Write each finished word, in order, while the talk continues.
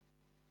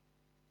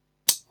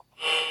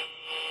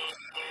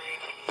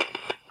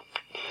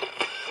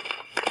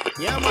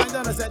Yeah, man,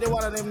 Donna said they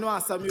one of them know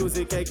some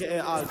music, aka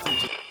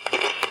Altitude.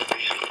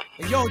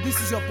 Yo, this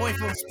is your boy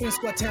from Spring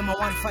Square Tema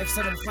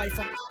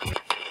 1575.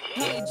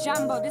 Hey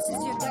Jumbo, this is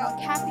your girl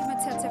Kathy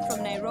Matete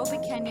from Nairobi,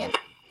 Kenya.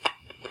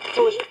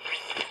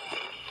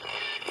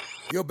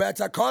 You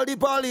better call the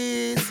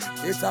police.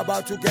 It's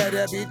about to get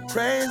a bit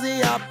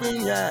crazy up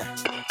in here.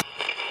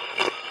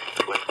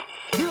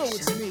 Here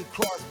with me,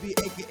 Crosby,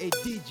 aka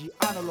DG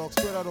Analog,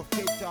 straight out of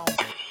Cape Town.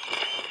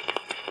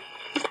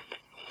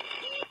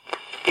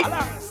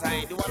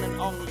 Alongside the one and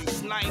only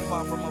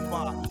sniper from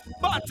afar,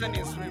 Banton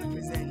is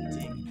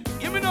representing.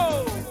 Give me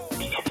no.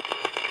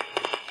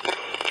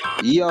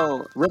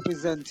 Yo,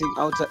 representing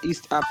Outer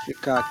East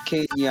Africa,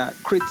 Kenya,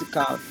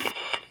 Critical.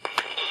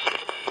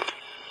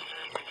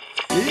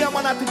 Yeah,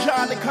 man, at the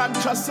Johnny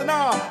Conscious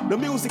now, the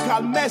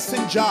musical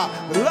messenger,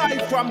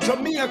 live from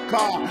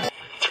Jamaica.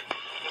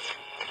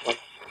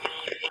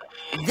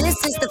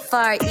 This is the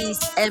Far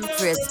East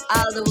Empress,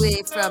 all the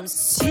way from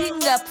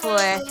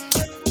Singapore.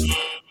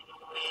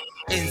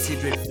 NC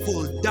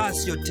full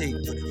dance your thing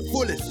to the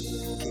fullest.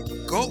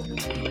 Go.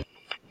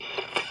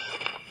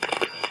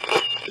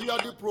 We are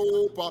the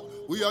proper,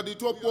 we are the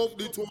top of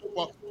the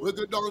topper. With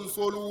the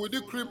dancehall with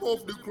the cream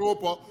of the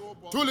cropper.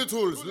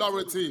 Thulz,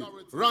 Larity,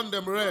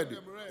 random red.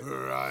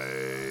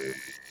 Right.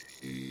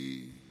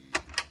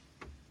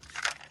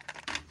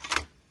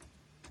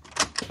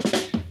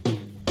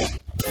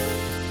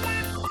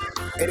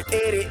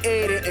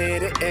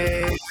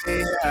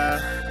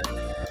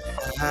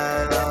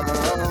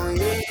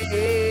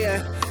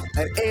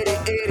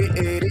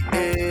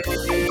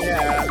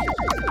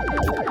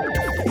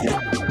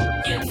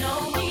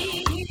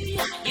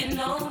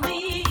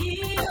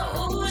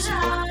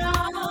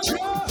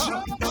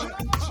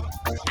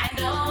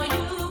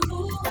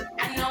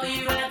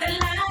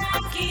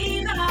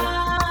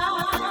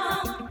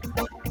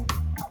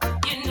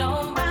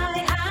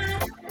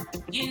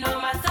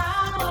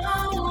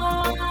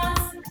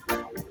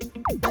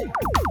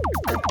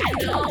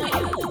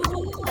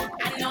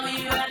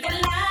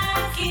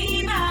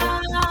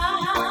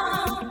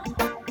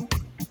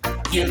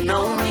 You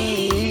know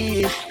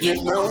me,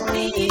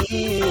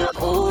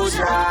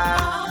 Oja.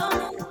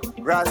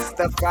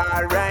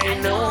 Rastafari, I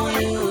know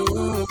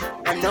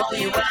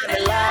you are the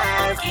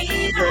life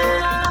giver.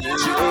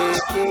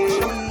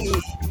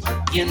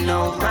 You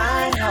know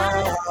my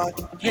heart,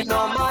 you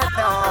know my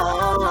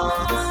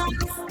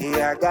thoughts.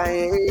 Yeah,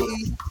 guy,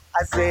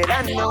 I said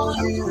I know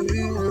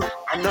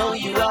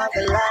you are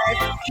the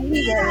life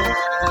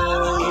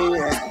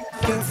giver.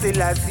 King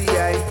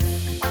Selassie,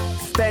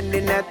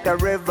 standing at the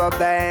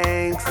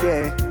riverbanks,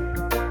 yeah.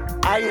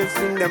 I have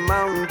seen the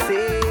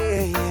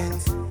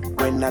mountains.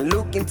 When I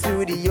look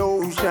into the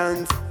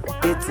oceans,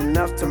 it's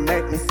enough to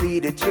make me see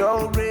that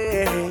you're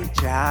rich.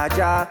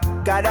 Jaja,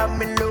 God,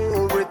 I'm in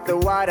love with the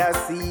what I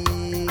see,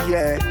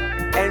 yeah.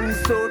 And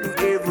so do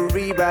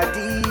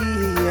everybody,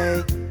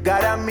 yeah.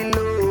 God, I'm in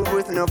love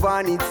with no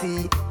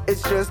vanity.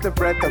 It's just a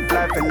breath of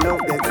life and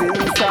love that's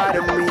inside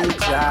of me,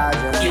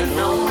 Jaja.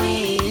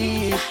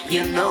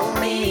 You know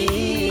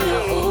me,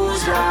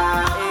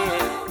 Oja.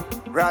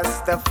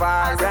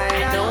 Rastafari,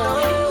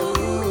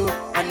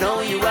 I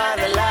know you are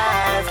the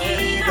life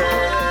giver.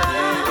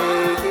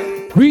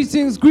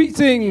 Greetings.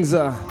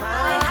 My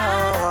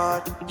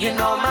heart, you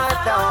know my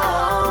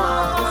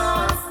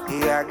thoughts.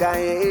 Yeah,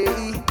 guy,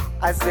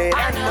 I said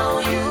I know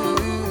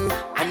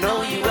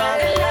you are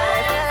the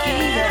life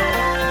giver.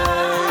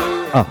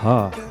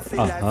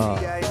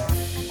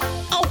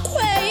 Oh,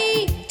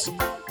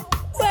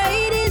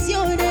 great is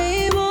your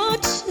name,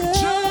 Ocha.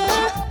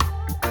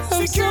 I'm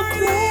so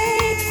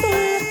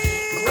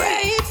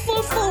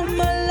grateful for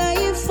my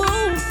life,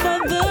 oh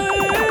Father.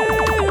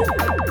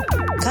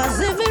 'Cause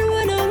even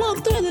when I walk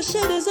through the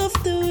shadows of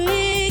the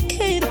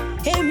wicked,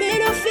 it may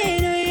not fear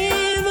no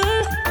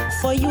evil.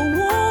 For you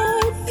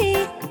want me,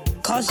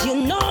 'cause you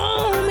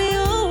know me,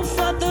 oh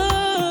Father.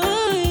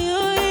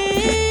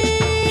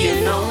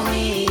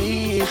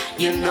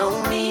 You know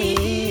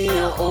me,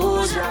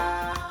 oh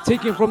Jah.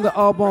 Taken from the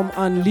album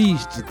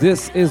Unleashed,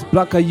 this is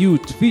Blacker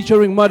Youth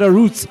featuring Mother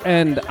Roots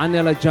and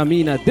Anela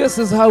Jamina. This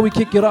is how we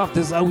kick it off.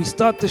 This is how we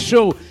start the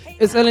show.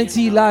 It's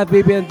LNTLive,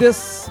 baby, and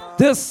this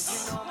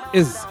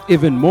is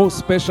even more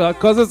special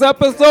because it's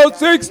episode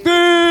 60.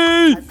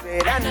 I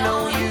said I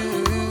know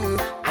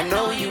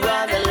you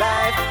are the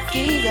life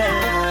giver.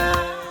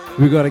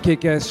 We got a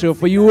kick-ass show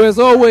for you as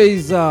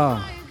always.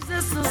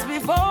 Existence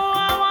before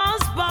I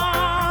was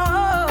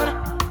born.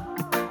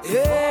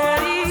 Yeah,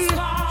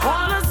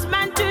 all that's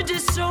meant to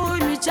destroy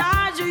me,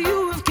 charge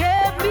you have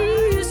kept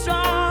me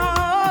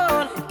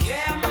strong.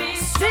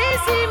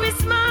 See me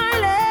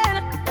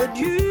smiling, but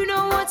you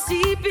know what's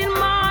deep in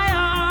my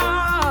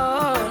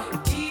heart.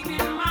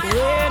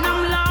 When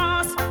I'm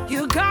lost,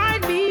 you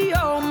guide me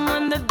home.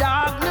 When the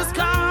darkness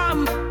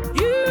comes,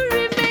 you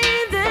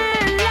remain the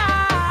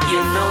light.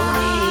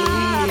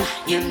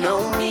 You know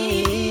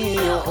me,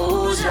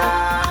 oh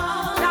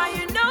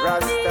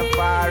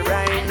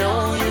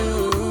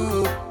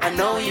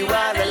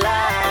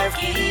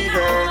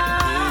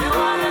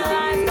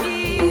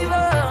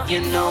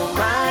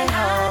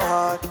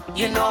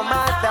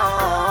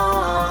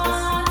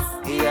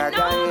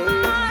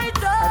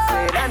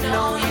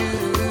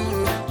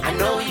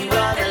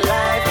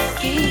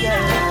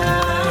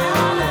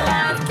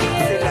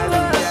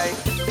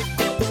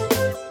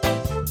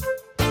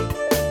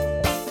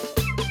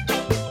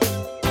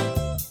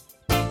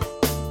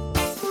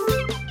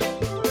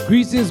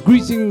Greetings,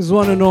 greetings,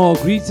 one and all.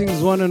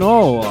 Greetings, one and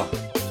all.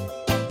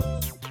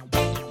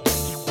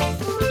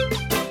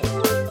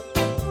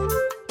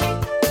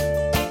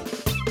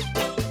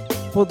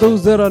 For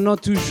those that are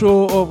not too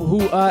sure of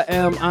who I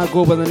am, I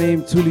go by the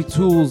name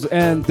Thulz,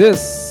 and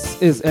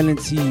this is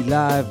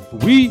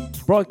LNTLive. We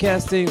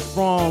broadcasting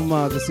from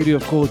the city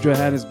of Cold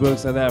Johannesburg,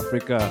 South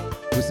Africa.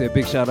 We say a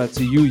big shout out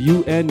to you,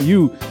 you and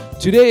you.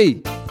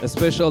 Today, a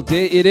special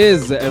day it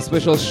is, a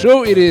special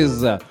show it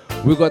is.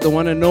 We got the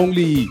one and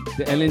only,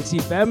 the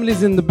LNT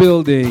families in the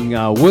building.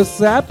 What's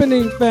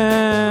happening,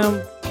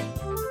 fam?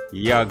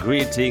 Yeah,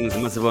 greetings,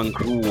 Massive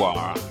crew.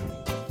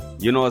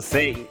 You know,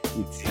 say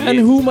it's and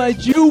who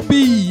might you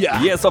be?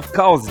 Yes, of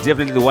course,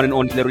 definitely the one and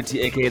only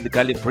Larity, aka the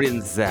Cali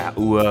Prince.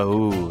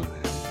 Ooh.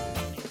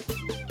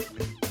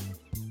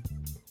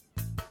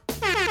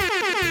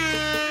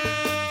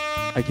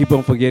 I keep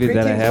on forgetting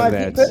that I have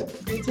that.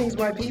 Greetings,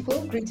 my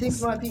people. Greetings,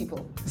 my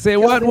people. Say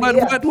what,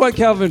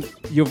 Calvin?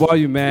 Your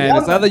volume, man. Yeah,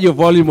 it's either your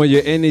volume or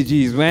your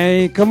energies,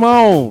 man. Come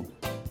on.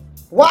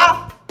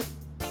 What?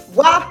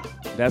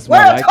 That's more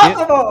like it.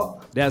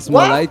 That's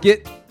more like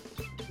it.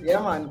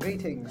 Yeah, man.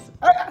 Greetings.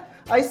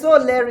 I saw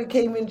Larry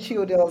came in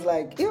chilled. I was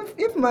like,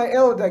 if my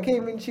elder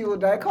came in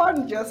chilled, I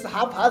can't just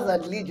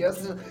haphazardly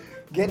just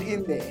get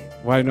in there.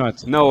 Why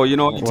not? No, you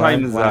know, at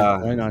times.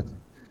 Why not?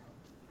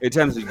 At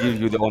times we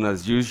give you the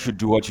honors. You should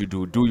do what you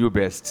do. Do your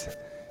best.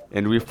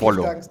 And we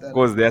follow.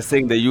 Because they're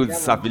saying the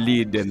youth have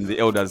lead and the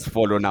elders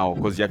follow now.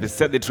 Because you have to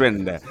set the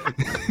trend there.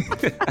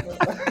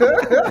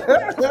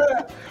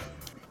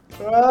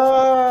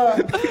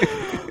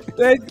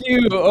 Thank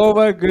you. Oh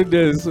my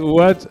goodness.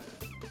 What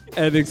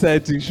an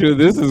exciting show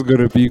this is going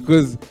to be.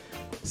 Because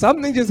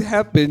something just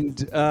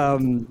happened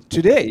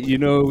today. You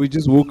know, we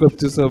just woke up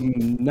to some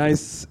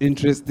nice,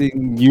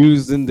 interesting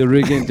news in the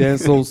reggae and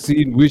dancehall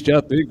scene, which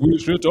I think we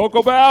should talk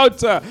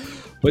about.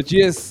 But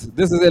yes,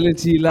 this is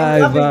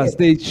LNTLive.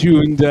 Stay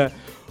tuned.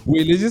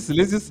 Wait, let's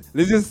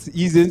just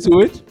ease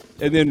into it,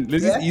 and then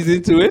let's just ease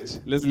into it.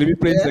 Let me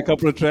play a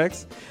couple of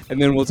tracks, and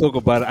then we'll talk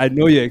about it. I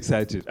know you're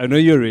excited. I know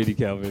you're ready,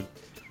 Calvin.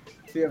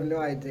 You have no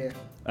idea.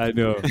 I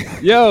know.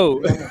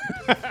 Yo.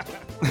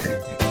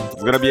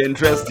 It's gonna be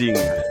interesting.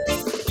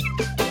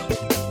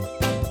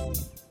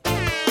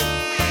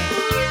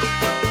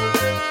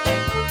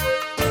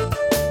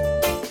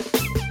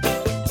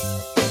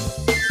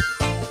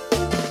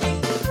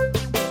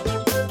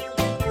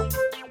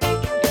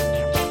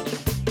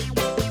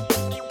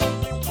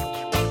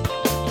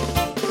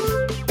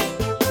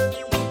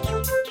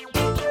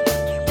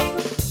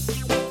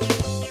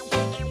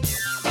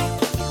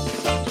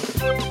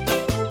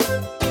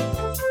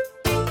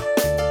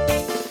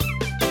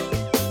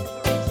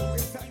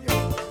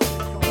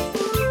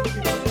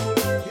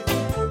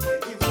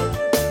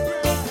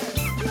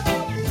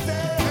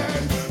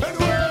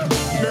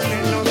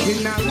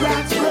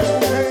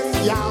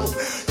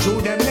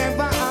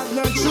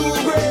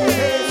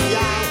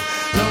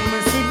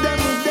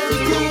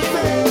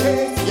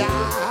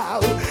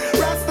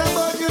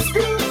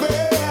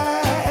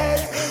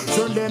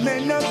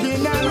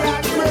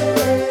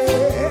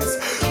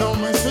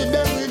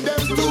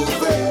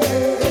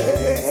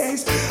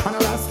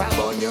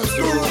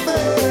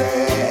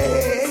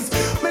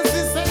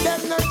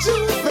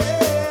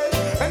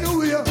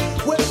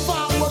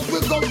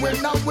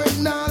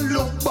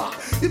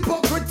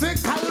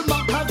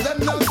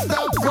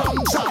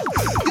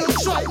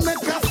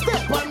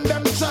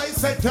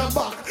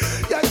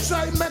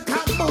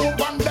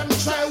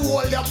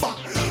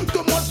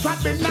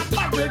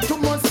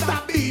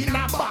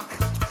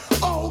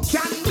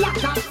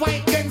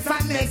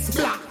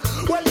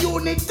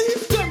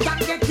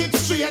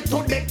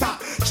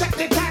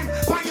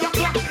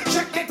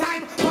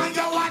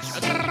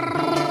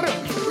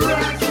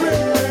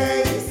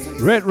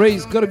 Red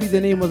Ray's gotta be the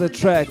name of the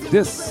track.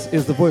 This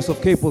is the voice of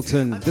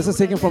Capleton. This is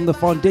taken from the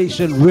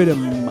Foundation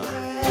Rhythm.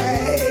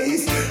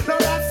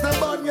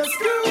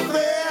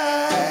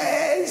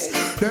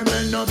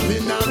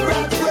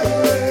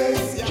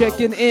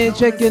 Checking in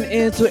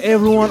to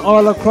everyone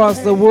all across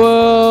the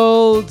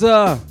world.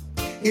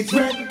 It's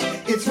red,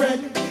 it's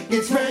red,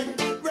 it's red.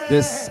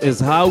 This is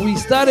how we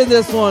started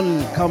this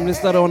one. Come, let's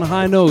start on a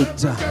high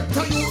note.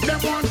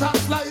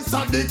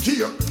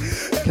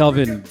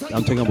 Calvin,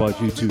 I'm talking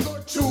about you too.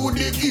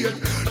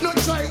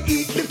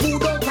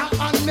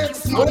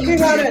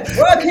 Working on it. The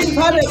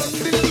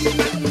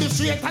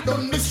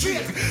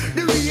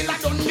real, I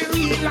done the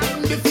real,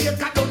 and the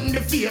fake, I done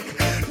the fake.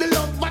 The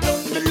love, I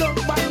done the love,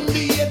 and the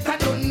hate, I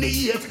done the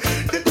hate.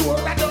 The door,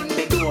 I done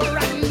the door,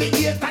 and the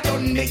gate, I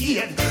done the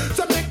gate.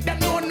 So make them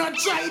know not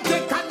try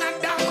take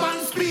another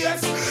man's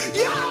place.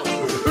 Yo,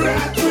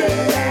 rat race,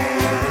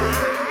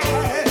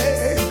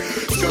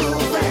 true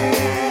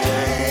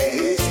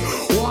face.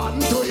 One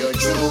to your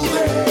true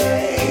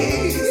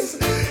face.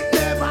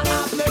 Never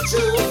have the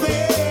true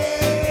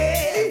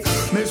face.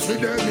 Mess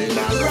with them in a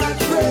rat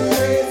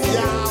race,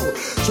 yo.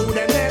 So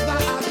they never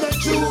have the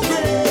true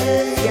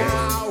face,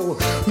 yo.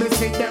 Mess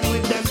with them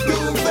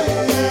true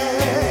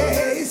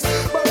face.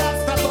 But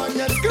that's the one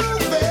your screw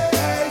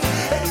face.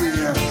 And we,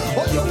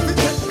 oh, you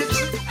take me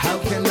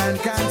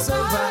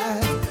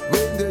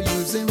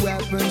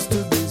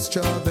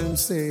destroy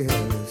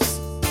themselves?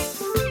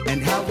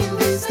 And how will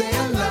they stay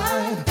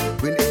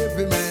alive when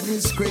every man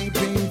is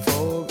scraping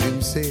for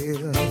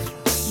himself?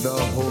 The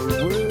whole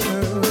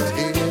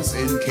world is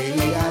in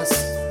chaos.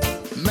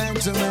 Man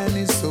to man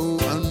is so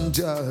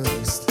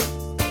unjust.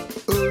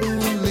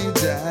 Only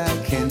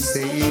Jah can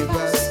save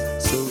us.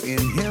 So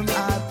in him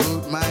I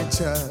put my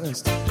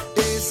trust.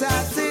 Yes,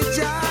 I say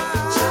Jah,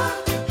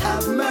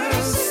 have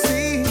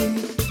mercy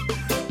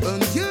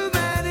on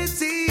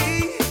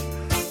humanity.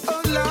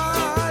 Oh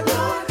Lord,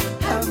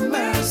 have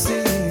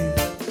mercy.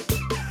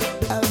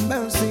 Have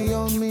mercy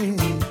on me.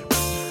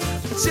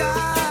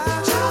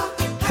 Jah,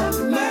 have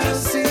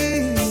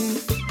mercy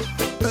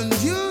on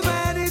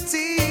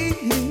humanity.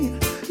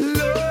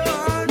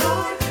 Lord,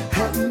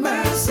 have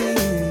mercy.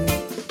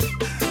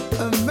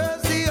 Have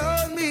mercy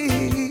on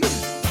me.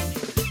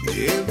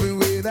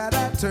 Everywhere that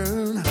I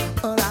turn,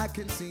 all I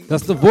can see.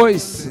 That's the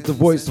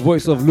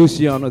voice of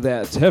Luciano.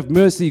 That Have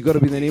Mercy got to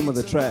be the name of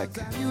the track.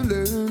 You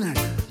learn,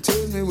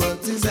 tell me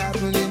what is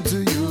happening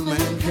to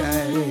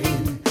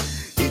humankind.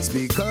 It's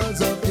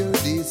because of your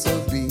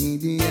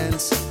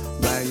disobedience.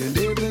 Why you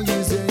never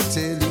use your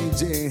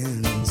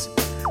intelligence?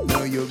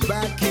 Now your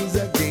back is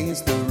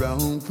against the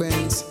wrong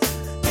fence,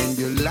 and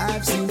your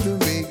life seems to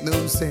make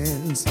no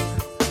sense.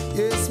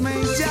 Yes, my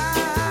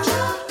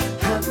Jah,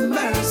 have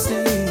mercy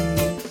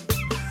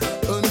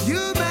on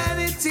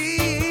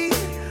humanity.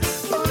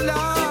 Oh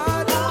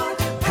Lord,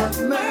 have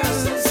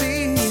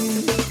mercy.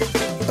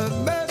 Have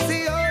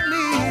mercy on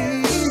me.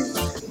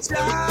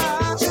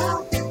 Jah,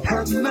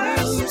 have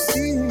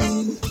mercy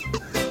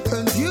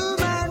on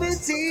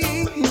humanity.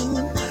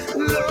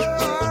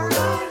 Lord,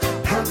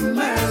 have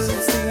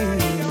mercy.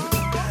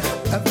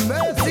 Have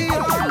mercy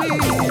on me.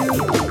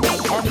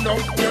 I'm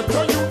not here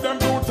to you, them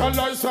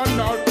brutalize and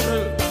not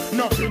kill.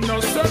 Nothing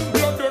innocent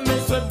blood, don't know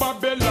say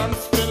Babylon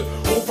still.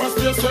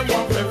 Overstay say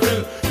what they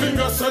feel.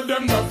 Fingers say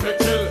them not they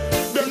kill.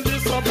 Them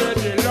disobey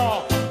the law.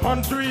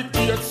 And 3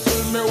 days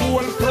still me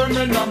whole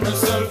criminal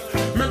myself.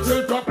 Me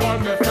tilt up all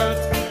me felt.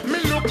 Me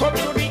look up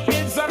to the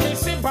hills and me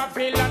see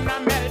Babylon a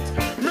melt.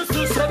 Me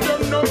see say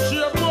them no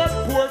share but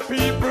poor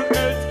people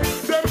hate.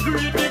 Them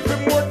greedy for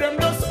more, them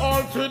just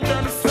all to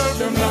themselves.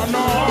 Them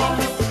nah.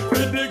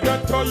 We the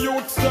ghetto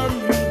youths them.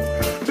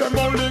 Them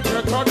only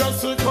get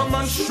others to come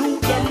and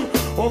shoot them.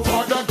 Oh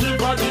Father, give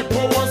her the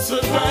power to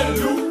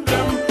dilute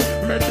them.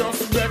 Me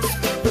just vex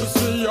to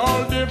see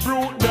all the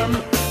brute them.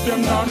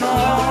 Them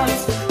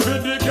nanas, we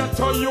the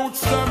ghetto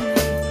youths them.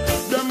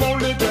 Them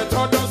only get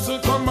others to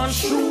come and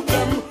shoot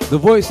them. The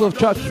voice of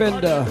Chuck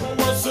Fender.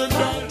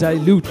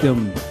 Dilute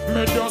them.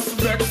 Me just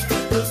vex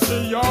to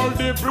see all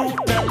the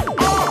brute them.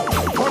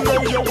 I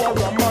know you are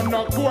a man,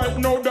 not quite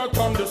know that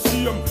I'm the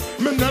same.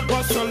 Me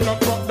never sell a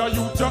crop that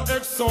you to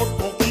X out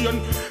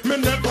cocaine. Me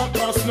never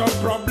cause no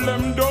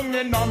problem down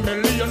in a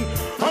million.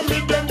 And me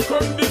them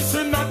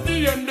condition at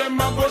the end, them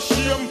a go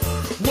shame.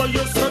 When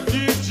you say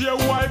DJ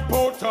wipe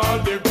out all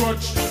the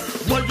grudge.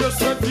 When you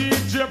say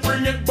DJ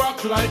bring it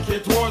back like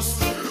it was.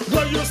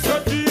 When you say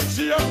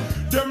DJ,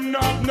 them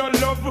not have no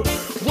love.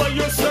 When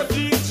you say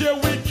DJ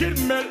wicked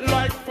melt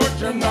like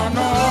fudge and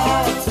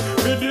ananas.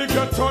 Me the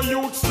ghetto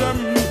youths them.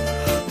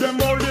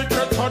 Them only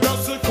get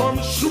others to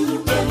come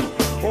shoot them.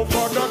 Oh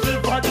Father,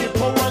 give her the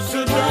power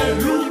to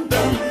dilute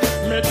them.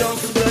 Me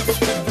just vex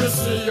to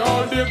see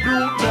all the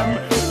brute them.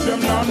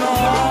 Them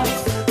nanas,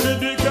 me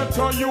the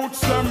ghetto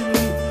youths them.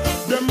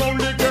 Them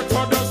only get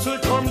others to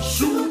come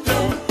shoot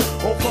them.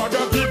 Oh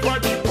Father, give her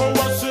the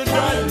power to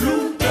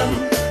dilute them.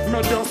 Me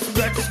just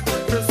vex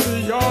to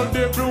see all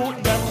the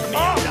brute them.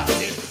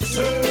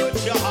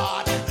 Search your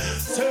heart,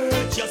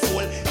 search your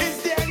soul.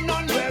 Is there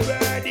none where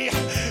worthy?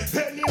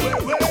 Anywhere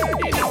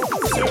worthy now.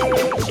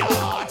 Search your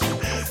heart,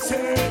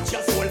 search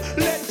your soul.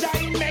 Let Jah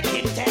make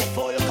it take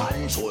full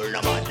control. No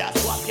matter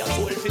swap your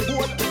soul for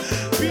gold.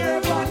 Pure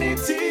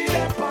vanity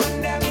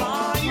upon them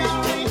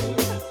mind.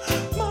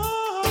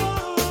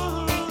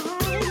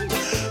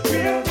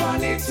 Pure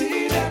vanity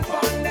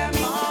upon them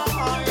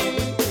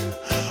mind.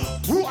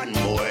 One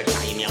more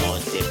time you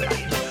must say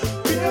blind.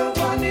 Pure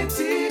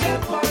vanity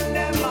upon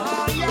them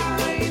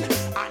mind.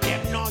 And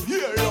them no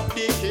hear up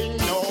the king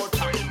no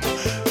time.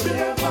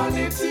 Pure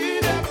vanity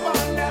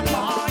upon them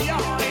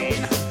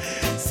mind.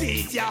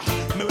 See ya,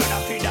 me when I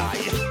feel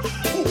die.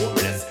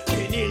 Homeless,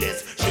 penniless,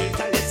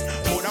 shelterless.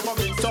 Food a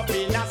coming up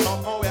in a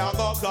something where I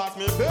go cause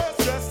me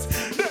faceless.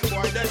 Them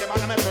boy they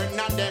never me friend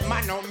and them I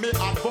know me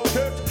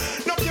advocate.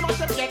 Nothing much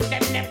to get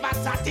them never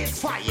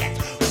satisfied yet.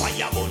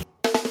 Firewood.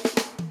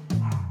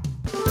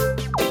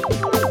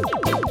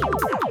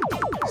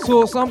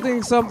 So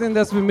something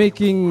that's been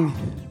making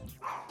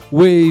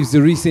waves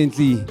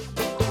recently.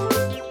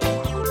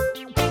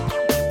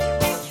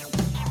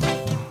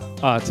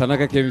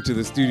 Tanaka came into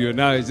the studio.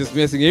 Now he's just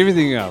messing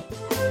everything up.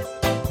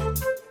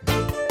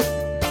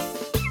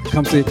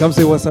 Come say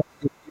what's up.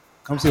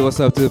 Come say what's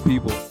up to the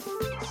people.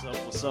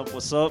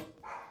 What's up?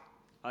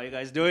 How you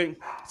guys doing?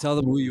 Tell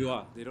them who you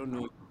are. They don't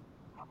know.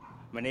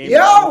 My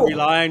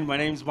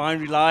name's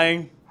Mind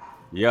Relying.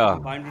 Yeah.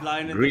 Boundary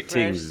line in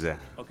Greetings. the fresh.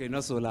 Okay,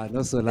 not so loud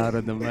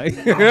on the mic.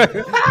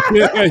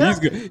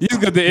 he's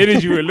got the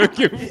energy we're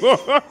looking for.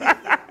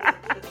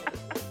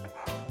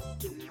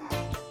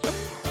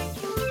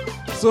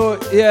 So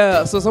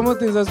some of the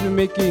things that's been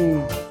making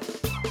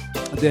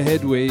the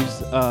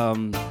headwaves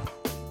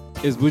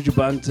is Buju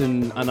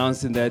Banton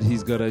announcing that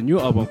he's got a new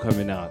album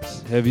coming out.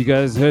 Have you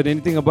guys heard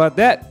anything about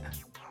that?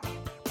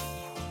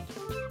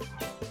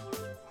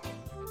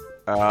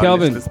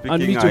 Kelvin,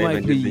 unmute your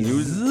mic,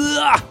 please.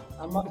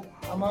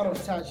 I'm out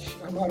of touch.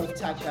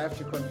 I have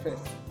to confess.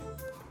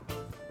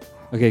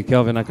 Okay,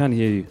 Kelvin, I can't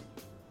hear you.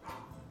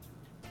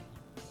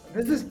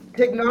 This is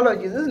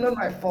technology. This is not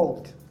my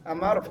fault.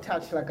 I'm out of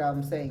touch, like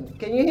I'm saying.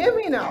 Can you hear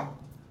me now?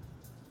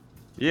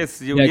 Yes,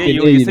 Yeah, I can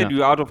you hear you said now.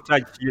 you're out of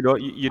touch. You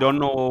don't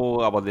know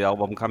about the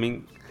album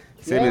coming.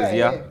 Same as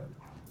here.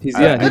 He's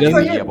here. He I didn't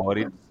doesn't hear about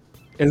it.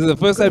 Is it the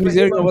first time he's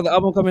hearing about the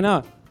album coming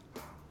out?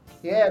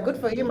 Yeah, good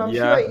for him. I'm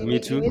Yeah, sure he me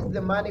too. needs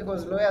the money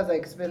because lawyers are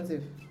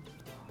expensive.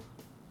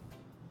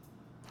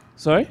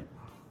 Sorry?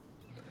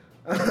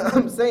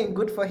 I'm saying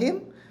good for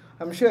him.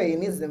 I'm sure he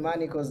needs the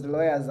money because the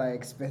lawyers are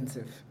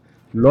expensive.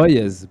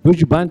 Lawyers.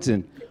 Buju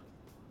Banton.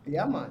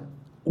 Yeah, man.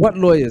 What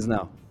lawyers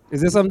now?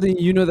 Is there something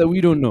you know that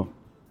we don't know?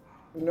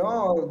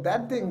 No,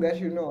 that thing that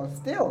you know,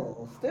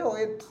 still,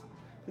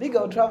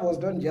 legal troubles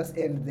don't just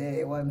end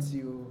there once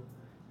you've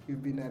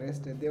been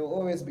arrested. There will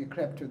always be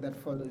crap to that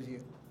follows you.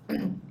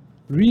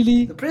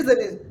 Really? The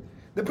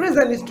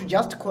prison is to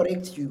just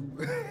correct you.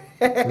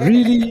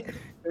 Really?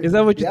 Is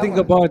that what you Yeah, think man.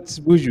 about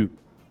Buju?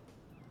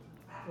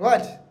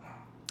 What?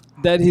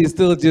 That he's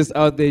still just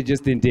out there,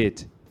 just in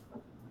debt?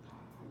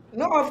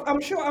 No, I'm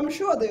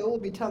sure there will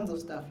be tons of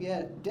stuff.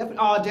 Yeah,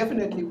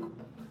 definitely.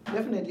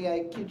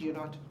 I kid you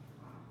not.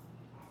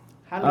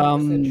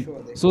 100%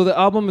 sure. So the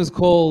album is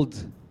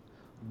called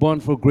Born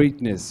for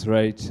Greatness,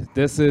 right?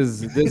 This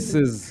is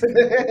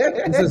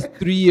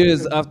 3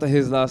 years after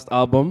his last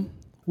album,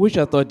 which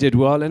I thought did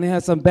well, and it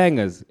had some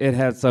bangers. It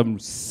had some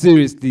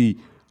seriously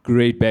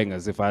great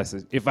bangers, if I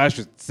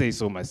should say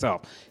so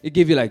myself. It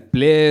gave you like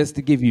Blessed,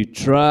 it gave you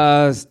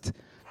Trust.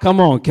 Come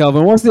on,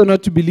 Kelvin, what's there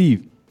not to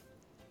believe?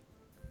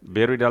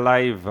 Buried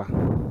Alive.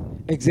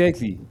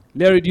 Exactly.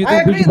 Larry, do you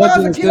I think agree. Buju That was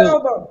Banton a is killer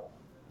still? album.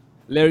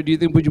 Larry, do you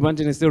think Buju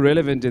Banton is still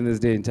relevant in this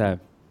day and time?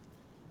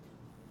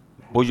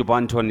 Buju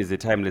Banton is a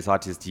timeless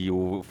artist. He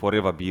will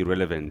forever be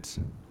relevant.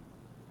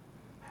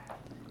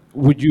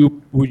 Would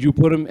you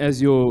put him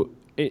as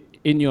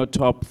in your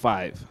top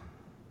 5?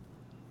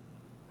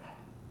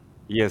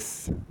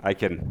 Yes, I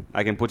can.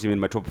 I can put him in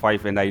my top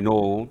 5, and I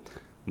know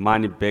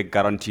money back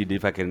guaranteed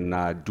if I can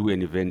do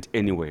an event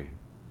anywhere.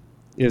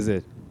 Is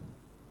it?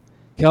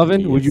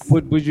 Kelvin, would you Yes.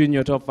 put Buju in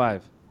your top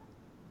 5?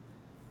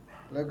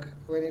 Look,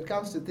 when it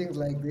comes to things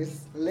like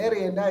this,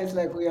 Larry and I, it's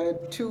like we are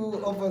at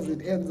two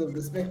opposite ends of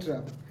the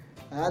spectrum.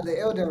 The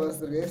elder was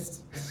the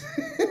best.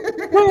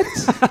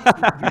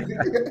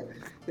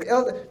 The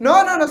elder.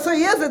 No. So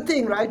here's the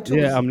thing, right? Tools?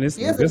 Yeah, I'm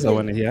listening. Here's the This I thing.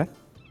 want to hear.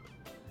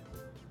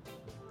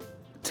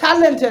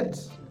 Talented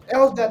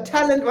elder,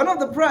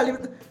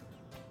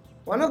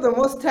 one of the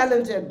most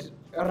talented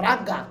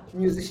raga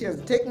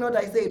musicians. Take note,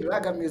 I said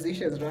raga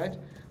musicians, right?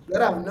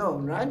 That I've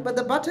known, right? But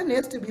the button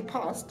has to be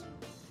passed.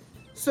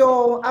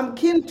 So I'm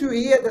keen to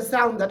hear the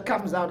sound that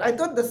comes out. I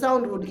thought the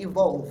sound would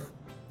evolve.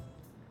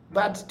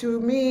 But to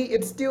me,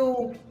 this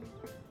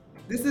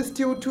is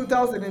still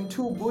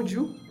 2002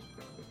 Buju.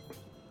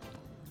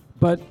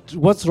 But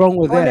what's wrong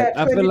with on that?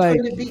 a I feel like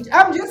 2020 beat.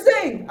 I'm just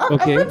saying. I'm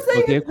Okay, not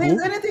saying okay, if there's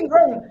cool. anything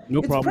wrong. No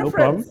It's problem, no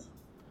problem.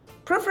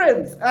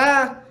 Preference.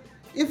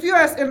 If you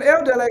as an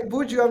elder like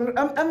Buju,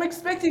 I'm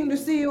expecting to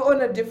see you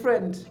on a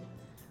different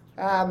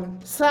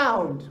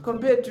sound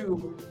compared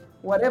to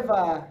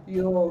whatever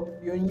your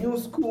new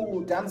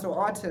school dancehall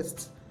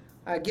artists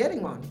are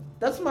getting on.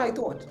 That's my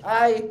thought.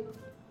 I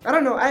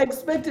don't know.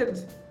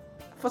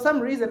 For some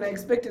reason, I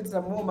expected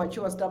some more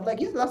mature stuff. Like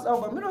his last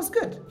album, it was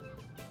good.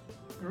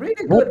 Really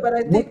good, What- but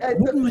I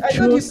thought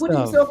mature he put stuff?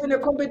 himself in a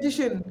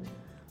competition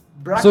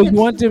bracket. so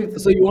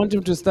you want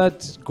him to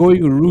start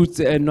going roots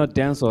and not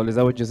dancehall. Is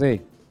that what you're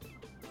saying?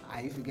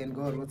 If you can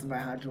go roots, my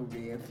heart will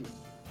be happy.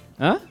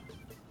 Huh?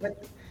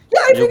 But, yeah,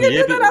 if you You'll can be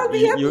do that, I'll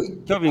be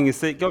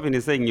happy. Kelvin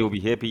is saying you'll be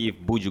happy if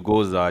Buju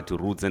goes to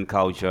roots and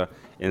culture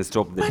and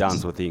stop the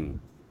dancehall thing.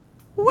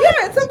 Yeah,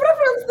 it's a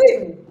preference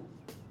thing.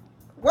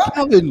 What?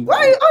 Calvin, Why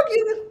are you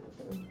arguing?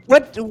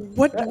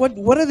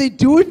 What are they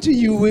doing to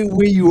you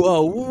where you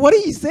are? What are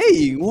you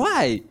saying?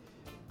 Why?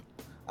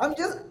 I'm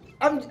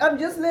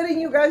just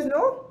letting you guys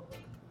know.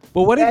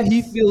 But what if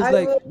he That feels I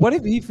like? will- What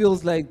if he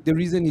feels like the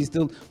reason he's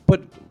still?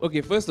 But okay,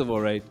 first of all,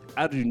 right?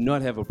 I do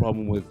not have a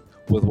problem with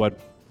what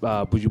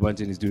Buju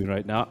Banton is doing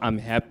right now. I'm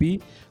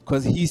happy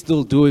because he's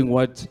still doing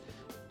what,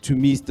 to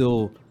me,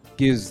 still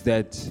gives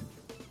that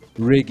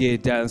reggae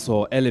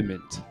dancehall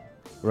element,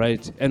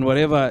 right? And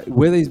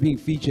whether he's being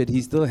featured,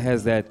 he still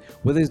has that.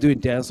 Whether he's doing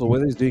dancehall,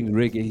 whether he's doing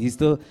reggae, he's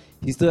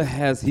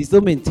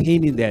still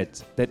maintaining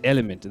that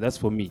element. That's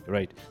for me,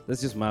 right?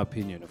 That's just my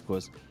opinion, of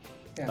course.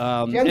 James,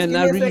 And give I me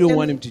a really don't second.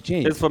 want him to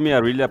change. As for me, I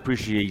really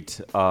appreciate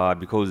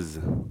because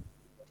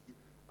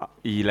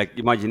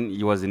Imagine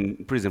he was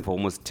in prison for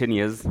almost 10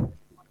 years.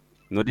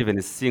 Not even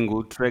a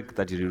single track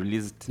that he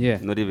released. Yeah.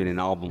 Not even an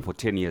album for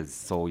 10 years.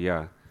 So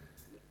yeah.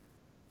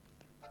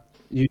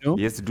 You know?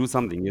 He has to do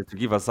something. He has to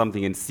give us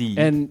something and see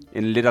And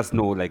let us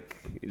know. Like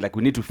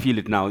we need to feel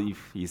it now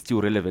if he's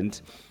still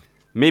relevant.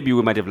 Maybe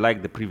we might have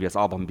liked the previous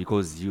album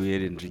because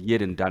he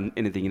hadn't done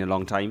anything in a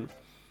long time.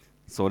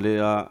 So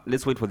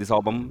let's wait for this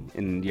album,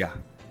 and yeah,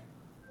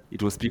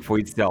 it will speak for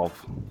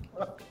itself.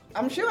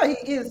 I'm sure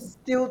he is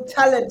still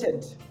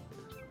talented.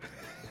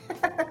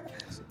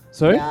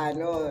 Sorry? Yeah, I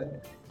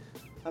know.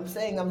 I'm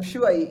saying I'm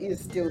sure he is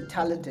still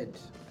talented.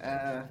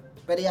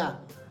 But yeah.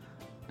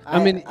 I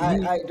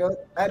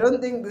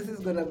don't think this is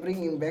gonna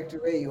bring him back to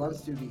where he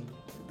wants to be.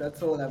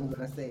 That's all I'm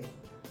gonna say.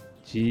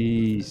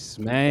 Jeez,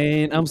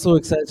 man, I'm so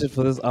excited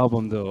for this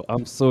album, though.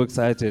 I'm so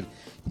excited.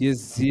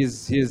 He's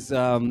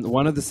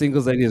one of the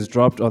singles that he has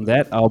dropped on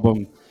that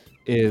album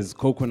is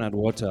Coconut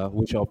Water,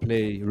 which I'll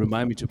play.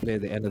 Remind me to play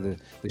at the end of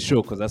the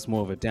show because that's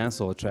more of a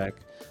dancehall track.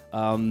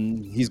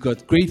 He's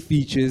got great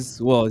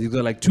features. Well, he's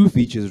got like 2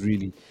 features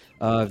really.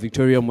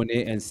 Victoria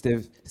Monet and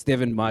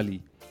Steven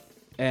Marley,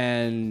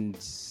 and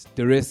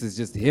the rest is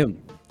just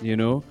him.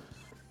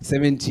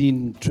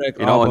 17 track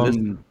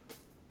album.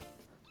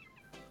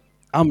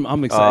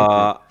 I'm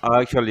excited.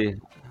 Actually.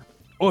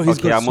 Oh, he's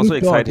got I'm also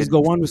Snoop Dogg. excited. He's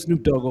got one with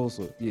Snoop Dogg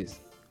also. Yes.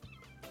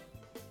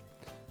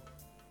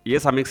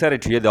 Yes, I'm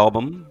excited to hear the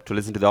album, to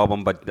listen to the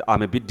album, but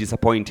I'm a bit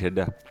disappointed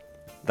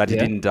that he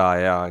didn't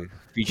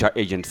feature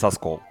Agent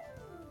Sasko.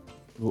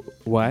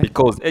 Why?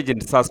 Because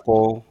Agent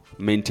Sasko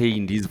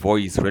maintained his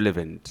voice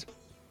relevant.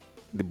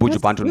 The Buju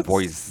Banton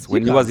voice.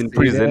 When he was in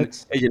prison,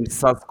 Agent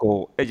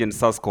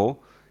Sasko,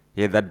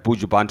 he had that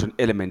Buju Banton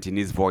element in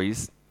his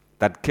voice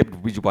that kept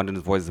Buju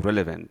Banton's voice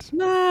relevant.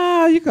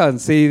 Nah, you can't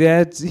say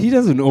that. He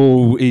doesn't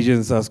owe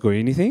Agent Sasko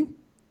anything.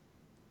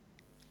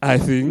 I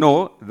think.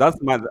 No, that's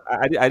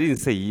I didn't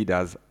say he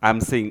does. I'm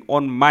saying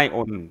on my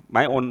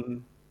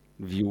own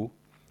view,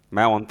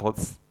 my own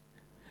thoughts.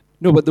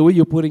 No, but the way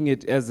you're putting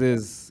it is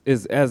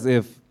as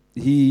if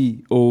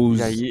he owes.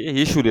 Yeah,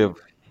 he should have.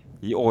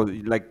 He owes,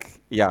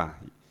 yeah.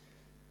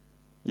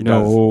 He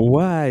No, does.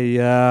 why,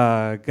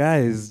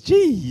 guys?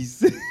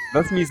 Jeez.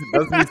 That's me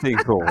saying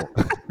so.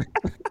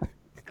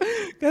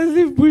 Guys,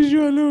 leave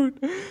Buju alone.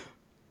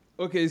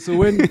 Okay,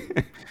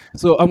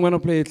 so I'm gonna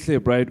play a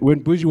clip, right?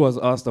 When Buju was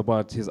asked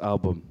about his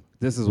album,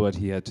 this is what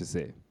he had to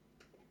say.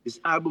 This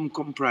album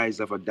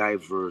comprised of a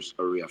diverse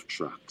array of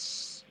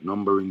tracks,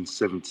 numbering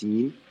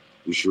 17,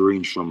 which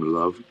range from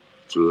love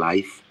to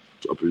life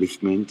to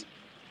upliftment,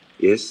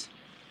 yes,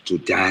 to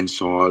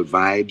dancehall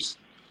vibes.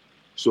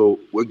 So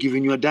we're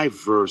giving you a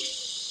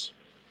diverse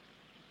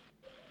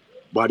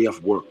body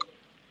of work.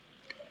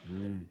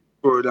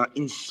 Further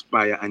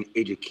inspire and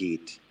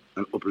educate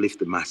and uplift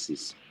the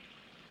masses.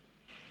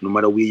 No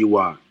matter where you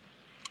are,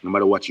 no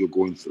matter what you're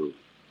going through,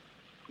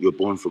 you're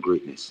born for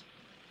greatness.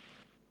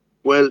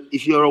 Well,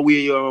 if you're aware,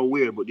 you're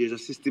aware, but there's a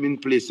system in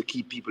place to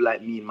keep people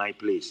like me in my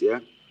place, yeah?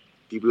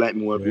 People like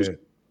me who are musical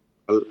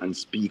and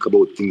speak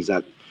about things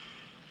that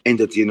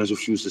entertainers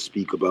refuse to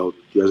speak about.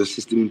 There's a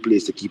system in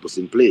place to keep us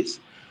in place.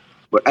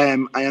 But I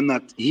am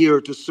not here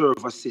to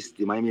serve a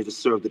system. I am here to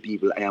serve the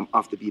people. I am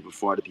of the people,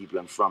 for the people,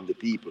 and from the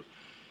people.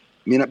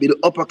 May not be the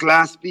upper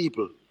class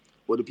people,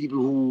 but the people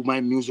who my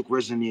music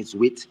resonates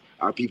with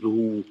are people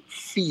who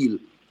feel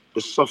the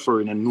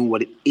suffering and know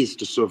what it is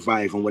to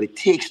survive and what it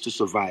takes to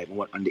survive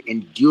and the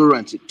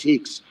endurance it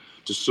takes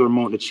to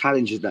surmount the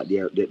challenges that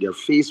they're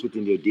faced with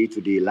in their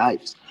day-to-day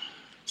lives.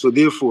 So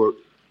therefore,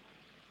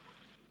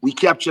 we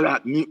capture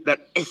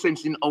that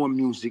essence in our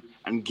music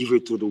and give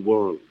it to the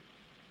world.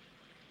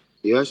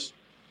 Yes?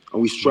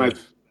 And we strive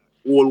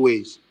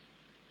always.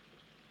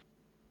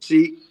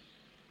 See,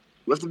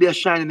 we have to be a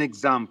shining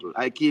example.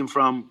 I came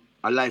from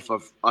a life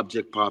of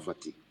abject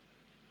poverty.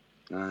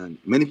 And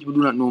many people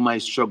do not know my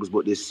struggles,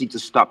 but they seek to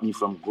stop me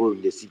from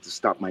growing. They seek to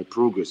stop my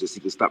progress. They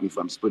seek to stop me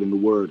from spreading the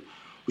word,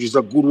 which is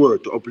a good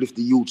word to uplift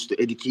the youths, to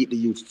educate the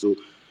youths, to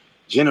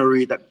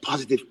generate that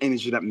positive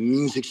energy that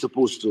music's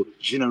supposed to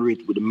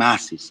generate with the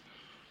masses.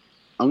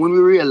 And when we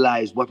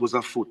realized what was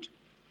afoot,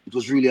 it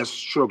was really a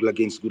struggle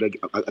against good.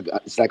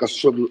 It's like a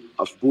struggle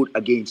of good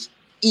against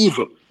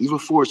evil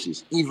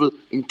forces, evil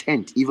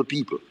intent, evil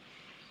people,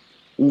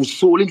 whose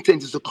sole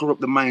intent is to corrupt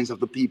the minds of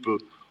the people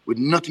with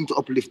nothing to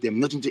uplift them,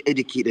 nothing to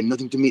educate them,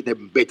 nothing to make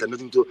them better,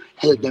 nothing to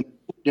help them,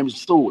 put them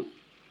soul.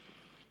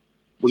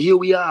 But here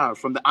we are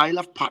from the Isle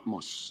of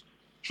Patmos,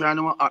 trying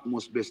our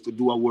utmost best to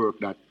do a work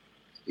that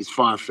is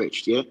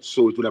far-fetched, yeah?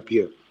 So it would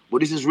appear.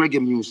 But this is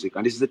reggae music,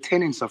 and this is the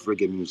tenets of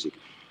reggae music,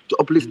 to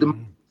uplift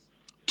them,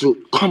 to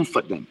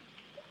comfort them,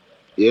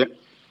 yeah?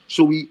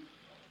 So we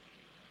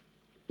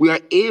are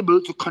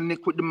able to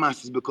connect with the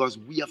masses because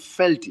we have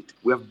felt it.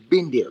 We have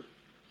been there.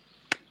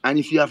 And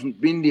if you haven't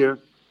been there,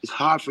 it's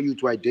hard for you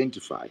to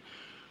identify.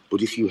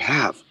 But if you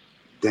have,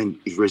 then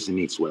it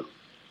resonates well.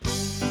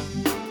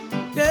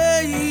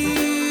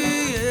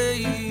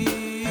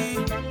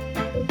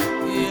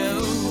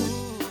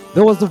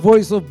 That was the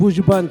voice of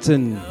Buju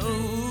Banton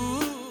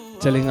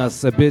telling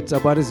us a bit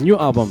about his new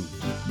album.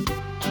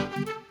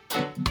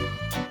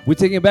 We're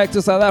taking it back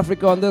to South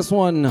Africa on this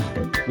one.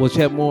 We'll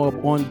chat more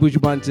on Buju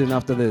Banton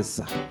after this.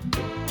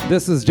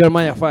 This is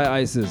Jeremiah Fire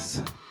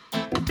Isis.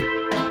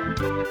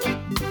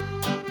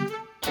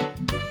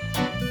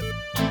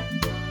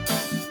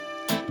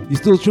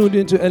 You're still tuned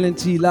into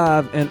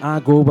LNTLive, and I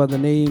go by the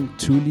name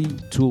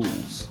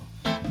Thulz.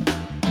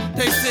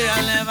 They say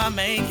I'll never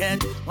make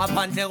it. My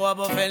pante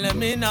wabo fella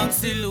me nang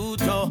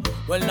siluto.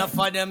 Well, enough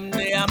for them,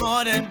 they are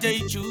more than they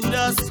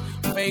Judas.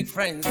 Fake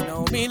friends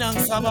know me nang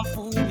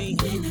sabafuni.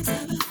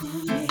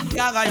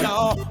 Gaga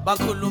yo,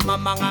 bakuluma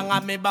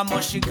manganga me ba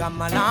moshika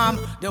malam.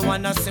 They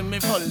wanna see me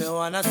fall, they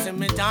wanna see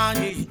me down.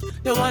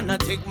 They wanna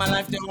take my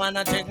life, they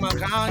wanna take my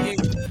crown.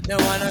 They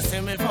wanna see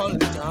me fall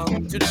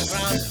down to the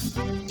ground.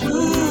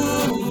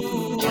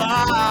 Ooh,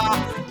 ah,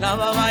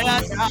 lava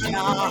vaya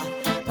tana.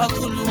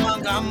 Bakuluma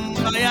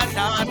gamba ya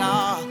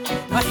tana.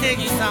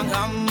 Bategi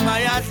sangamba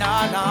ya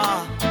tana.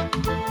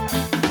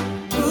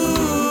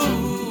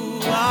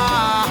 Ooh,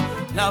 ah,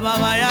 lava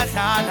vaya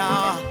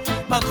tana.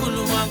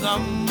 Bakuluma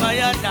gamba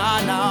ya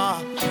tana.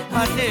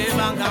 Bategi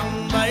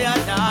gamba ya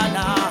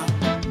tana.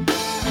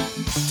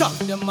 Talk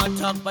them a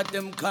talk, but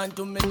them can't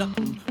do me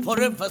nothing.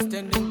 Forever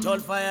standing tall,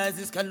 fires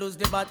is can lose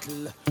the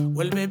battle.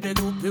 Well, baby,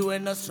 goopy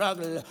when I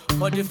struggle.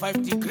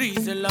 45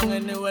 degrees along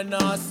anywhere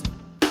us.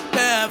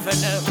 Never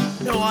know,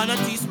 they wanna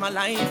tease my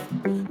life.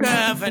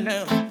 Never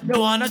know, they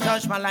wanna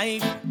touch my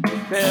life.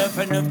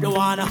 Never know, they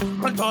wanna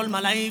control my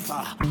life,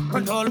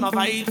 control my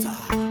vibes,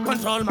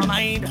 control my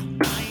mind.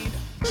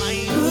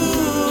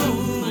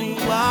 Ooh,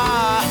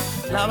 ah,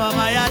 lava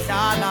maya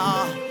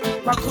tana.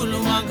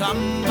 Bakuluma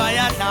gamba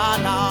ya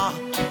tana.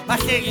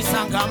 Bategi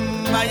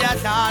sangamba ya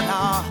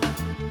tana.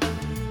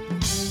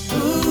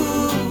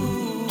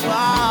 Ooh,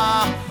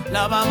 ah,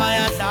 lava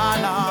maya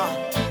tana.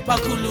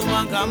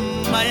 Bakuluma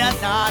gamba ya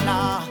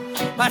tana.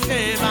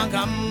 Bategi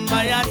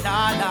gamba ya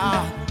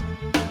tana.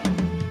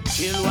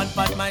 Kill one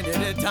bad mind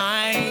at a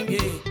time,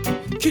 yeah.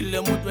 Kill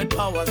them with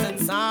powers and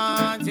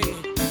sanity.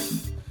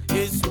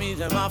 It's me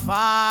them a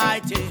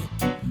fight, yeah.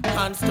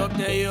 Can't stop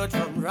the youth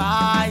from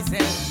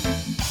rising.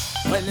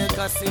 When you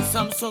can see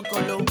some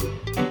sokolo,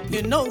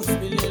 you know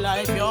spill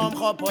life your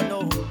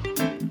hopono.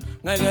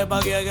 Nigga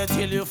bagage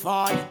till you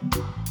fall.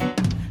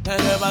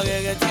 Nigga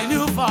bagage till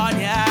you fall,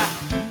 yeah.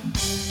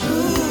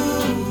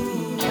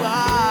 Ooh,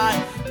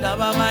 why?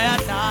 Lava maya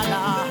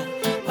tana.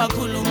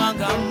 Bakuluma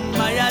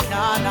gamba ya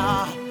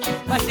tana.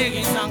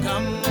 Bategi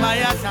sangamba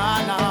ya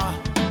tana.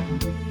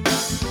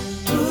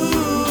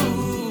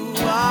 Ooh,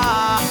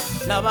 why?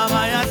 Lava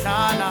maya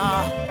tana.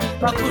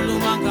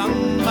 Bakuluma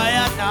gamba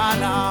ya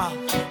tana.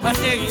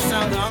 Bategi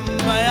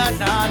sangamba ya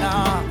tana.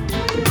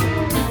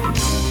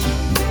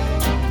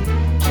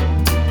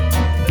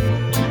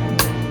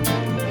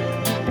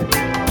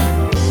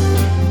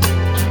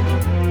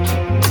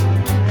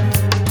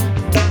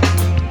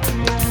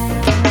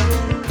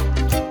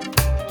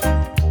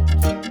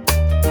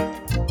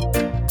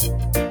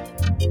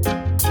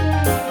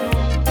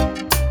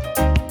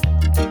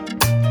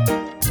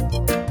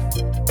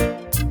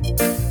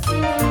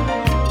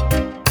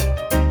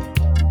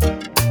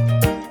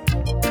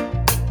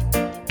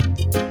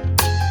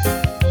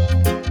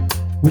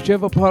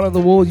 Whichever part of the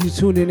world you're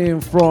tuning in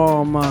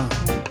from, I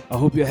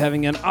hope you're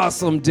having an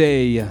awesome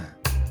day.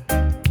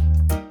 I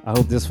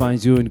hope this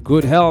finds you in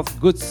good health,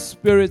 good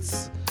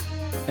spirits,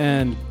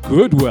 and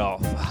good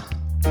wealth.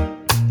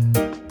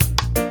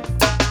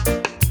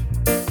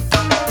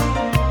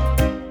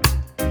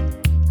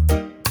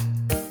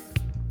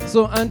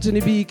 So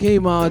Anthony B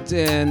came out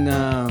and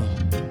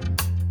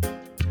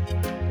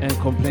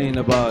complained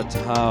about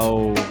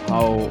how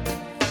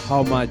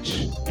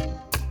much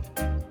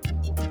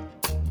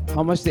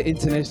the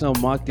international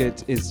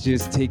market is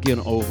just taking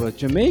over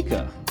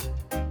Jamaica.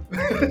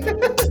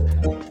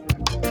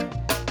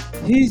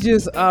 He's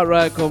just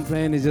outright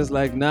complaining. He's just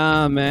like,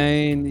 nah,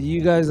 man,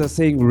 you guys are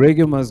saying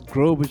reggae must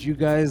grow, but you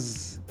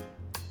guys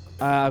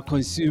are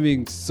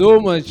consuming so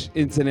much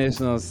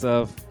international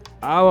stuff.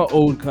 Our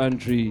own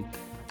country,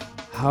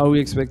 how are we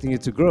expecting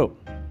it to grow?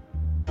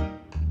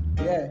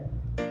 Yeah.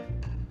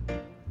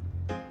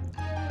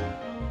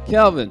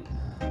 Calvin,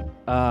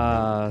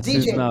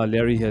 since DJ. now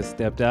Larry has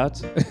stepped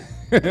out,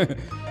 Yeah,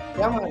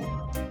 man.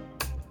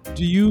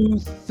 do you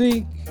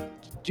think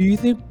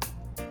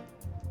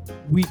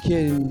we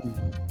can?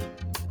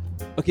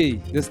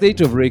 Okay, the state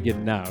of reggae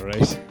now,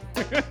 right?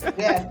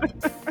 Yeah.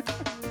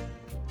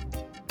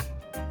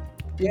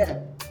 Yeah.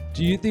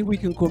 Do you think we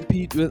can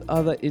compete with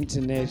other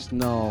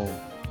international,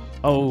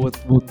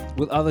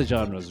 with other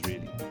genres,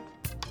 really?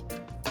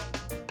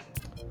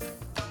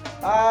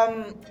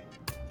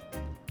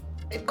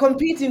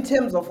 Compete in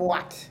terms of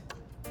what?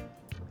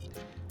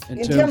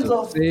 In terms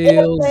of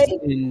sales,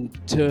 in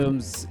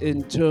terms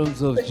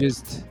of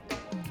just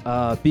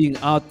being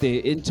out there,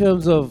 in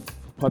terms of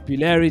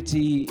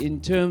popularity, in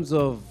terms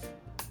of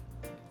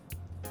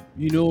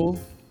you can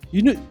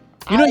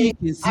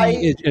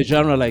see a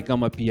genre like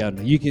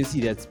Amapiano. You can see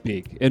that's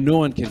big, and no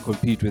one can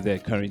compete with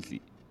that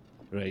currently,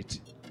 right?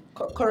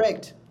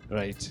 Correct.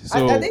 Right.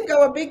 So I think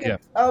our biggest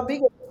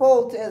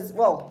fault is,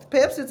 well,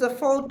 perhaps it's a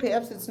fault,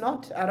 perhaps it's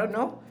not. I don't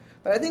know.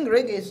 But I think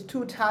reggae is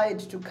too tied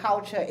to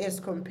culture as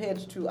compared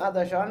to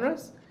other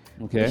genres.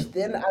 Okay. Which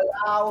then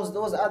allows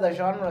those other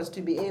genres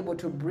to be able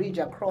to bridge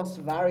across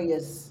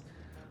various,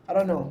 I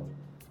don't know,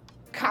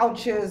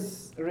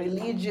 cultures,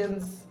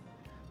 religions,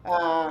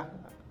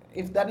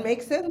 if that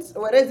makes sense.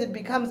 Whereas it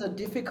becomes a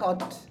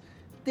difficult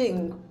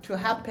thing to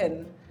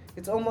happen,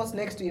 it's almost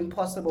next to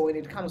impossible when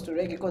it comes to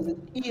reggae because it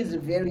is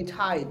very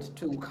tied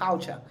to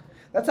culture.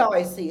 That's how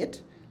I see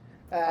it.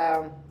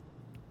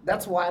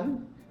 That's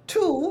one.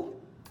 Two,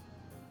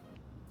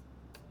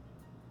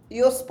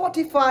 your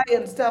Spotify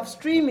and stuff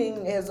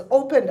streaming has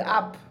opened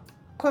up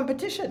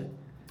competition.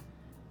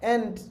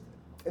 And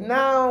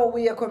now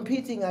we are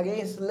competing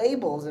against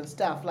labels and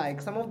stuff,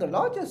 like some of the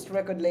largest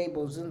record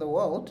labels in the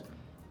world.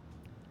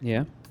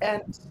 Yeah.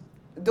 And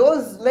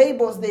those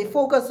labels, they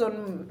focus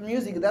on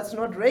music that's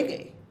not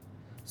reggae.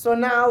 So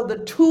now the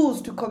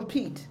tools to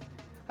compete,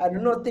 I do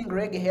not think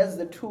reggae has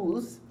the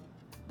tools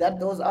that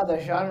those other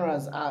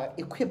genres are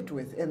equipped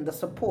with and the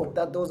support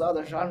that those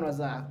other genres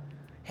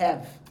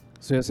have.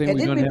 So you're saying And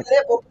we if don't we have.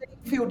 level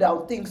playing field, I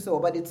would think so,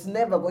 but it's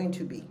never going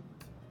to be.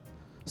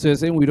 So you're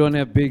saying we don't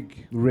have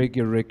big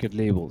reggae record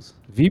labels.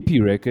 VP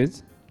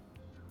Records.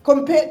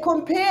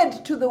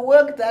 Compared to the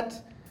work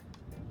that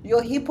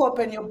your hip hop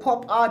and your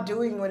pop are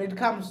doing when it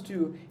comes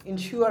to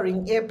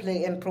ensuring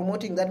airplay and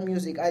promoting that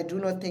music, I do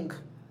not think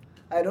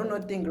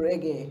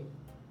reggae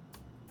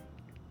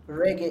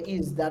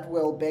is that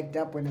well backed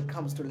up when it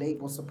comes to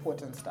label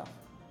support and stuff.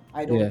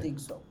 I don't think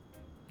so.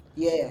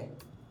 Yeah.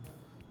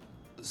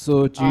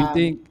 So do you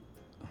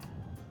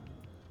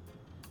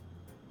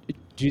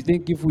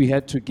think if we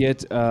had to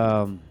get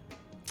a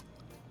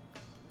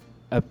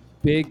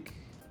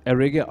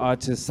reggae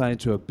artist signed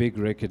to a big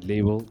record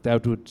label,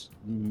 that would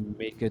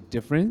make a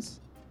difference?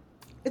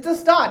 It's a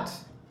start,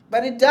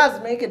 but it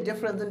does make a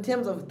difference in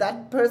terms of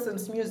that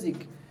person's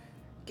music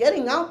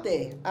getting out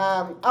there.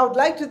 I would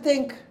like to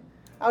think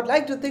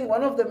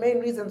one of the main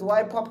reasons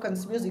why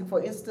Popcorn's music,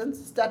 for instance,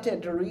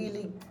 started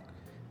really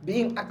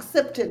being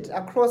accepted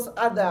across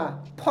other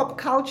pop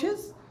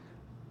cultures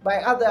by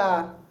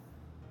other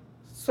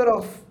sort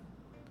of,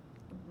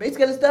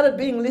 basically started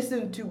being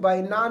listened to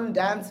by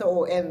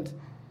non-dancer and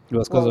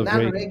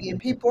non-reggae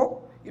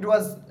people. It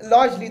was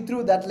largely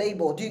through that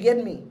label. Do you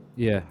get me?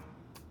 Yeah.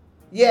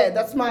 Yeah,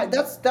 that's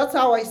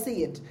how I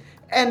see it.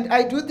 And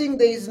I do think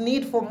there is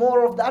need for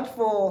more of that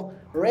for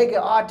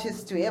reggae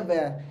artists to have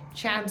a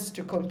chance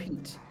to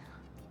compete.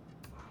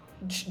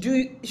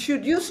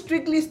 Should you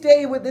strictly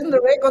stay within the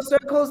reggae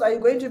circles? Are you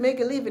going to make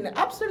a living?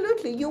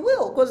 Absolutely, you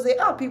will, because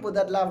there are people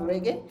that love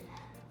reggae.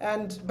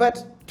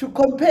 But to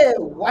compare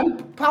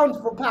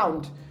 £1 for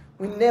pound,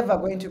 we're never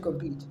going to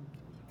compete.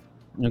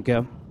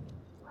 Okay.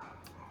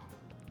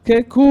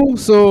 Okay, cool.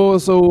 So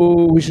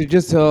we should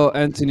just tell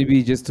Anthony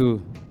B just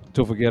to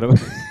forget about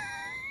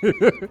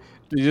it.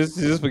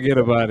 just forget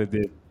about it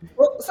then.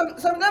 Well,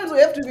 sometimes we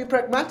have to be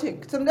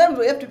pragmatic.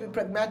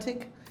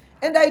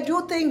 And I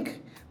do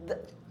think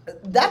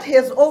that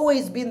has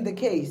always been the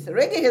case.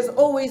 Reggae has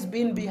always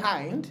been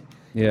behind.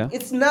 Yeah.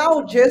 It's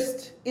now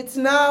just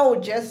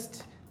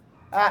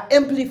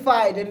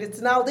amplified, and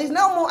there's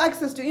now more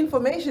access to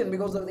information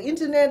because of the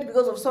internet,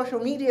 because of social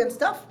media and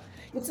stuff.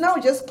 It's now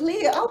just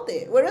clear out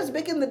there. Whereas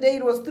back in the day,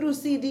 it was through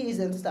CDs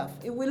and stuff.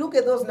 If we look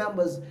at those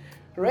numbers,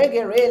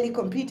 reggae rarely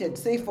competed,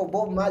 save for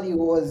Bob Marley,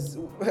 who was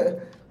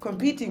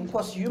competing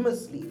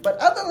posthumously. But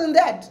other than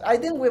that, I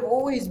think we've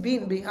always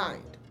been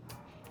behind.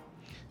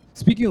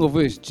 Speaking of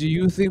which, do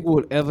you think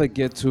we'll ever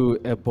get to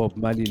a Bob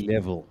Marley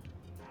level?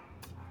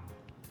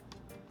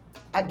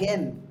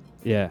 Again?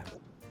 Yeah.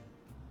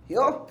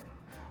 Yo,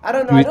 I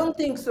don't know. I don't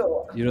think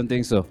so. You don't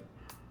think so?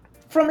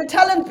 From a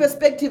talent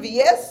perspective,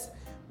 yes.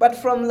 But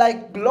from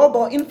like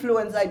global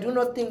influence, I do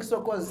not think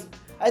so. Because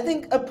I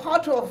think a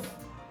part of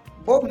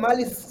Bob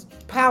Marley's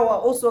power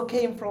also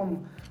came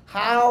from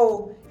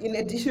how, in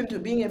addition to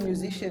being a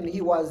musician,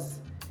 he was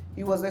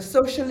a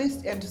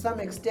socialist, and to some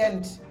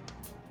extent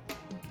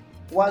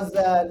was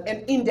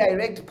an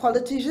indirect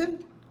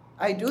politician.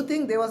 I do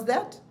think there was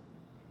that.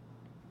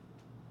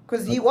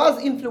 Because he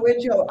was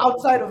influential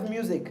outside of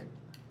music.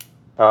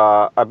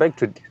 I beg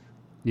to.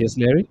 Yes,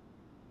 Larry?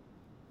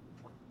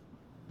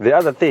 The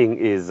other thing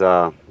is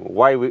the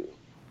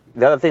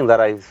other thing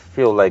that I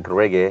feel like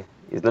reggae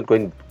is not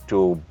going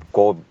to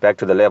go back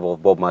to the level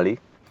of Bob Marley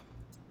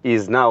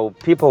is now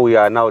we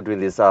are now doing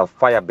this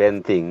fire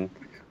burn thing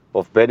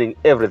of burning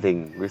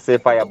everything. We say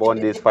fire burn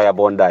this, fire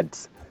burn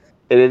that.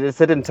 And at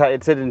certain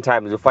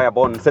times we fire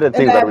burn certain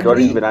things that we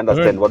don't even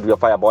understand what we are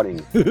fire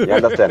burning. You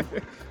understand?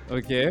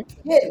 Okay.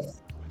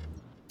 Yes.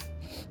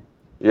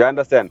 You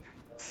understand?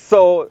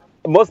 So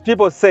most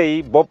people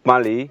say Bob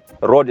Marley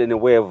rode in a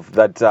wave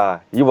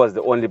that he was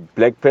the only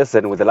black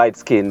person with a light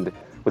skin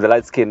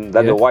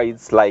that the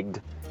whites liked.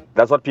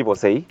 That's what people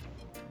say.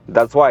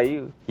 That's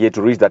why he had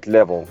to reach that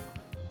level.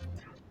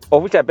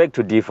 Of which I beg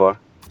to differ.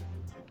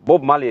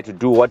 Bob Marley had to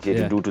do what he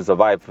had to do to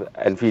survive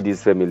and feed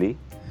his family.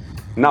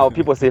 Now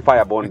people say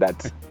fireborn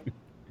that.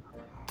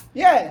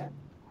 Yeah.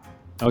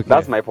 Okay.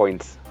 That's my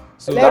point.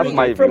 So Larry, that's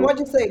my from view. what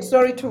you say,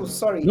 sorry.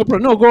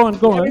 No, go on.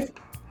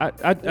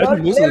 I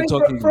do most of the Larry,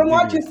 talking. from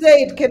what you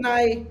said, can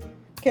I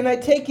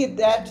take it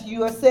that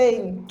you are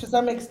saying to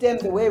some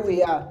extent the way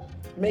we are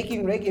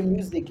making reggae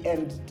music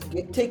and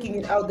taking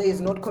it out there is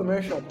not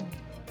commercial?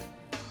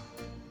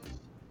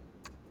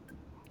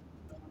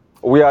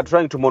 We are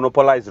trying to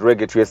monopolize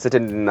reggae to a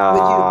certain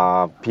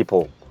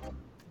people.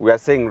 We are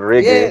saying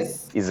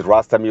reggae is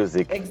Rasta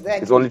music.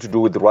 Exactly. It's only to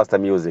do with Rasta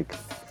music.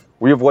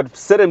 We've got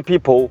certain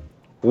people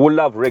who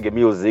love reggae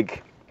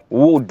music,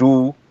 who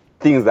do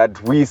things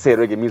that we say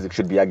reggae music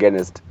should be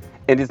against.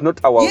 And it's not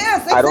our...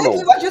 Yes, I don't know.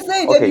 exactly what you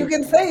say, then you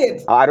can say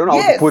it. I don't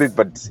know how to put it,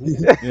 but...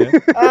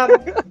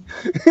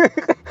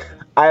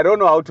 I don't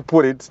know how to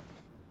put it.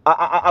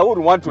 I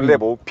wouldn't want to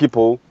label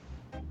people,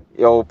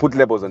 put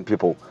labels on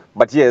people.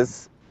 But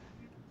yes,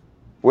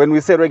 when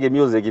we say reggae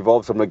music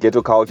evolves from the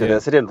ghetto culture, there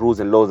are certain rules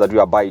and laws that we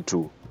abide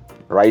to,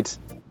 right?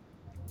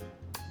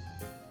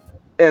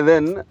 And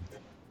then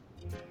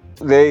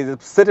there are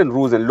certain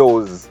rules and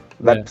laws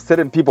that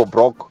certain people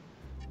broke,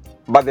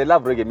 but they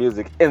love reggae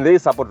music and they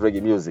support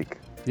reggae music.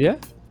 Yeah.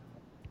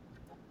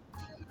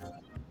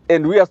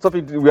 And we are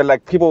stopping. We are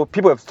like people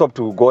have stopped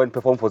to go and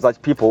perform for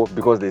such people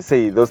because they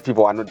say those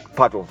people are not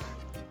part of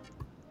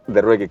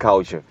the reggae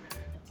culture.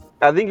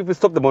 I think if we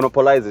stop the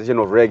monopolization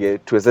of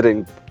reggae to a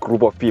certain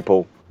group of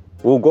people,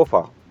 we'll go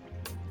far.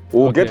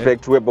 We'll get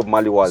back to where Bob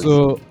Marley was.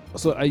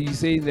 So are you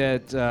saying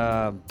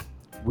that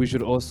we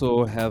should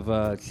also have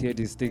a clear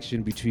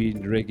distinction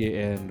between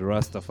reggae and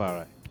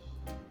Rastafari?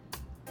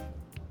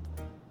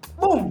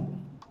 Boom.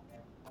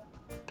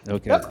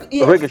 Okay.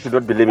 Reggae should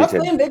not be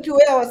limited. That's going back to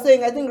where I was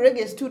saying I think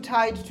reggae is too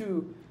tied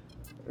to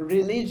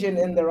religion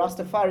and the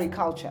Rastafari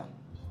culture.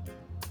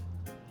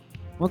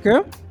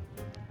 Okay.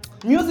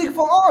 Music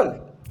for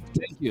all.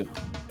 Thank you.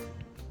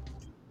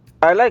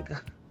 I'm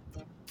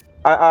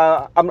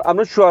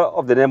not sure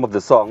of the name of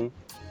the song,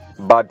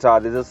 but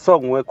there's a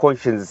song where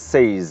Conscience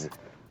says,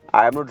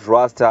 I am not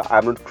Rasta,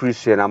 I'm not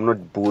Christian, I'm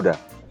not Buddha,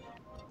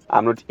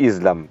 I'm not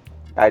Islam.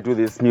 I do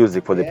this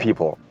music for the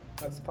people.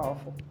 That's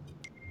powerful.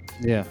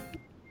 Yeah.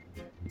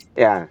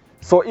 Yeah.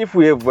 So if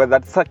we have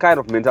that kind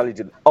of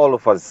mentality, all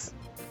of us,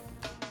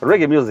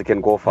 reggae music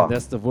can go far. And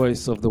that's the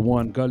voice of the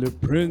one, Gully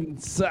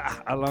Prince,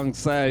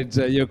 alongside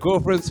your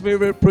girlfriend's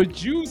favorite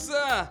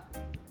producer.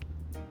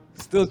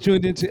 Still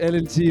tuned into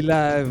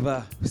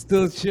LNTLive.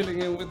 Still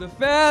chilling in with the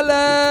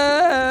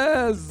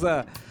fellas.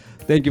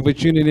 Thank you for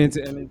tuning in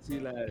to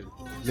LNTLive.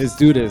 Let's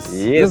do this.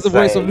 Yes, That's the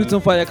voice of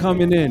Luton Fire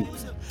coming in.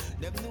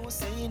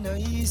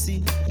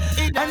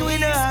 And we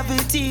don't have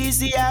it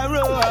easy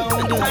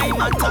around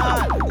time at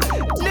all.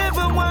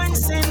 Never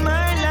once in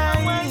my life.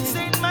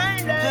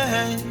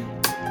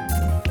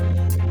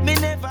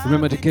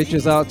 Remember to catch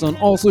us out on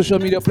all social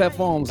media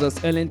platforms as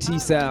LNT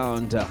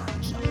Sound.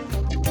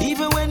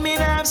 Even when me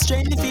not have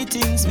strength for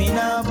things me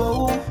now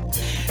bow.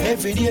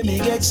 Every day me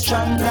get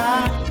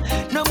stronger.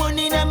 No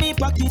money in me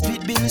pocket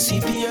with bills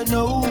to pay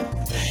no.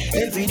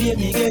 Every day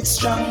me get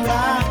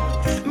stronger.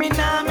 Me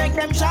now make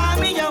them try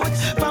me out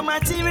for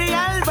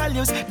material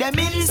values. Them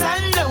ins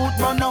and out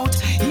run out.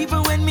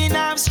 Even when me not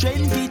have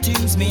strength for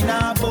things me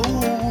now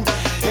bow.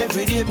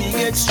 Every day me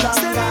get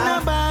stronger.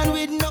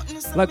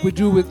 Like we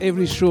do with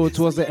every show,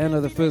 towards the end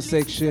of the first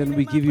section,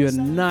 we give you a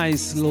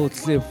nice little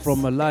clip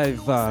from a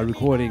live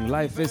recording,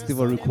 live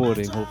festival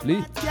recording,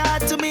 hopefully.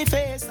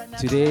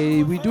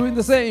 Today, we're doing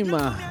the same.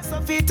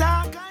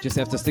 Just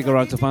have to stick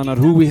around to find out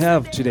who we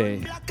have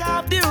today.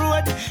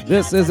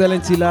 This is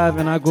LNTLive,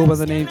 and I go by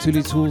the name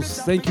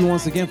Thulz. Thank you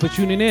once again for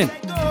tuning in.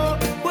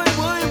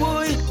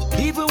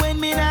 Even when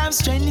me have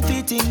strength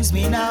for things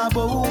me now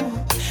bow.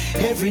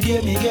 Every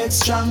day me get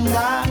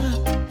stronger.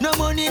 No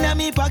money in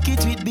me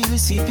pocket with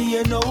bills to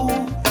pay no.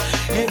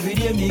 Every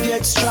day me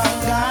get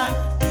stronger.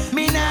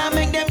 Me now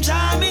make them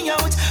try me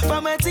out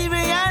for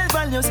material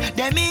values.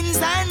 Them ins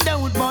and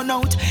out burn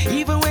out.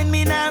 Even when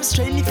me now have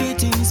strength for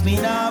things me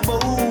now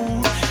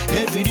bow.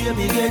 Every day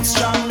me get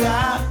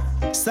stronger.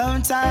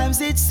 Sometimes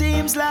it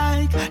seems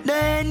like the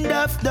end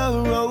of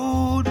the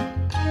road.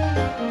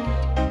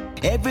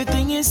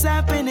 Everything is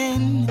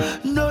happening,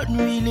 nothing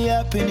really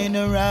happening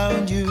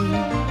around you.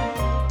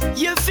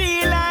 You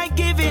feel like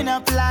giving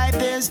up life,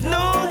 there's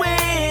no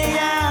way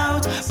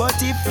out.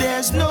 But if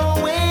there's no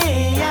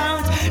way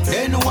out,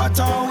 then what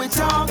are we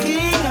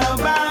talking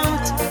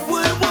about?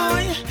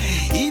 Boy,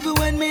 even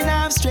when me not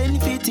have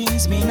strength for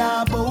things me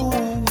now bow.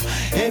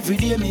 Every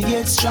day me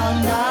get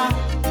stronger.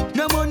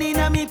 No money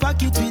in me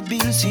pocket with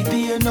bills to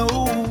pay no.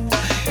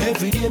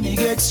 Every day me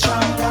get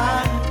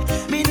stronger.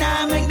 Me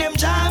now make them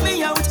try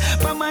me out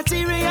for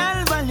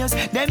material values.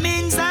 Them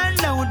ins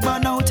and out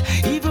burn out.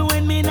 Even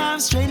when me now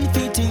have strength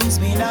for things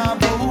me now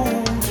bow.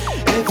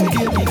 Every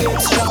day me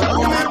get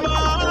stronger.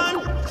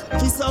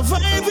 To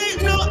survive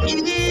it not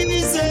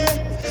easy.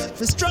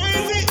 To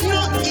strive it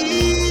not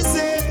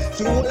easy.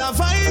 To hold a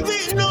vibe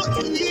it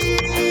not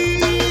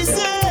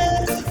easy.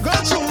 Go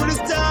through the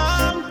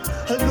storm.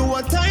 And know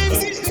what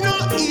times it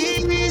not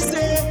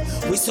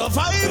easy. We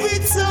survive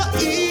it so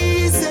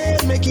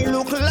easy. Make it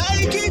look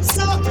like it's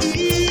so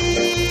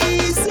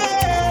easy.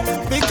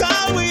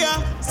 Because we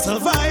are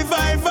survive.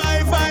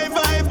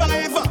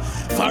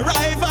 For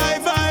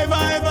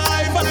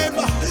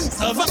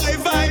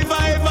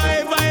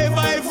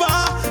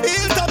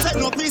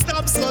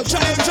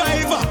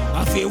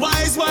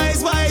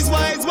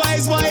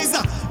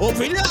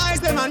Open your eyes,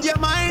 them and your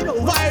mind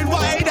wide,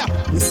 wide.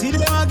 You see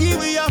them a give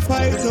we a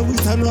fight, so we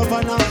stand up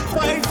and a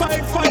fight.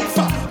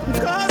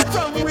 Because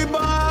from we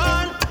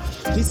born,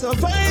 we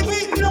survive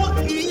it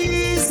not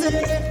easy.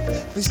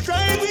 We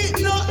strive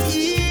it not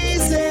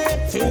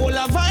easy. We will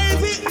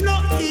survive it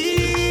not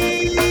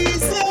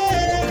easy.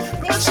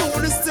 But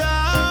through the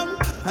storm,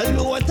 and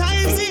lower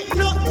times it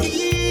not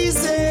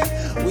easy.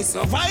 We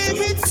survive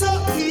it so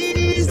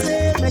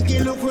easy. Make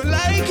it look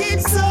like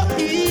it's so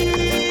easy.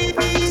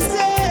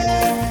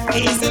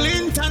 Easy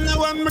Linton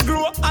when me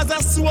grow as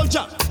a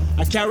soldier.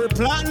 I carry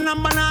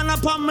platinum banana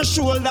upon my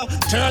shoulder.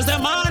 Thursday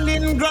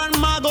morning,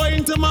 grandma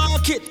going to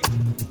market.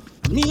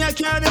 Me, I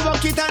carry the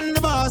bucket and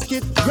the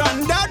basket.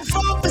 Granddad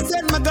found me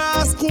send my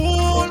girl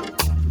school.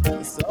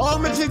 So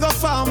me figure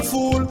farm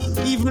fool.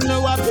 Even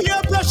though I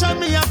peer pressure,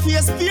 me I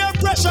face peer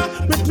pressure.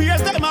 Me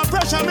peers them a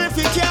pressure me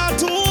fi care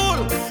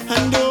tool.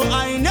 And though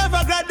I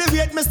never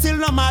graduate, me still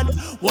no mad.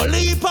 Well,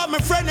 heap of my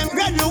friend them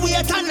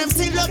graduate and them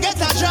still no get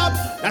a job.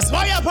 That's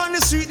why up on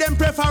the street them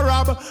prefer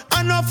rob.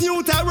 Enough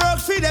youth I work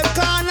for them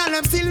can and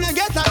them still no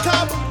get a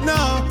cab.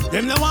 No,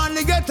 them no want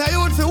to get a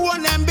youth fi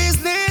own them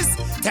business.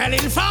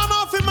 Telling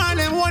farmer fi man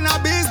them own a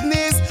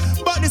business.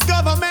 But this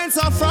government's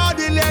are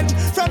fraudulent.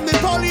 From the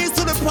police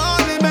to the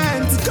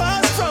parliament.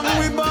 Cause from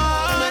we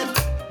born,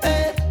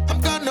 hey, I'm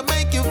gonna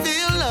make you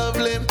feel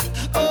lovely.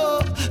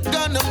 Oh,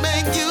 gonna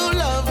make you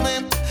love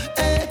me.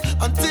 Hey,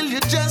 until you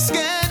just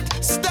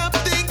can't stop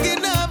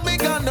thinking of me.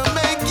 Gonna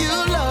make you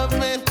love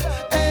me.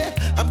 Hey,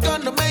 I'm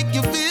gonna make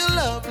you feel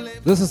lovely.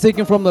 This is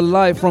taken from the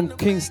live from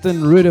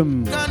Kingston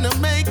Rhythm. Gonna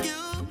make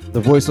you.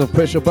 The voice of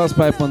Pressure Bass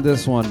Pipe on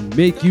this one.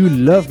 Make you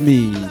love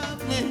me.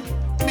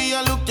 Me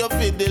I look you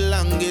for the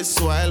longest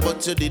while,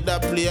 but you did a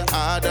play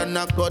hard and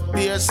I cut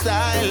your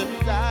style.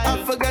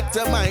 I forget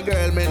to my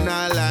girl, me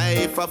not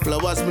lie. For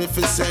flowers me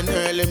fi send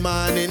early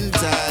morning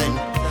time.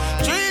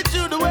 Treat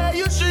you the way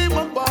you dream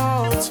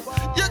about.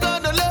 You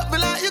gonna love me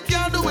like you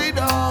can't do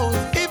without.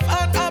 If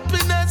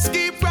unhappiness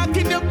keep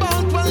rocking your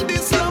boat, well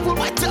this love will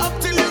wait up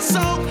till you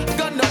sound.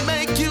 Gonna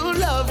make you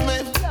love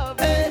me.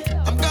 Hey,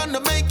 I'm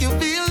gonna make you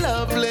feel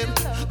lovely.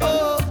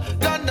 Oh,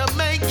 gonna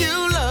make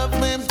you love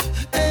me.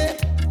 Hey,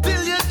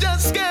 till you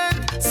just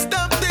can't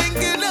stop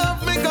thinking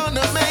of me.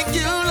 Gonna make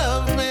you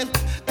love me.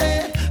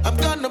 Hey, I'm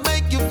gonna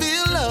make you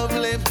feel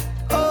lovely.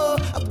 Oh,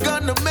 I'm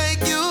gonna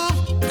make you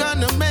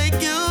love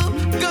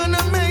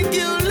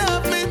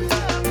me.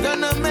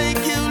 Gonna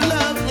make you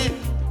love me.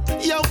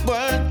 You're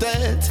worth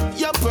it,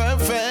 you're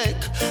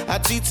perfect. I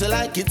treat you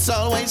like it's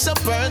always a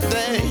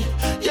birthday.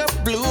 You're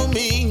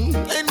blooming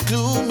and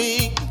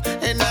gloomy,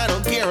 and I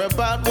don't care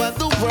about what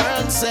the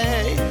world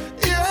say.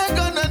 You're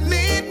gonna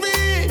need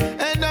me,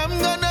 and I'm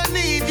gonna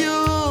need you.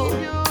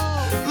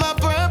 My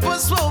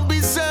purpose won't be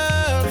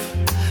served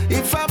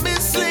if I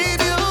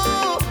mislead you.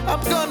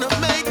 I'm gonna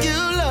make you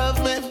love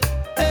me.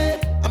 Hey,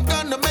 I'm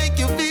gonna make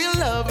you feel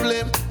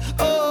lovely.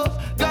 Oh,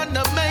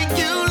 gonna make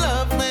you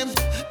love me.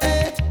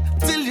 Hey,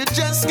 till you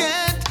just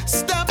can't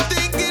stop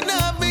thinking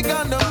of me.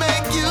 Gonna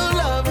make you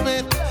love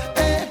me.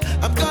 Hey,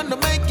 I'm gonna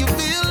make you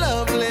feel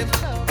lovely.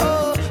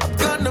 Oh, I'm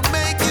gonna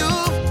make you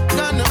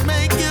love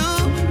me.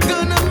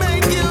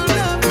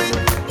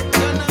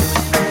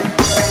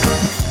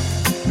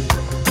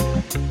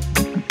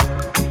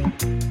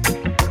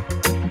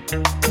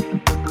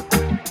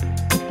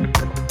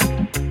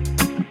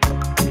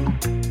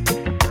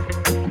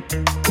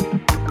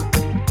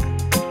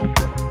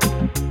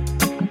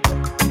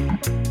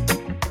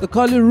 The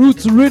Kali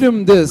Roots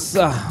Rhythm this.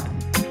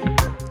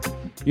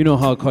 You know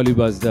how Kali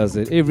Buzz does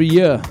it every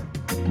year.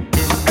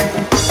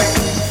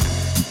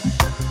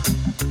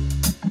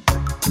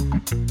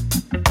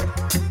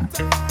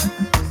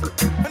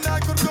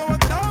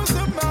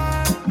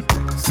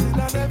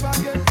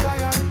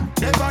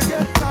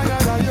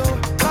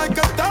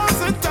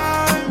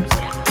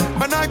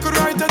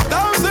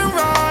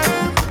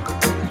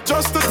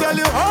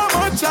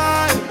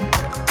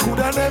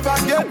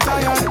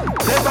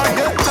 Never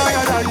get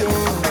tired of you.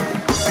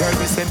 Girl,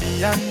 me say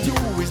me and you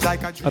is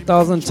like a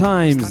 1,000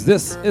 times.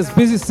 This is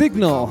Busy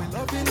Signal.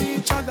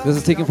 This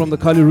is taken from the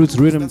Kali Roots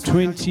Rhythm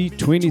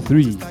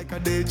 2023. like a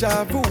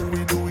deja vu.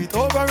 We do it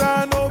over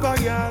and over,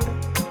 girl.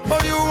 Oh,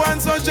 you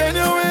want so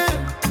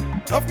genuine.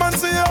 Love man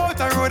see you out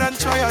the road and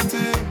try a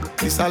thing.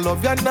 This I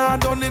love you now,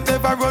 don't it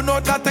never run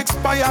out, that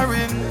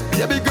expiring.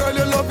 Baby girl,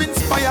 your love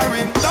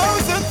inspiring.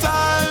 1,000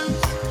 times.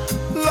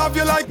 Love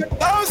you like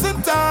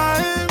 1,000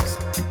 times.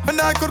 And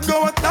I could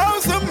go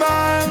 1,000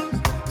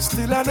 miles.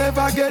 Still I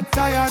never get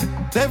tired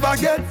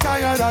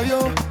of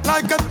you.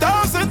 Like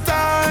 1,000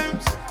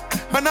 times.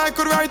 And I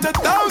could write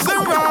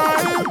 1,000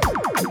 rhymes.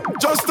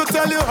 Just to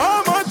tell you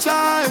how much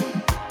I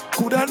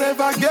could I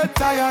never get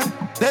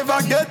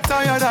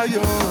tired of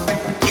you.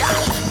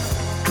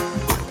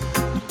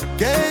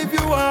 Gave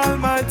you all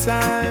my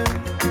time.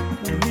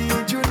 We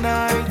need you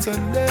night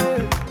and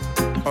day.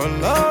 Our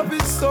love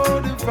is so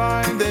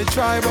divine. They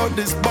try but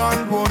this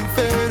bond won't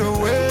fade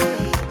away.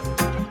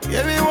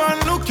 Everyone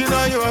looking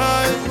at your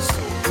eyes.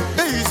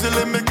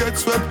 Easily me get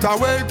swept drift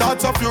away.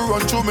 Thoughts of you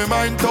run through my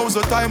mind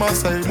 1,000 times. I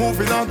say,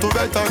 moving on to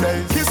better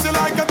days. Kiss you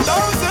like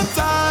 1,000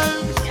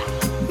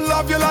 times.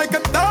 Love you like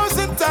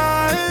 1,000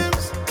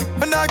 times.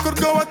 And I could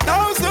go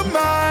 1,000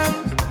 miles.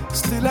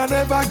 Still I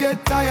never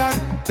get tired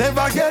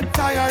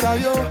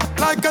of you.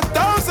 Like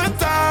 1,000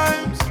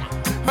 times.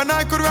 And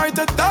I could write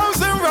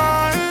 1,000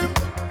 rhymes.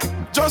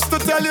 Just to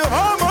tell you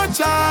how much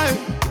I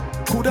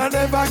could I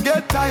never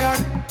get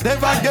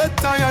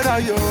tired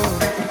of you.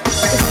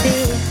 You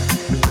see,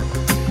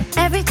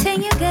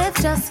 everything you give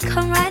just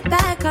come right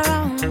back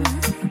around.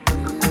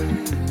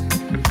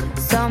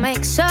 So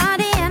make sure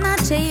the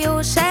energy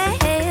you share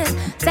is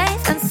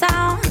safe and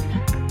sound.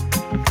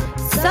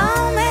 So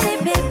many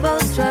people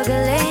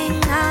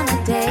struggling on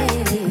a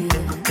daily.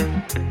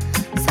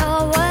 So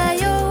what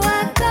you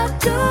wake up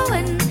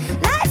doing,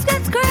 life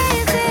gets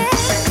crazy.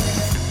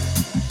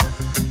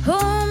 Who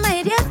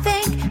made you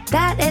think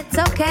that it's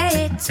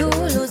okay to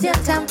lose your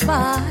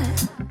temper?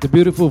 The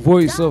beautiful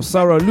voice of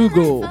Sarah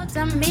Lugo.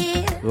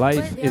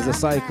 Life is a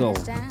cycle.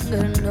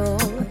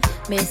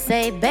 Me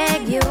say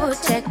beg you,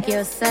 check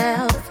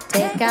yourself.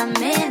 Take a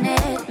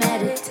minute,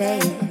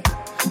 meditate.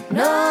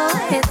 No,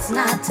 it's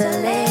not too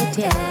late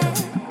yet.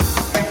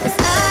 It's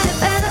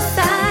life is a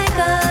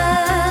cycle.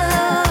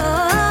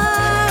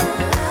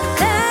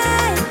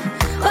 Hey,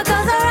 what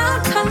goes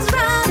around comes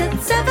round.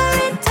 It's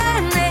every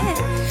time.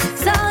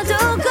 So do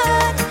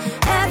good.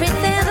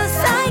 Everything's a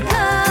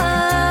cycle.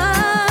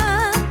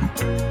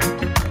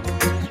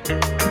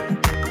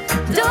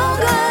 Do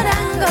good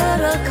and good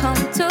will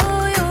come to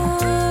you.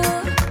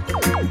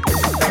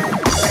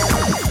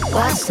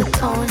 Watch the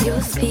tone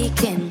you're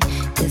speaking.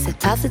 Is it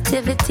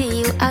positivity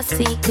you are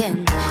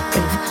seeking?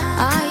 If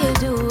all you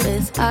do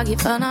is argue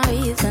for no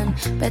reason,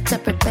 better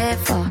prepare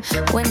for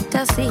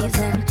winter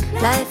season.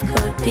 Life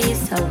could be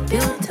so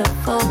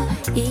beautiful,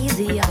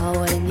 easier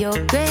when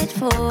you're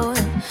grateful.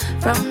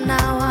 From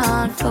now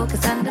on,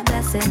 focus on the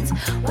blessings.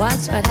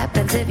 Watch what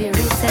happens if you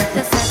reset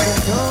the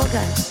seconds. Oh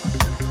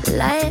gosh,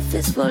 life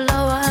is full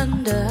of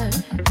wonder,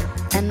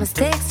 and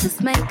mistakes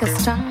just make us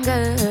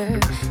stronger.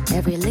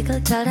 Every little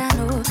child I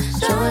know,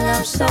 show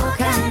love, show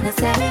kindness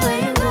everywhere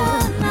you go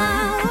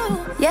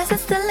now. Yes,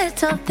 it's the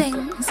little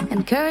things.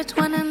 Encourage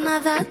one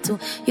another to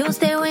use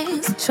their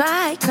wings.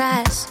 Try,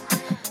 crash,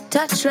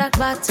 touch rock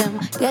bottom,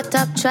 get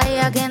up, try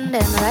again,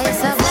 then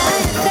rise up.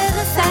 Life is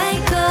a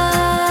cycle.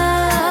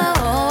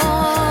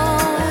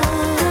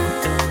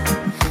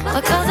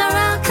 What goes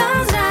around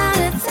comes round.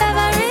 It's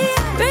every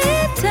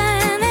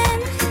returning.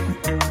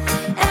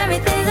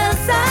 Everything's a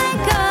cycle.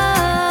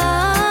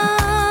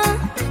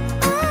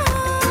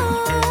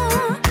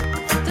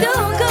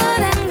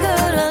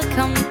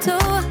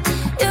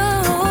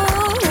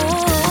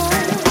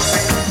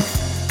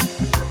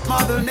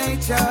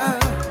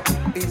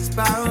 It's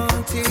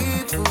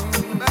bountiful,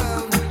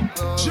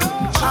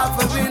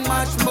 offering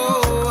much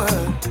more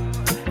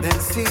than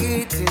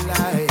city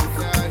life.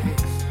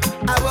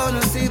 I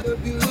wanna see the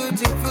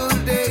beautiful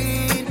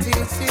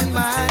dainties in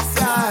my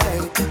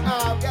sight.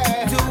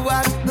 To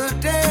watch the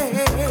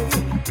day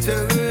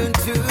turn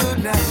to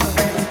night.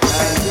 I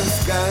just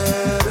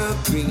gotta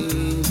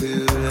bring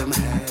them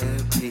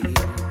happy.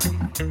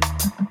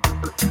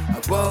 I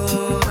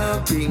wanna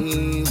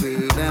bring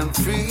them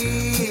free.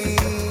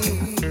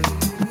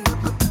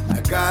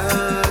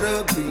 Gotta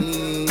be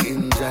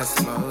in just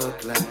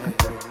spotlight,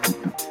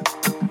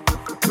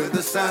 where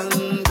the sun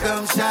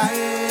comes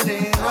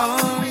shining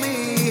on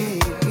me.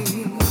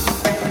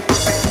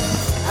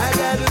 I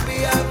gotta be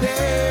out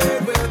there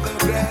where the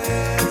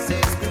grass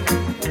is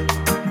green.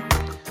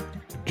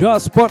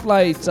 Just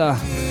Spotlight.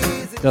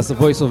 That's the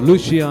voice of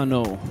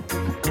Luciano.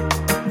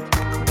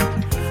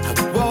 I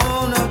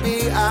wanna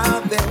be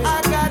out there.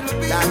 I gotta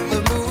be like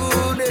the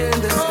moon in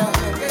the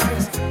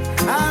sky.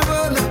 I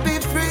wanna be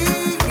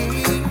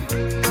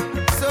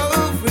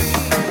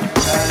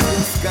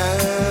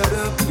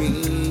gotta be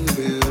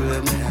with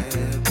them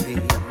happy.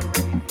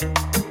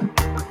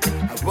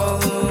 I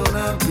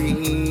wanna be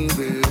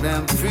with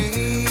them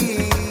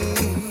free.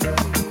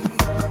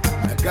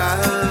 I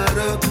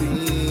gotta be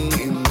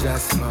in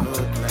just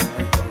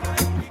spotlight,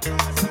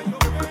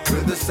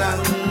 where the sun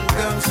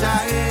comes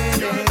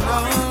shining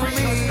on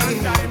me.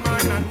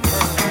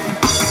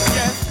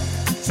 Yeah.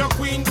 So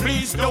Queen,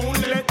 please don't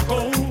let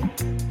go.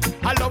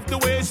 I love the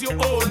ways you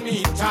hold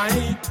me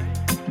tight.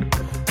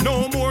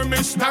 No more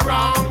Mr.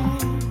 Wrong.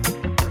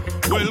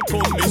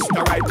 Welcome,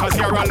 Mr. Right, cause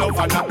you're a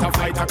lover, not a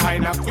fighter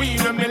kind of queen.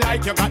 And me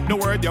like you got the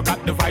word, you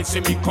got the vibe.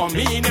 See me come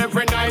in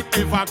every night,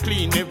 never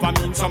clean, never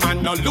mean some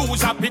man no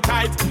lose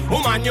appetite.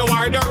 Woman, you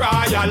are the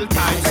royal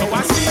type, so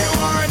I see you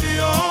are the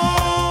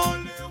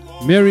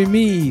only. Marry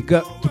Me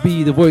got to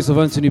be the voice of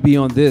Anthony B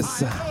on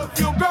this. I love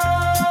you, girl.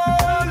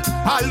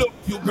 I love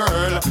you,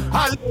 girl.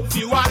 I love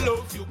you, I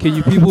love you. Can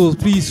you people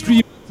please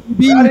stream?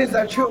 That is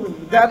a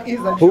tune. That is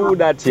a tune. Who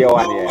that you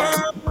on here?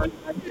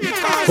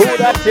 Who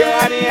that you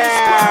on here?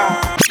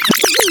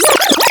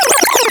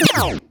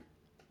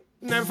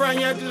 Never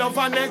yet love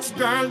an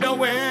ex-girl the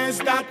ways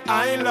that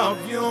I love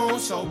you.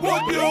 So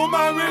would you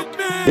marry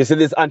me? This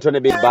is Anthony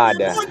Big Bad.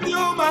 Would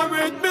you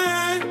marry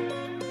me?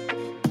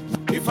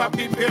 If I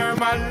prepare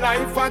my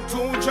life for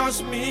two,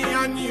 just me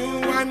and you,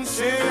 and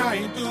say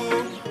I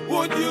do,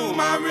 would you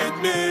marry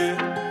me?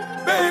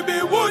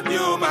 Baby, would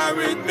you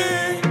marry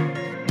me?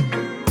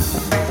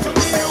 To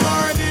me, you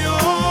are the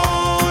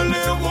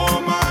only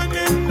woman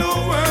in the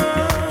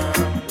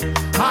world.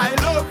 I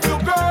love you,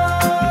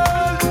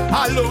 girl.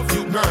 I love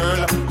you,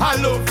 girl. I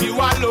love you,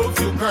 I love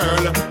you,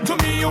 girl. To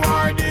me, you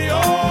are the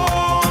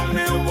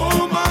only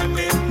woman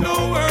in the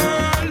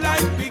world.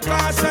 Like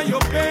because you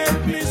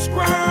gave me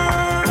squirrel.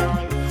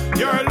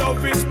 Your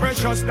love is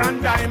precious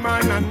than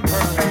diamond and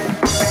pearl.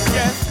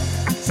 Yeah.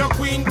 So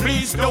queen,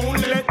 please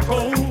don't let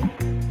go.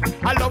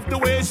 I love the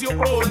ways you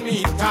hold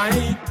me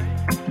tight.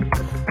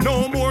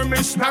 No more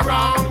Mr.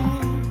 Wrong.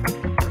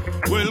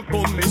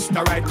 Welcome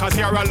Mr. Right, cause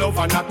you're a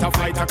lover, not a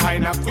fighter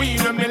kind of queen.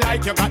 And me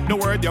like you got the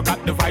word, you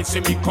got the vibe. See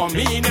me come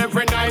in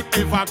every night,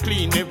 never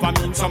clean, never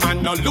mean some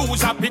man no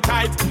lose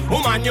appetite.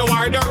 Woman, you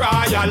are the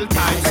royal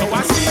type. So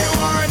I see you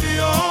are the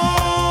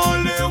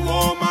only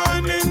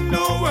woman in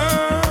the world.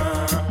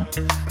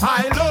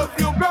 I love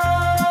you,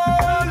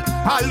 girl.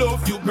 I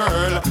love you,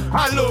 girl.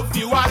 I love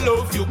you, I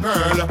love you,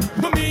 girl.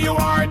 To me, you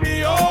are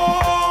the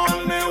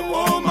only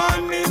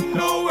woman in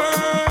the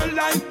world.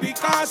 Like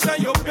because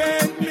you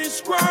made me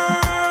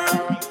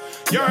squirrel.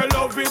 Your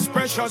love is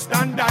precious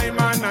than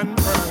diamond and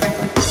pearl.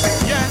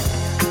 Yeah,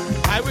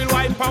 I will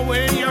wipe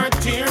away your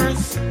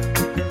tears.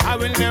 I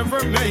will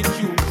never make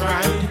you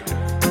cry.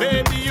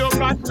 Baby, you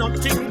got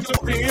nothing to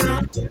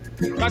fear.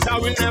 Cause I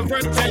will never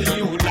tell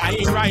you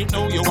lie. Right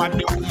now you are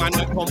the woman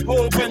that come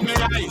open my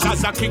eyes.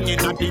 As a king in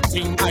a big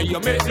thing, you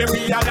make me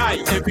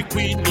realize every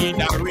queen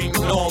need a ring.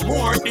 No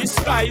more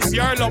disguise.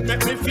 Your love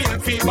make me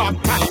feel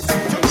baptized.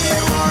 To me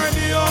you are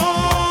the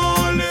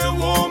only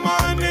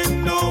woman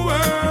in the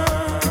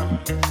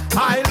world.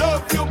 I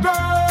love you,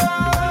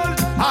 girl.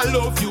 I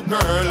love you,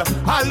 girl.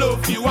 I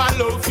love you, I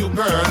love you,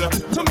 girl.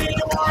 To me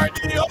you are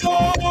the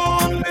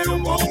only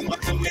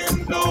woman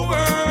in the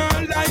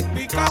world. Like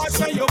because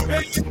you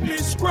made me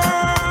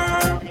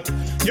squirrel.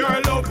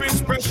 Your love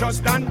is precious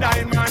than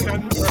diamond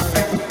and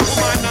pearl.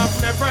 Woman,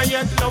 I've never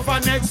yet loved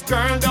an next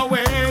girl the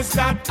ways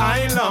that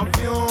I love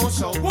you.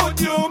 So would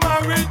you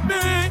marry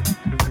me?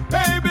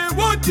 Baby,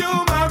 would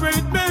you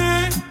marry me?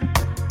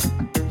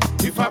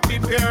 If I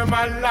prepare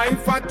my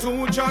life for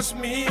two, just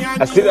me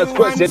and I see that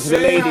question to the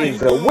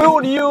ladies.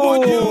 Would you?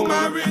 Would you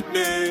marry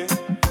me?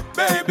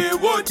 Baby,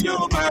 would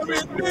you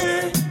marry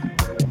me?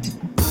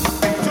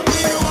 To me,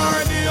 you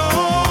are the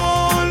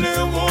only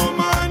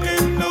woman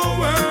in the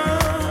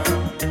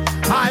world.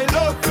 I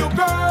love you,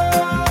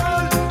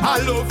 girl. I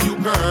love you,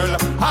 girl.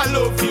 I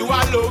love you, I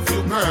love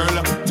you,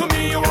 girl. To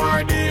me, you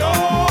are the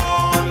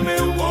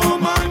only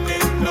woman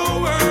in the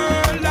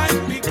world. Like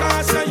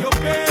because you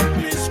made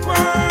me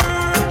squirrel.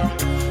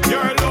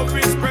 Your love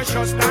is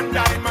precious than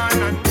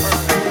diamond and pearl.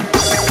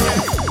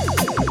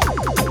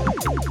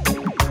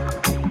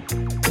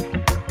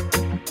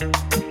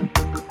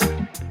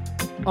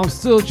 I'm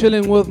still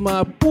chilling with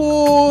my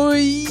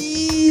boys.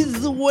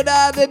 What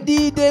are the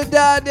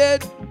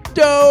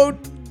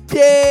don't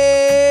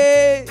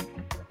they?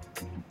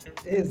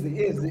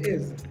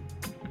 Easy.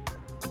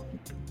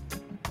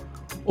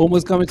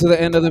 Almost coming to the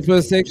end of the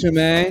first section,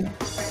 man.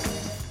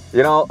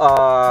 You know,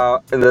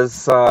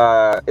 as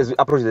we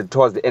approach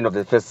towards the end of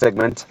the first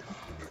segment,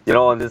 you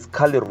know, on this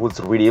Kali Roots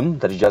rhythm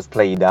that you just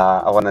played,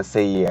 I want to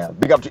say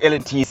big up to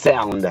LNT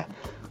Sound.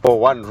 For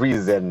one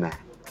reason,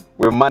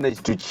 we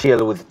managed to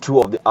chill with two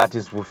of the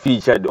artists who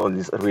featured on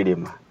this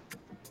rhythm.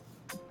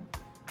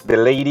 The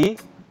lady,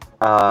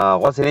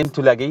 what's her name,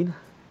 Thuli again?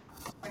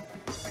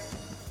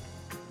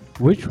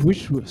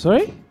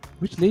 Sorry?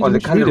 Which lady? On the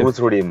Kali Roots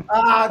rhythm.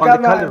 On the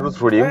Kali Roots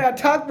rhythm. Yeah,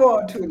 talk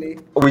more, Thuli.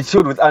 We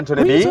chilled with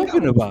Anthony What B. are you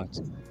talking about?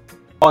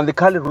 On the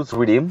Kali Roots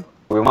rhythm,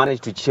 we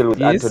managed to chill with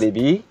Yes. Anthony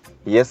B.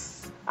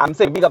 Yes. I'm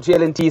saying big up to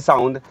LNT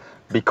Sound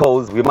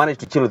because we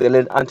managed to chill with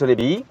Anthony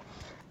B.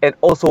 And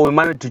also we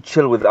managed to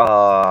chill with,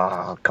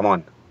 come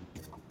on.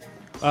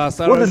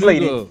 Sarah Who's this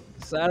lady? Lugo.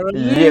 Sarah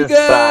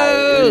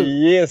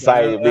Yes,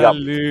 I big up.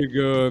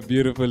 Lugo,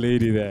 beautiful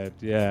lady that,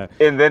 yeah.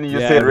 And then you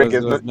say reggae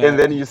is not, and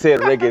then you say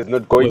reggae is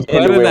not going quite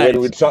a anywhere night.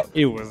 when we travel.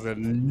 It was a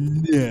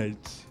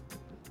night.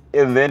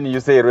 And then you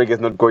say reggae is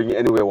not going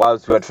anywhere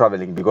whilst we are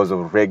traveling because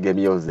of reggae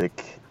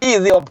music.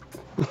 Easy up.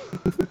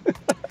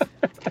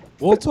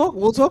 We'll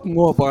talk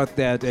more about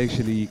that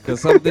actually,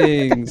 because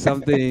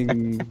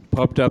something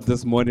popped up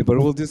this morning, but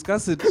we'll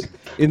discuss it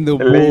in the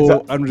Later.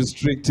 more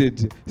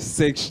unrestricted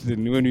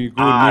section when we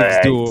go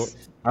next door.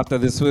 After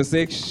this first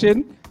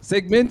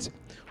segment,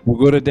 we'll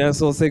go to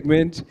dancehall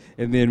segment,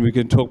 and then we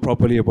can talk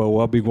properly about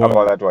what been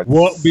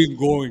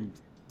going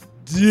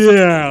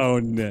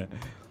down.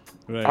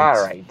 Right.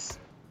 All right.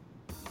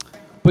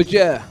 But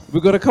yeah, we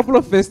got a couple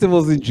of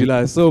festivals in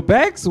July. So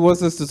Bax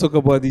wants us to talk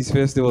about these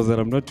festivals, and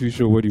I'm not too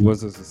sure what he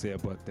wants us to say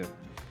about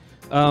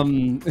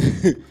them.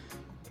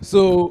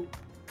 So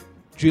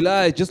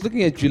July, just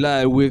looking at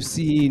July, we've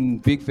seen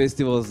big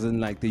festivals in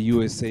like the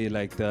USA,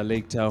 like the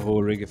Lake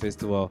Tahoe Reggae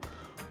Festival,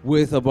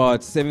 with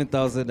about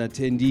 7,000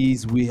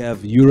 attendees. We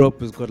have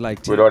Europe has got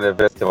like 10. We don't have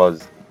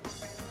festivals.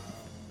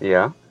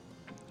 Yeah.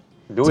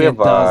 Do we have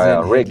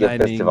 10,000 reggae headlining,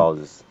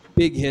 festivals?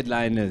 big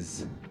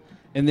headliners.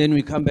 And then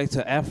we come back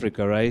to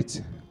Africa,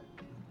 right?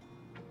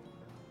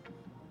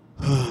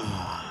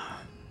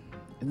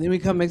 And then we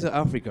come back to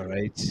Africa,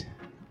 right?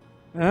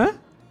 Huh?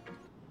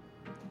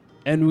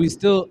 And we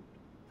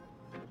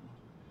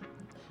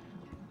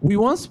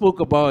once spoke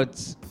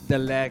about the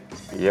lack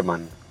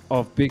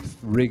of big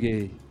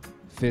reggae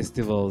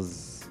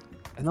festivals.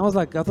 And I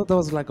thought that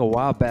was like a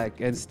while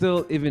back. And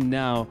still, even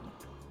now,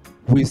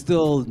 we're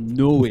still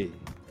nowhere.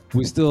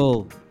 We're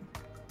still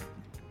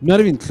not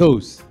even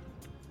close.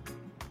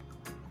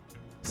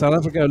 South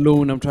Africa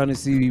alone, I'm trying to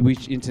see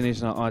which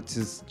international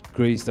artists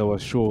graced our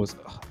shores.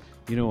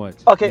 You know what?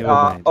 Okay, Never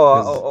mind.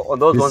 on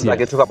those This ones year. I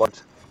can talk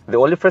about. The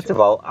only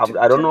festival,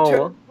 I don't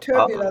know,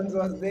 Turbulence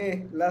was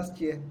there last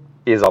year.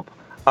 is up.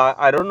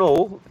 I don't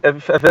know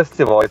if a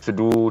festival is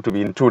to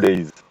be in 2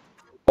 days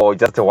or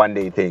just a 1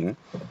 day thing.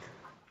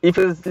 If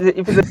it's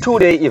a 2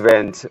 day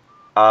event,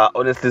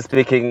 honestly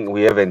speaking,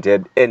 we haven't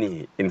had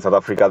any in South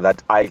Africa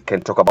that I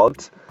can talk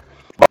about.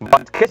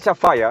 But Catch a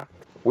Fire,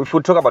 if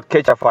we talk about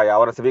Catch a Fire, I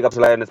want to speak up to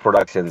Lioness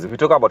Productions. If we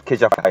talk about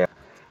Catch a Fire,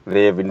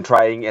 they've been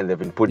trying and they've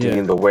been putting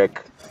in the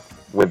work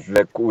with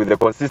the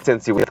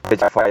consistency with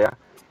Catch a Fire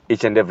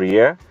each and every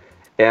year.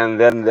 And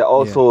then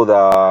also the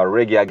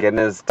reggae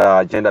against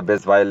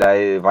gender-based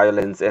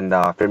violence and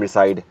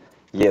femicide.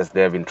 Yes,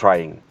 they have been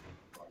trying.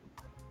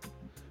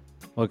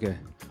 Okay,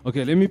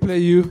 let me play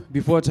you,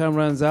 before time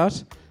runs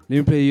out, let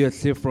me play you a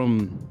clip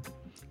from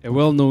a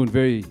well-known,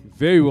 very,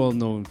 very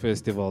well-known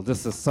festival.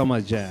 This is Summer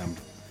Jam.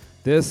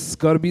 This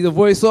got to be the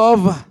voice of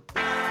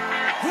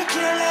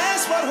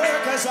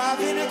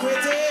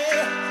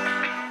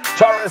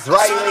Tarrus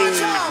Riley.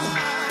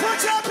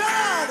 Put your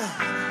hand.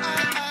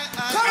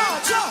 Come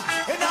on, jump.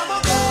 And I'm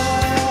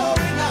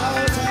going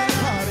out and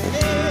party.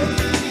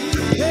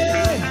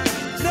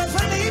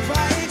 Never leave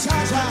by each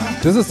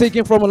other. This is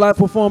taken from a live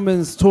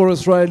performance,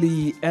 Tarrus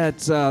Riley at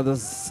the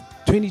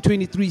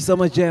 2023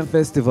 Summer Jam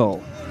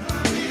Festival.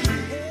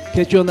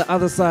 Catch you on the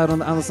other side. On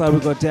the other side, we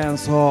got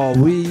dance hall.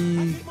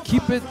 We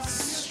keep it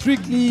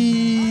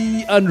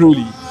strictly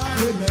unruly.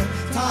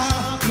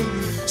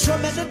 Show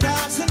me the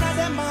dancing of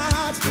them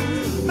heart.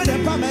 Me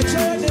them on my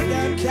journey,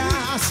 them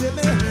can't see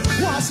me.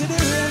 Want see the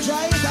rain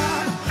dry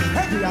down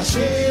and be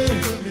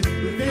ashamed.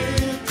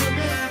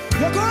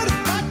 You good?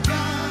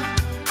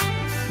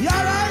 You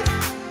alright?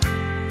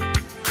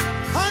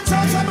 Hands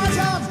up, Summer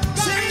Jam.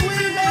 Sing we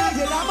make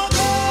it, I'm a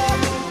go.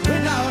 We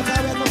now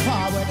tell them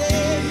forward.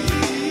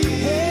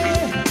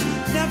 Hey,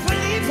 never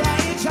leave by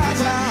each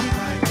other.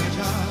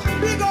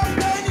 Big up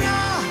Kenya.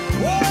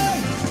 Hey,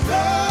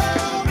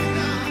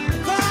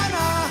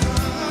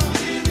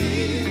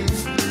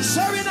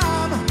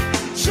 Suriname,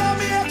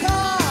 Jamaica.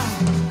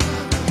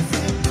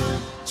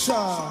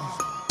 Sure.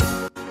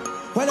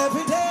 Well,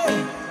 every day,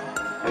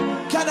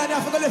 Canada,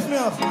 forgot to lift me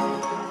up.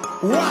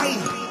 Why?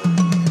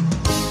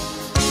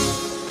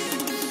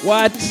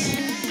 What?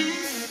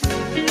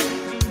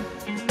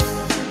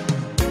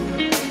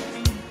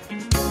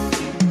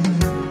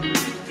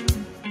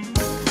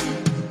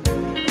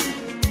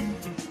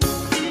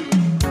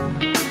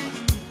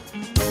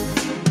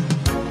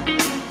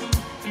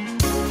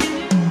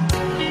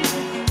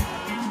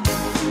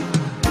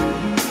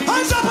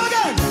 Hands up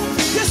again.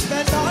 You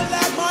spend all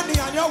that money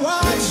on your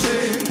watch.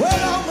 Well,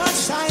 how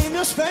much time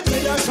you spend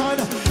with your son?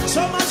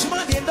 So much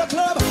money in the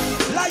club.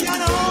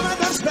 Lion home and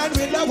then spend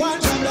with the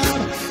one you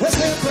love. The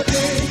simple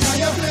thing and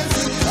your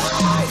blessing.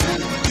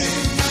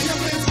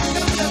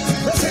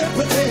 The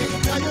simple thing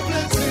and your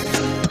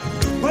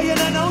blessing. But you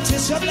don't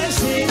notice your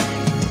blessing.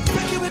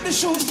 Pick you with the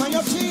shoes on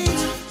your feet.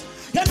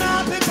 You're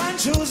not pick and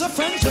choose a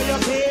friend for your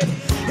kid.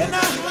 You're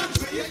not.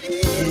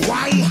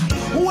 Why?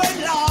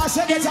 When lost,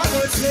 you get a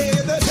good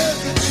sleep. The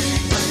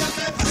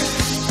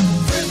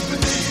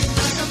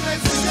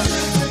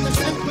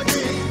simple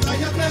thing and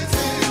your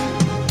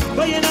blessing.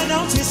 But you don't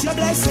notice your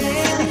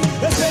blessing.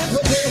 The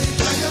simple thing.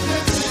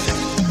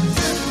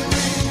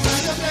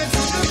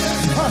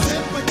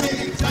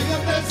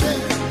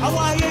 I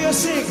want you to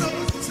sing.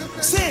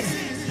 Sing.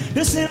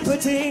 The simple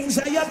things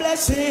are your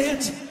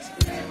blessings.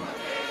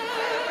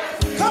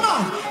 Come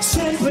on.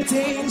 Simple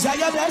things are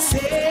your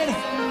blessing.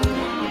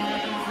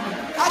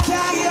 I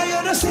can't hear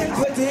you. The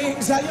simple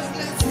things are your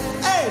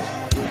blessing. Hey.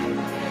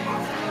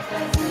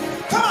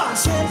 Come on.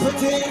 Simple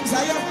things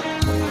are your.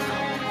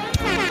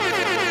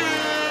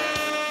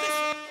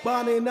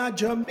 Born in a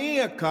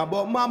Jamaica,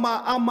 but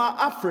mama, I'm a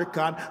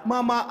African.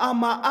 Mama,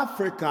 I'm a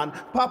African.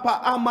 Papa,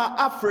 I'm a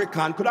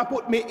African. Could I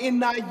put me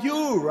in a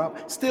Europe?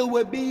 Still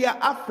will be a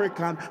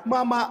African.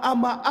 Mama,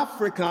 I'm a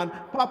African.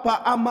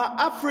 Papa, I'm a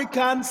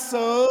African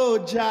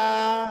soldier.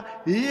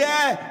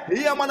 Yeah,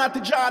 man, at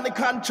the Johnny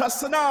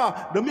Contrast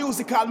now. The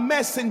musical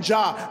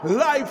messenger,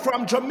 live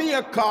from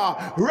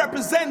Jamaica,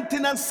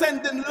 representing and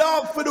sending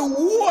love for the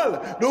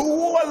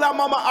whole of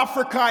Mama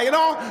Africa, you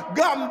know?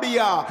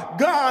 Gambia,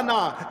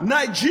 Ghana,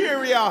 Nigeria.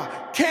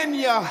 Nigeria,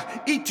 Kenya,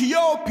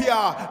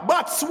 Ethiopia,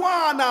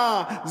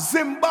 Botswana,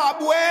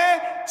 Zimbabwe,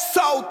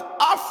 South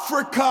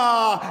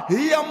Africa.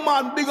 Yeah,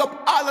 man, big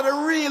up all of the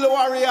real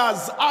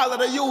warriors, all of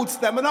the youths,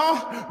 them, you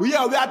know?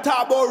 Yeah, we are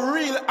talking about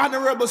real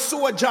honorable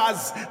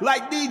soldiers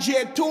like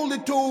DJ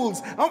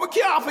Thulz. And we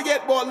can't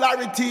forget about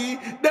Larry T.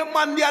 Them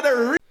man, they are the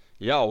real.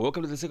 Yo,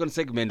 welcome to the second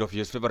segment of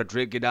your favorite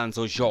reggae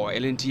dancehall show,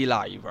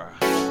 LNTLive.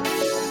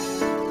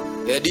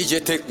 Yeah,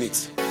 DJ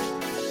Techniques.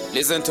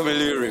 Listen to my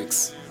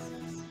lyrics.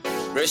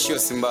 Ratio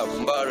Zimbabwe,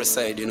 Mbara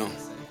side, you know.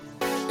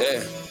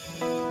 Yeah.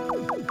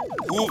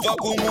 Uva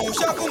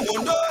kumusha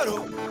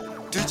kumondoro,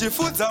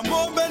 tichifuza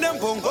mombe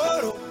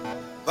nembongoro,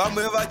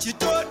 vamwe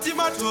vachitoti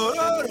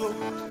matororo,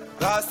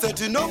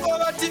 raseti nongo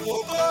vati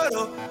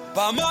bogoro,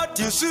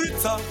 pamati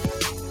switsa,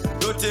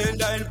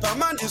 dotenda in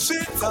pamandi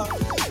switsa,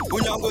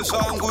 unyango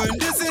zvangu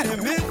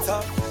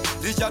indisirimitsa,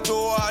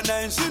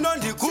 ndichatowana insino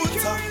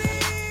ndikutsa,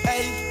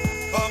 hey,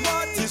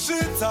 pamati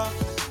switsa.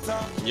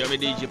 Yo, me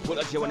DJ, pull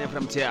up your one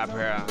from tap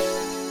here.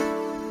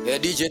 Yeah,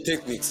 DJ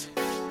Techniques.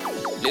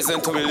 Listen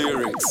to my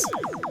lyrics.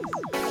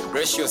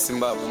 Ratio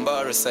Zimbabwe,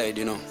 Mbara side,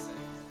 you know.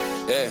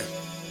 Yeah.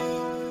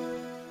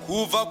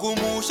 Kuva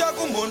kumusha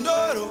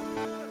kumondoro,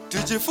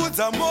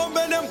 tichifuza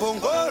mombe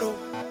nembongoro,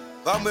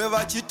 vamwe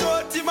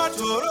vachitoti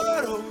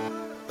matororo,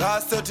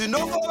 raseti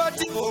nongo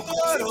vati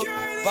bogoro,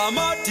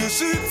 pamati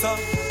switsa,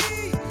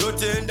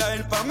 dotenda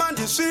in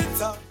pamandi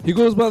switsa. He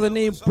goes by the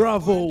name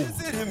Bravo.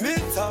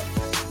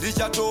 That's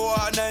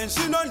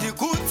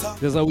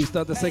how we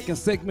start the second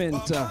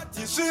segment.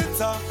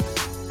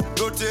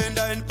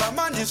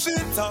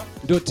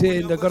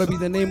 Dotenda gotta be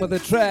the name of the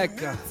track.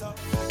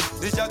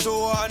 This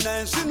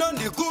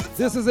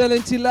is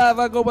LNTLive.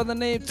 I go by the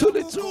name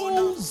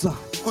Thulz.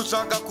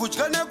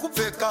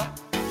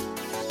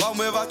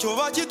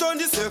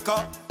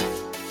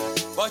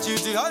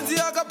 Vachiti hanzi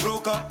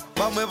yakabroka,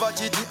 vamwe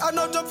vachiti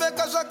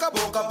anotopfeka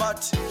zvakaboka,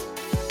 but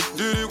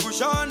ndiri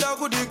kushanda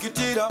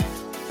kudikitira,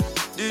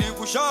 ndiri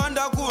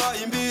kushanda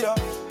kuvaimbira,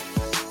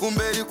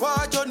 kumberi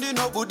kwacho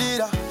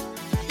ndinobudira,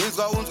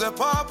 inzwa unzwe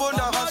papo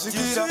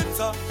ndavasvikira,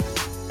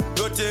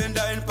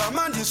 ndotenda in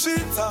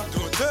pamandisvitsa,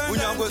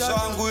 kunyangwe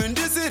zvangu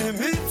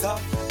indisirimitsa,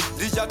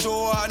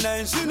 ndichatowana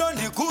insvino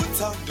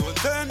ndikutsa,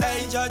 ndotenda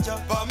ichacha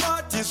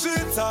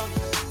pamatisvitsa,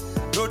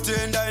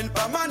 ndotenda in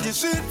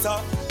pamandisvitsa,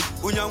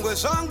 kunyangwe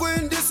zvangu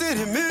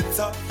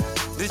indisirimitsa,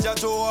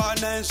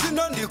 ndichatowana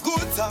insvino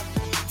ndikutsa,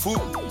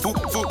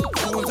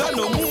 funza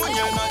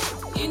nomunyana.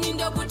 Ini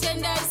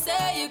ndokutenda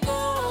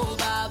iseiko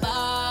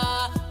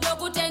baba,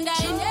 ndokutenda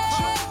ine,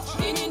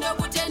 ini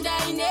ndokutenda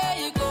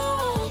ineiko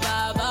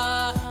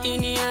baba,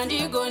 ini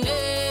andigone,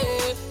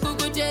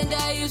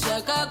 kukutenda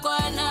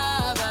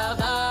izvakakwana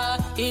baba,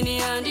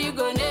 ini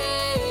andigone,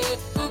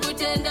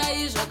 kukutenda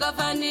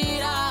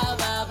izvakafanira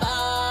baba.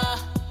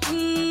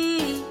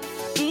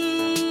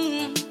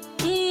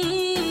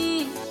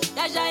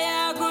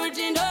 Yashaya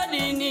kuti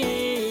ndodini,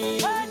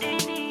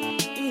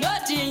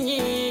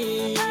 ndotinyi.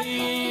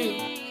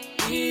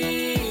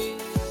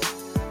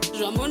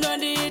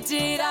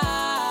 Zvamunondiitira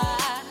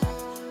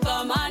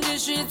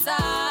pamandisvitsa,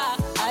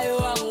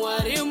 aiwa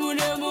Mwari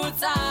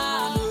munemutsa,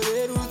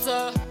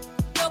 murerutsa,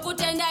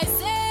 ndokutenda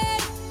ise,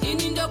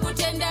 ini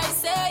ndokutenda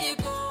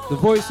iseiko. The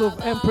voice of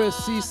Empress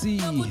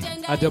CC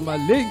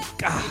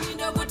Adamalinka. Ini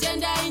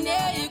ndokutenda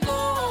ineiko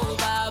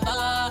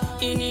baba,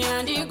 ini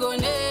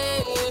andigone,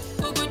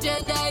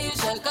 kukutenda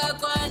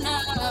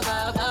izvakakwana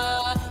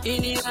baba,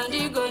 ini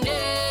andigone,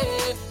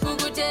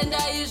 kukutenda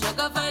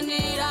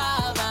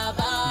izvakafanira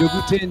baba.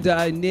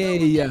 Dokutenda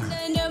ineya.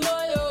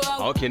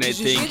 How can I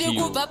thank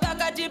you?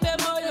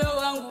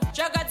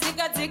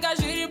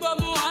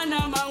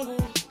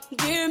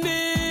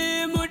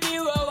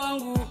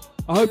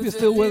 I hope you're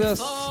still with us.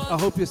 I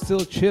hope you're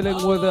still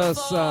chilling with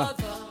us.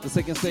 The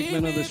second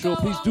segment of the show.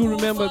 Please do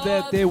remember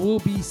that there will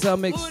be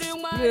some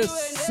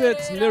explicit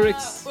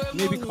lyrics,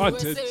 maybe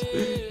content,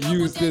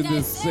 used in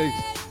this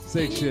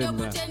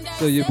section.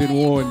 So you've been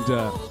warned.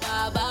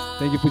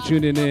 Thank you for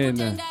tuning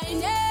in.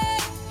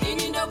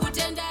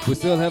 We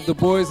still have the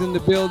boys in the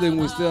building.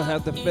 We still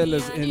have the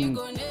fellas in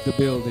the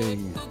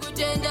building.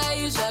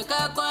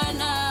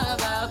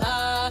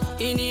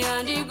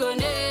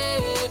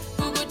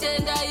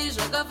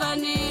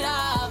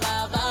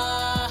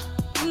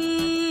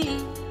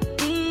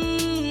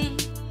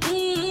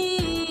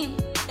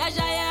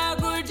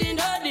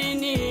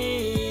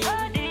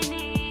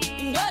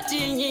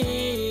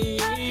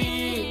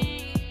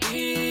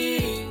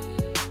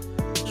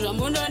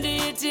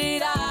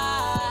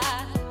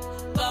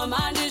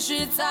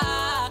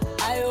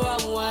 Aiwa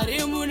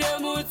Mwari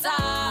munemutsa,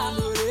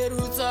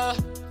 murerutsa,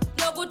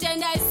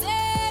 ndokutenda ise,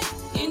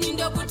 ini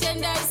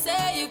ndokutenda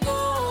iseiko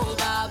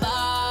baba,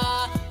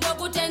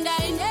 ndokutenda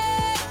ine,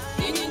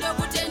 ini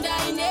ndokutenda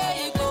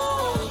ineiko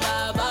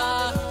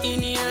baba,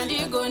 ini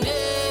andigone,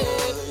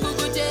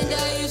 kukutenda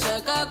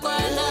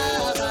izvakakwana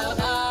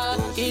baba,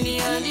 ini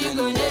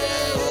andigone,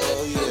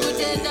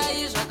 kukutenda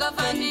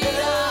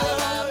izvakafanira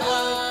baba.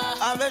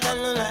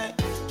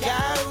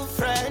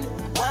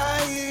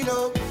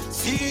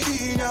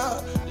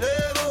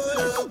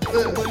 Level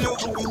up,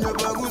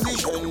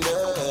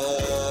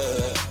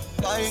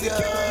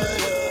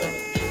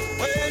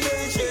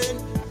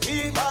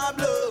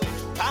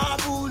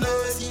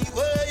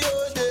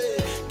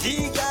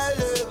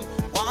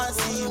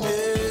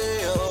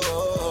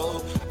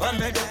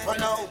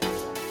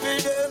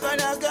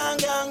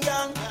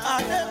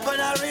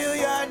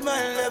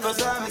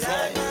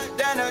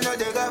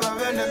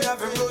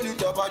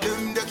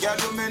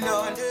 me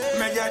none.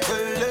 Me just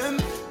tell them,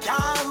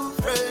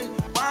 girlfriend,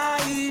 why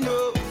you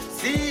know?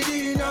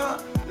 See, no,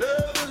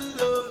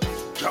 love.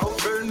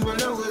 Girlfriend,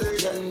 when I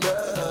was younger.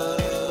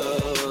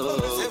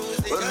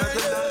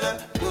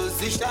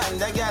 Position,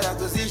 the girl,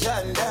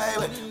 position,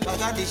 die. I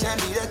got the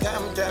shandy, the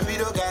come to me,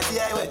 look at the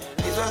highway.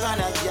 This was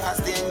gonna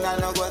just in, and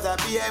no goes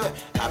up here.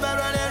 I've been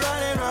running.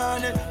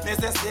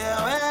 Mr.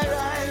 Stairway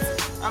Rise.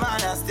 I'm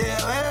on a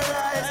stairway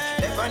rise.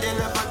 If I didn't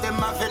look at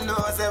them, I feel no,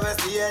 so we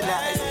stay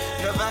nice.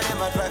 Nobody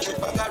my traffic,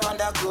 fuck around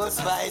that ghost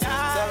spice.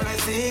 So me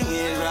sing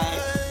it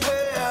right.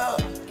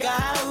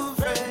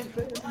 Girlfriend.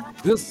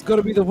 This is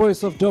gonna be the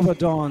voice of Badda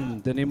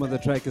Badda. The name of the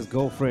track is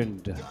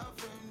Girlfriend.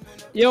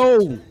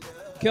 Yo,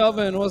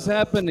 Kelvin, what's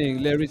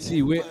happening? Larry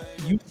T, where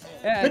you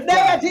at?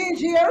 Medea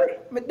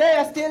DJ,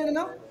 Medea still, you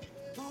know?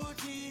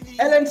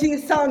 LNT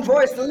sound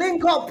voice,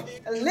 link up,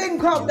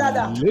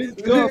 Dada.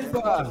 Link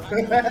up.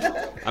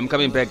 I'm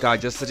coming back,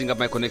 just setting up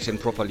my connection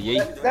properly,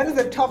 eh? That is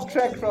a top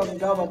track from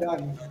Badda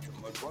Badda.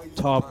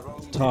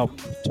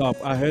 Top.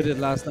 I heard it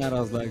last night. I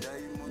was like,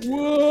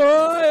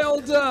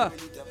 wilder.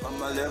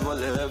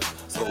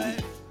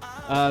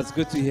 It's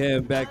good to hear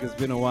him back. It's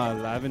been a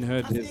while. I haven't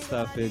heard his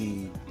stuff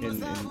in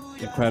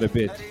quite a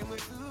bit.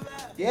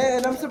 Yeah,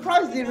 and I'm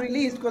surprised he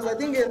released because I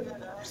think a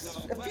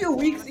few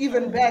weeks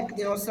even back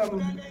there was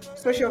some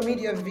social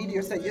media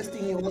video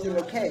suggesting it wasn't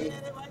okay.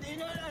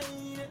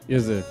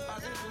 Is it?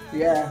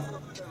 Yeah.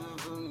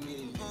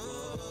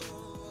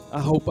 I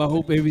hope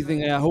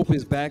everything. I hope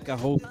it's back. I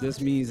hope this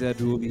means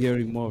that we'll be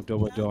hearing more of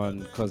Badda Badda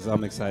because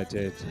I'm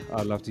excited.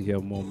 I'd love to hear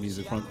more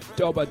music from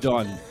Badda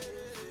Badda.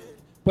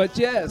 But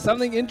yeah,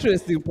 something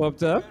interesting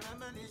popped up.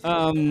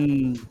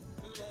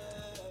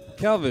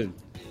 Kelvin.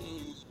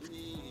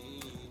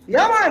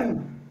 Yeah,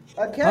 man.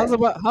 Okay. How's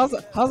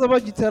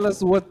about you tell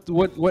us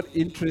what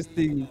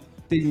interesting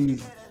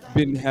things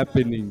been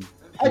happening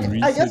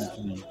recently? I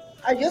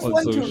just on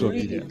want to social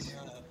read media? it.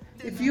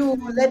 If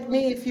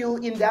you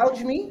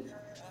indulge me,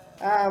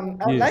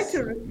 I'd like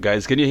to.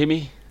 Guys, can you hear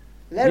me?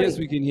 Larry, yes,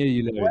 we can hear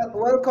you, Larry.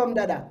 Welcome,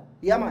 Dada.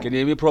 Yeah, man. Can you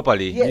hear me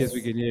properly? Yes,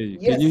 we can hear you.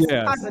 Yes, Can you hear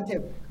us?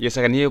 positive. Yes,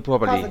 I can hear you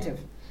properly. Positive.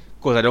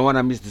 Because I don't want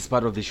to miss this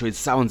part of the show. It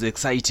sounds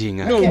exciting.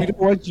 No, we don't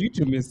want you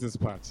to miss this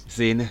part.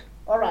 Seen?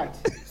 All right.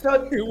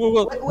 So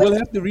we'll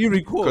have to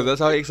re-record. Because that's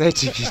how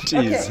exciting it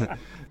is. Okay.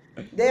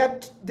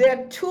 There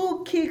are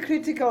two key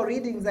critical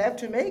readings I have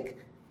to make.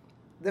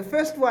 The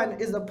first one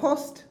is a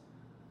post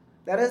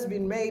that has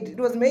been made. It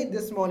was made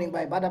this morning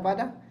by Badda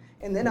Badda,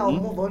 and then I'll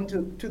move on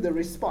to the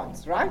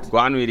response. Right? Go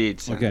on with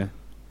it. Okay.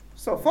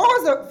 So 4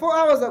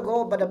 hours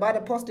ago, Badda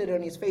Badda posted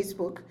on his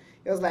Facebook.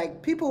 It was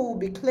like, people will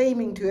be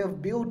claiming to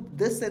have built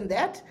this and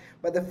that,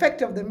 but the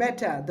fact of the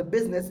matter, the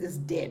business is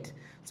dead.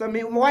 So I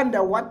mean,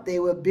 wonder what they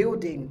were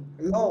building.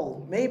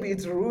 Lol, maybe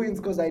it's ruins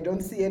because I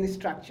don't see any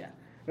structure,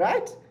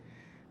 right?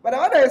 But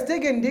I was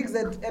taking digs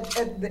at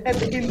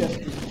the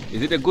industry.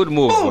 Is it a good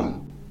move?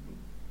 Boom!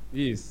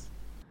 Yes.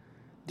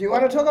 Do you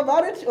want to talk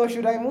about it, or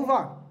should I move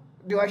on?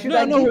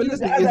 Listen,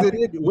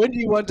 when do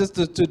you want us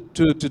to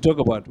talk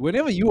about?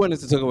 Whenever you want us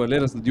to talk about,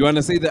 let us know. Do you want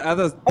to say the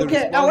others? I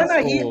want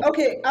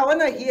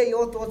to hear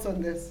your thoughts on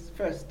this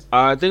first.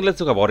 I think let's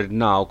talk about it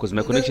now because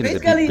my connection is a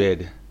bit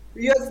bad.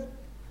 Yes.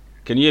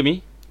 Can you hear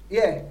me?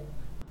 Yeah.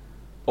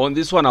 On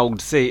this one, I would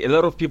say a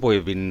lot of people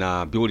have been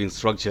building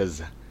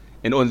structures.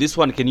 And on this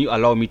one, can you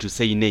allow me to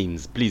say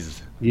names,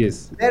 please?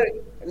 Yes.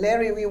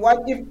 Larry, we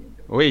want you.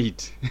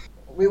 Wait.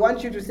 We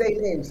want you to say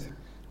names.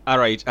 All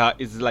right.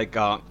 It's like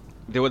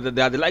there are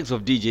the likes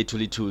of DJ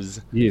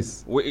Thulz.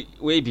 Yes.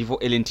 Way before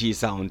LNT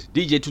Sound,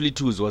 DJ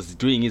Thulz was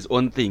doing his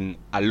own thing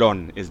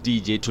alone as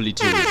DJ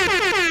Thulz.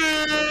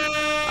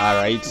 All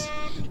right.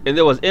 And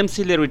there was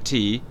MC Larry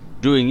T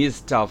doing his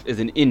stuff as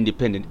an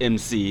independent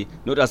MC,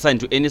 not assigned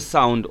to any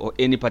sound or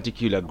any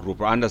particular group.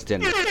 I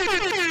understand.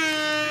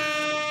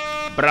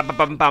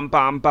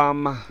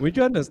 Would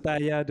you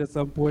understand at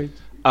some point?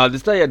 The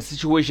Stayard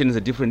situation is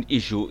a different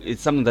issue.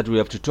 It's something that we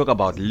have to talk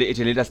about at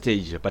a later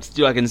stage. But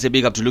still, I can say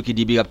big up to Lucky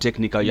D, big up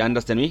Technical. You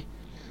understand me?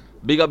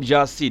 Big up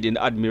Jazz Seed and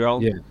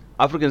Admiral. Yeah.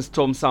 African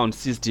Storm Sound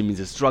System is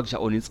a structure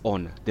on its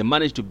own. They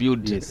managed to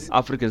build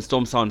African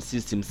Storm Sound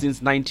System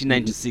since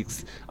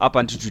 1996 up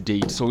until today.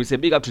 So we say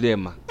big up to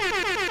them.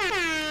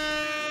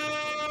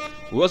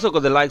 We also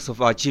got the likes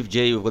of Chief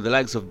J, we've got the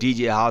likes of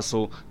DJ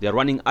Hassel. They're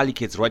running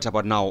Allicates right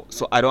about now.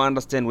 So I don't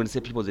understand when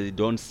say people that they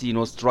don't see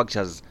no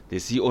structures, they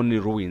see only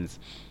ruins.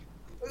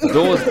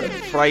 Those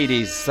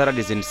Fridays,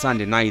 Saturdays and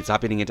Sunday nights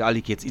happening at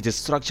Allicates, it's a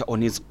structure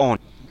on its own.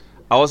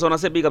 I also want to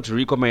say big up to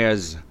Rico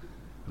Meyers.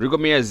 Rico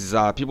Meyers,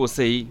 people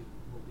say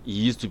he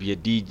used to be a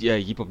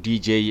DJ, hip-hop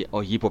DJ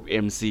or hip-hop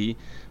MC.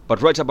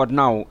 But right about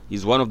now,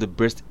 he's one of the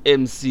best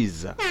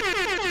MCs.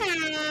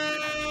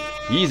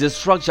 He is a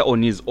structure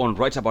on his own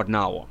right about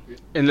now.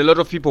 And a lot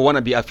of people want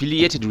to be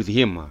affiliated with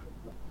him.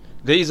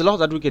 There is a lot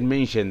that we can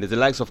mention. There's the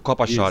likes of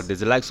Copper Shot,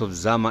 there's the likes of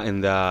Zama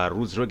and the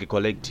Roots Reggae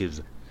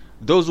collectives.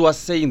 Those who are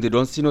saying they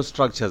don't see no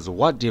structures,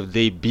 what have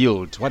they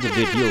built? What have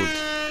they built?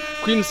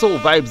 Queen Soul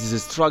Vibes is a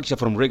structure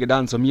from reggae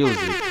dance or music.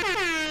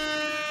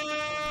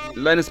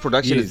 Linus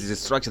Production is a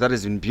structure that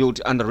has been built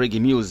under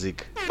reggae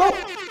music.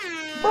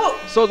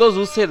 So those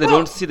who say they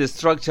don't see the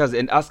structures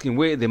and asking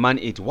where the man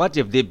is, what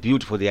have they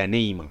built for their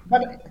name?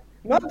 But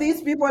not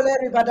these people,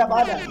 Larry Badda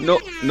Badda.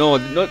 No,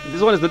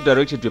 this one is not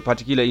directed to a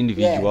particular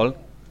individual.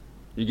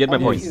 You get my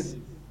point?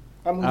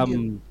 I'm with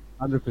you.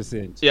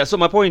 100%. Yeah, so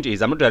my point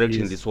is, I'm not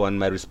directing this one,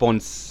 my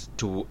response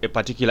to a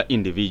particular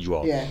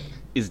individual. Yeah.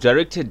 It's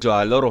directed to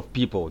a lot of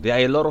people. There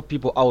are a lot of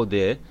people out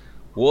there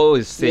who are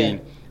always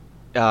saying,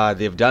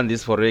 they've done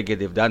this for reggae,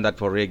 they've done that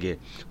for reggae.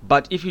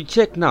 But if you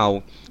check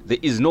now, there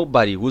is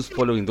nobody who's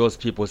following those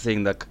people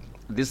saying that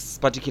this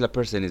particular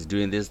person is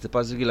doing this, the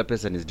particular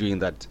person is doing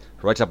that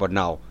right about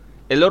now.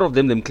 A lot of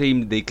them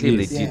claim they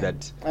see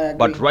that.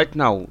 But right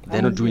now,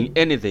 they're not doing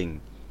anything.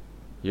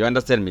 You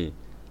understand me?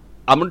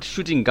 I'm not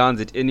shooting guns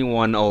at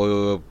anyone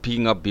or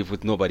picking up beef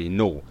with nobody.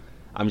 No.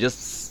 I'm just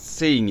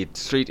saying it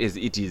straight as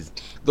it is.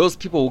 Those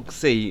people who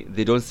say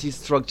they don't see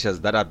structures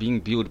that are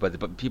being built by the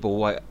people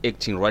who are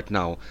acting right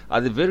now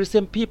are the very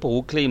same people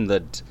who claim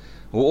that,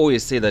 who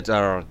always say that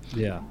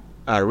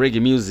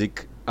reggae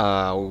music,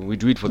 we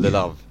do it for the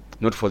love,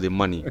 not for the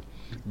money.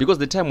 Because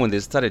the time when they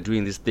started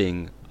doing this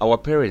thing, our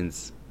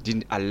parents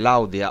didn't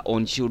allow their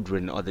own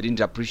children, or they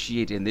didn't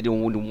appreciate and they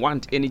didn't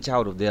want any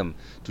child of them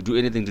to do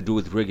anything to do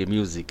with reggae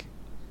music.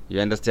 You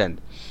understand?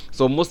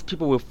 So most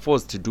people were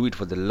forced to do it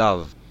for the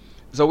love.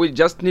 So we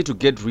just need to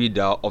get rid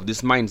of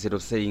this mindset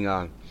of saying,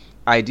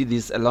 I did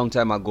this a long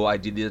time ago, I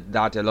did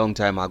that a long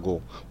time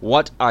ago.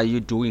 What are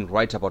you doing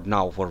right about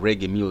now for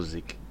reggae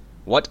music?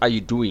 What are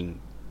you doing?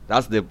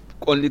 That's the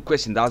only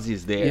question that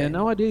is there. Yeah,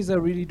 nowadays I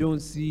really don't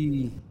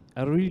see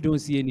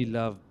any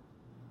love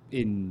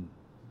in.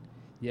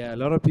 Yeah, a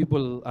lot of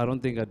people I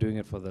don't think are doing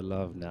it for the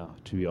love now,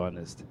 to be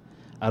honest.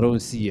 I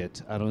don't see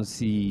it. I don't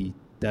see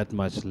that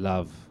much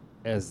love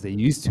as they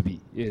used to be.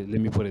 Yeah,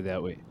 let me put it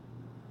that way.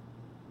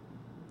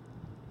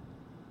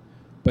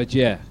 But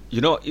yeah. You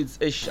know, it's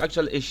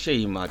actually a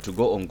shame to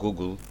go on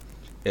Google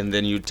and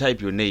then you type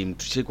your name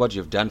to check what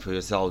you've done for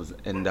yourselves,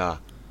 and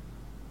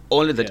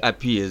only that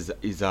appears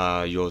is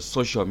your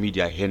social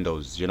media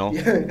handles, you know?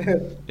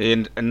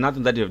 and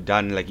nothing that you've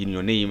done like in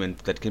your name and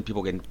that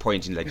people can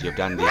point in like you've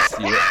done this.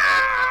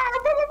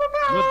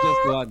 Not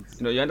just once.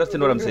 You know, you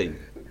understand what I'm saying?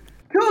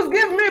 Just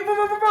give me.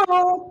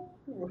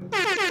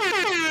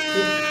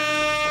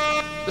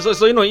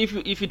 So you know,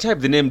 if you type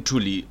the name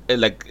Thuli,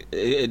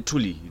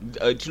 Thuli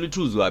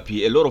Thulz will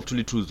appear. A lot of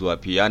Thuli Thulz will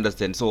appear. You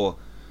understand? So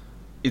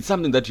it's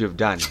something that you have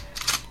done.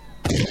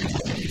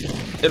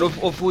 And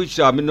of which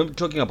I'm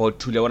talking about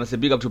Thuli. I want to say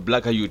big up to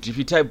Blacker Youth. If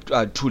you type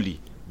Thuli,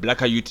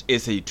 Blacker Youth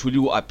SA, Thuli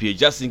will appear.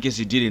 Just in case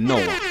you didn't know.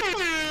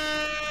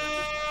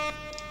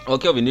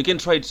 Okay, Kelvin, you can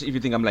try it if you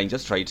think I'm lying.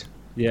 Just try it.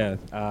 Yeah.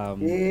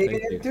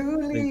 Thank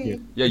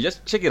you. Yeah,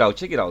 just check it out.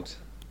 Check it out.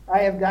 I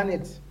have done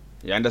it.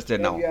 You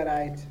understand now? You're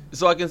right.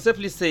 So I can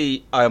safely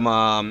say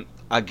I'm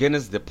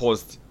against the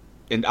post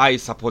and I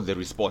support the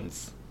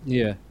response.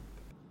 Yeah.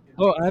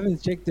 Oh, I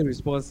haven't checked the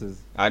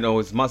responses. I know,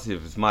 it's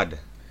massive. It's mad.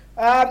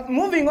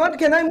 Moving on.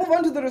 Can I move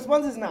on to the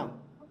responses now?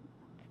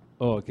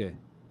 Oh, okay.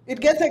 It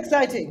gets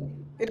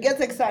exciting. Yeah,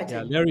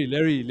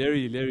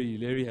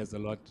 Larry has a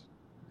lot.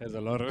 Has a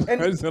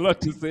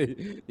lot to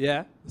say.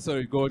 Yeah.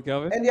 Sorry, go on,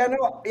 Calvin. And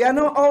you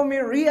know,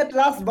 Omi at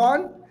Last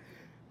Bond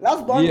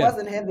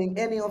wasn't having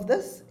any of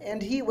this,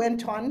 and he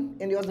went on,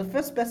 and he was the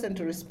first person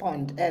to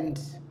respond. And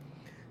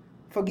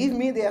forgive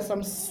me, there are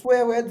some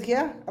swear words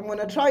here. I'm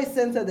gonna try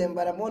censor them,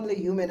 but I'm only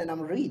human and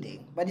I'm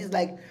reading. But he's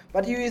like,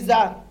 but you is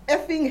a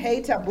effing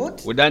hater,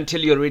 boot. We don't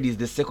tell you already. It's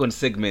the second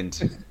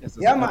segment.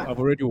 Yeah, man. I've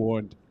already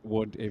warned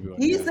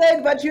everyone. He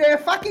said, but you're a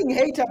fucking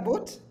hater,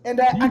 boot,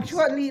 and I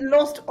actually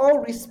lost all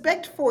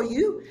respect for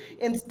you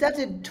and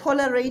started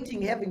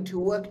tolerating having to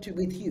work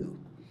with you.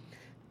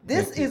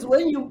 This is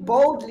when you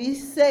boldly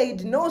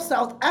said no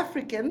South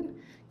African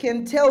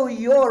can tell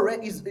you or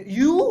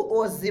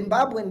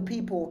Zimbabwean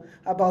people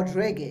about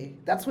reggae.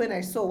 That's when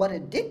I saw what a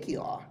dick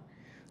you are.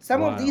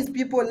 Some of these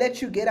people let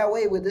you get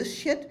away with this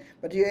shit,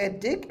 but you're a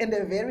dick and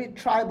a very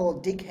tribal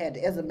dickhead,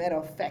 as a matter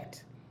of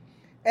fact.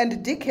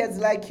 And dickheads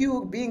like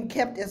you being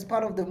kept as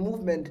part of the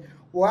movement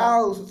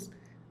whilst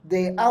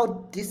they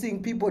out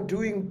dissing people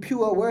doing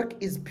pure work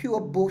is pure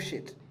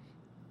bullshit.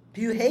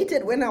 You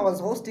hated when I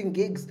was hosting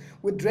gigs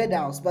with Dread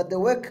House, but the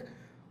work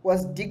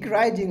was dick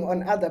riding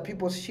on other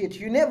people's shit.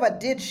 You never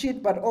did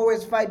shit, but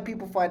always fight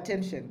people for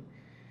attention.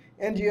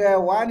 And you're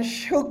one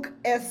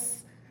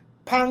shook-ass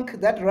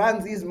punk that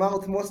runs his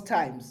mouth most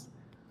times.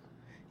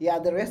 Yeah,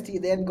 the rest he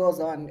then goes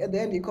on. At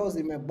the end, he calls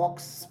him a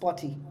box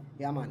spotty.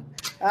 Yeah, man.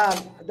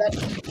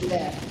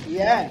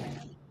 Yeah.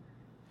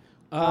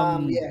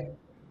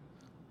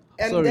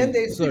 And then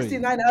there's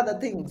 69 other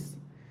things.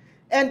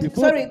 And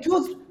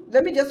Thulz,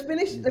 let me just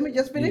finish.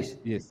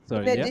 Yes,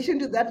 sorry. In addition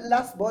to that,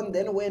 Last Born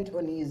then went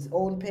on his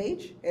own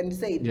page and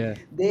said,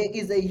 there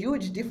is a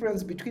huge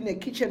difference between a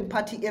kitchen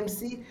party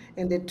MC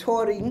and a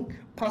touring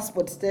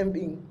passport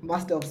stamping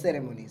master of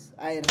ceremonies.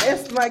 I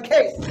rest my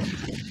case.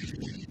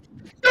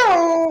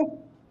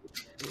 No.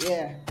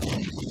 Yeah.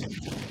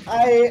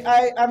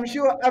 I'm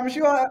sure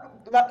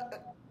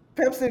that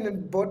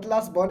Pepsi bought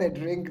Last Born a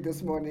drink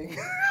this morning.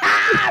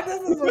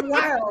 This is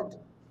wild.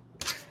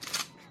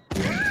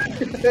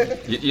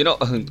 You know,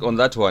 on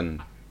that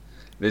one,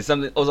 there's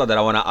something also that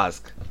I want to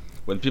ask.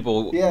 When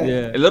people,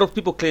 Yeah. a lot of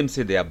people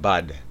say they are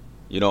bad,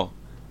 you know.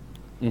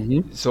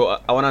 So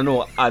I want to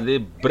know, are they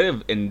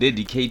brave and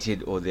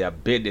dedicated, or they are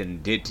bad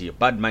and dirty,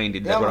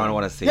 bad-minded? That's what I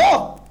want to say.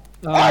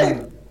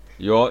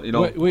 You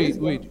know.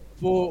 Wait.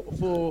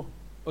 For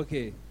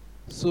okay,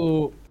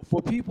 so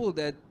for people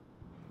that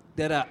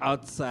are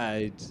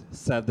outside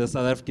the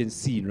South African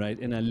scene, right,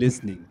 and are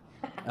listening,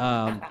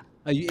 are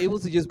you able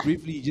to just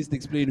briefly just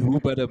explain who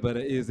Badda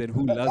Badda is and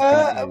who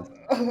Lasbon is?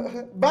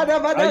 Badda Are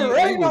Badda you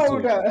able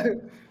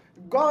Reynolds.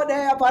 Go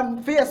there up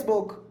on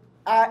Facebook,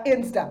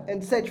 Insta,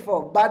 and search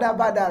for Badda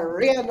Badda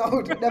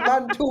Reynolds. The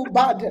man too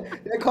bad.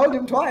 They called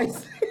him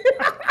twice.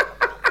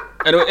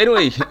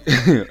 Anyway,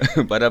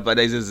 Badda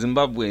Badda is a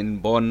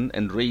Zimbabwean born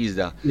and raised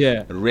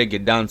reggae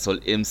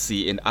dancehall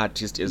MC and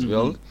artist as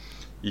well.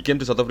 He came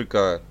to South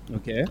Africa,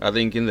 I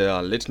think, in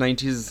the late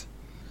 90s.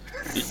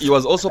 He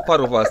was also part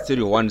of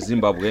Stereo One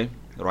Zimbabwe,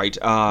 right?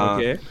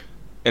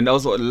 And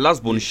also,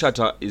 Lasbon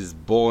Shatta is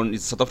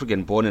South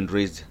African born and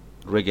raised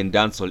reggae and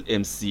dancehall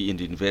MC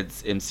and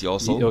invents MC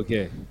also.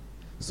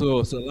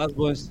 So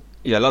Lasbon.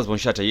 Yeah, Lasbon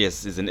Shatta,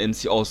 yes, is an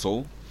MC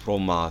also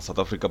from South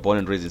Africa, born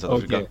and raised in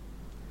South Africa.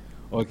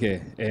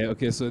 Okay.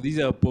 So these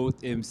are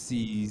both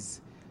MCs.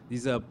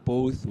 These are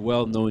both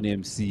well-known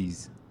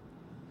MCs,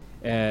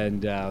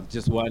 and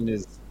just one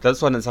is.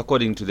 That one is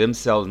according to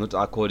themselves, not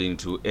according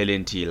to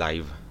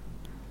LNTLive.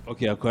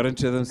 Okay, according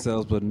to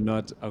themselves, but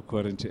not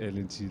according to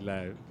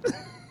LNTLive.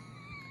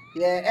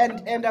 Yeah,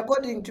 and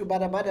according to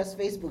Badda Badda's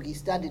Facebook, he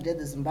studied at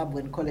the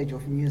Zimbabwean College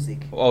of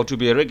Music. Oh, to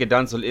be a reggae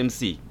dancehall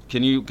MC,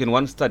 can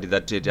one study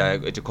that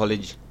at a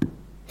college?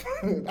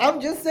 I'm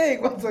just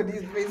saying what's on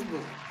his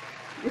Facebook.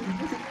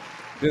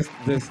 This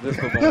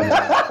for Badda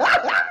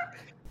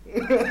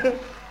Badda.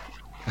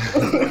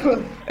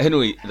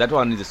 Anyway, that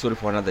one is a story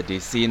for another day.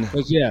 Scene.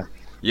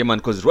 Yeah, man,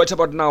 because right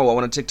about now, I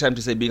want to take time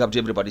to say big up to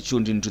everybody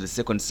tuned into the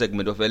second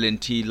segment of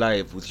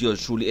LNTLive with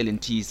yours truly,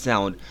 LNT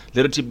Sound.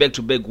 Literally back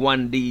to back,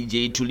 one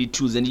DJ, Thuli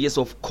Twos, and yes,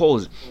 of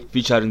course,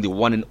 featuring the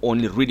one and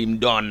only Rhythm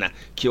Don,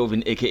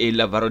 Kelvin, aka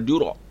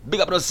Lavaraduro.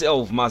 Big up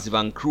yourself, Massive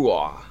and Crew.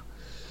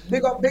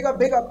 Big up.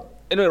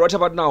 Anyway, right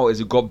about now, as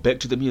you go back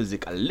to the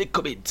music a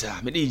little bit,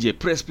 my DJ,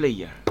 press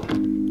play.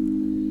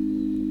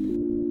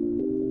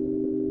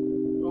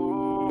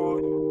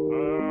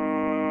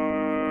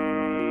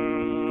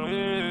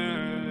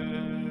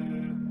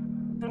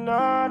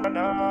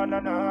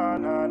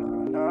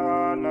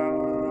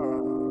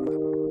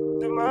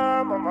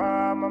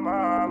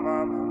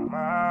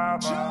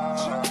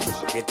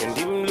 Getting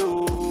dim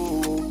low,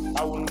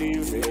 I won't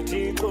leave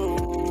vertigo.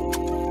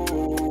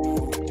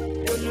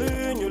 You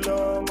learn you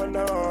love my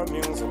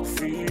name's a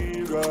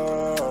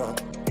figure.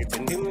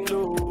 Getting dim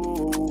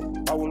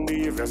low, I won't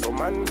leave as a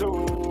man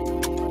do.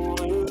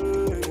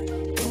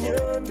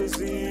 Yeah, they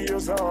see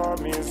your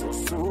army so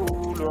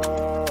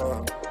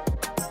sula.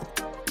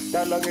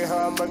 Dalage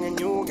hamba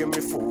ngenyuke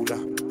mifula.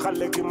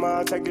 Khale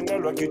kimatha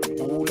kinelwa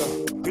kitula.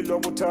 Philo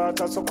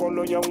buthatha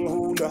sokolo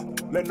yangihula.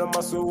 Mena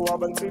masu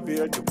abantsibi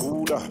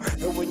yajugula.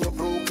 And when you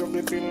broke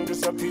everything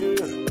disappear.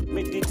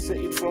 Me did say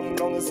it from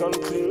long as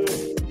unclear.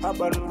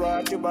 Aban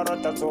rati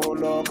barata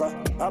toloka.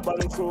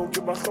 Aban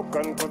kroki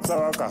bashokan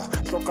kotaka.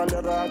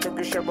 Shokale rati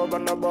kisheba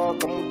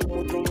banabaka.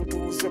 Mutu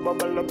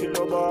sebabala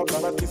pilobaka.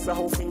 Ratisa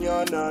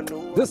hofinyana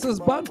no. This is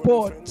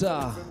Banport.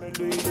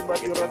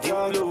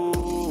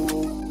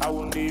 I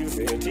won't leave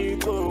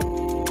vertigo.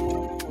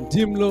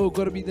 Dimlo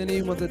gotta be the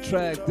name of the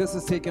track. This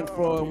is taken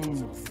from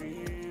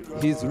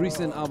his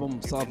recent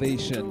album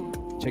Salvation.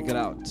 Check it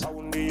out.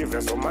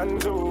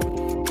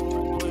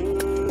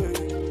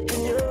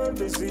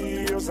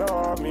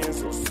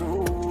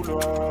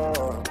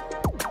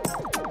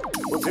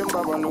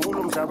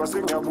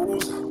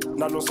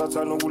 Nalo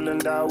sathana kule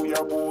ndawo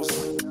uyabusa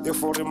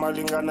efore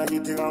malingana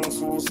kithi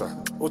ngangisusa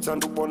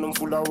uthanda ubona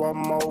umfula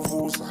wami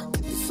mawuvusa.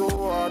 It's so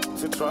hard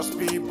to trust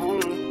people,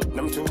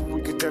 them too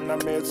wicked and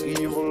I'm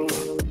evil.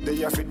 They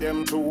have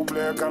them too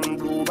black and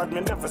blue, but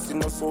me never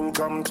seen a soul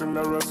come to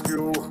my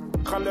rescue.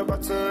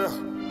 Khalebate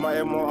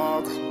my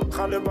mohawk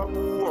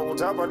Khalebabu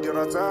utaba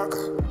dirataka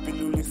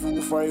piluli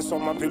fufa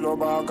isoma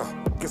pilobaka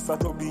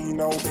kisato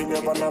bina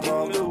upine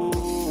banabaka.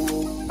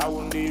 I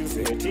won't leave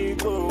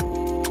vertigo.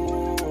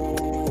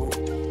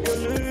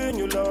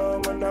 You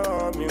love my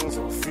name's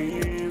a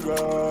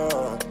figure.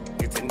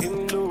 Getting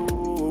him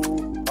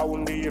low. I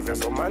won't leave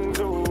as a man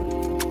do.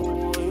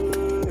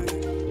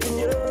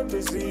 Yeah,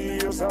 they see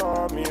your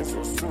army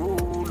so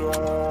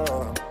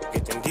sula.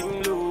 Getting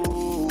him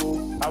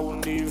low. I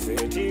won't leave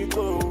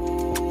vertigo.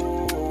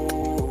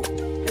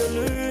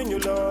 You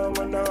love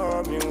my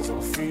name's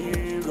a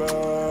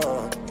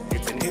figure.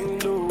 Getting him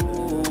low.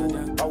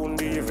 I won't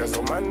leave as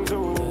a man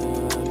do.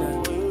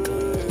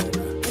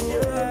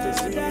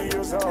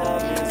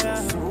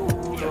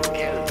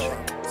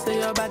 Say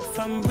you're bad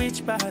from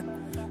which part?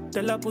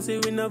 Tell a pussy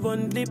we no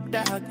one lip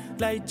dog.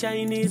 Like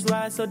Chinese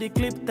war, so the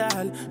clip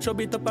tall. Show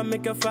it up and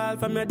make you fall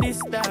from your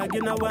disc dog.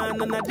 You know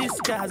one on a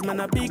discard, man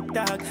a big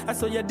dog. I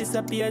saw you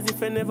disappear as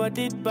if I never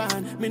did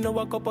ban. Me no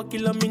walk up a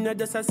kilo, me no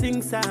just a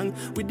sing song.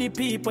 With the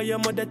people your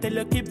mother tell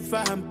you keep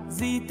fam.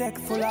 Z-Tech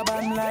full of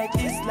bam like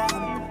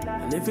Islam.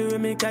 And if you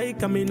make I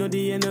come, me know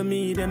the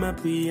enemy, them a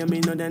pray, and me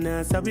know they're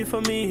not sorry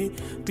for me.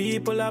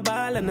 People are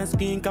ball and a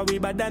skin, cause we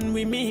bad than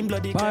we mean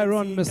bloody.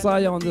 Byron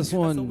Messiah on this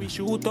one. So we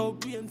shoot out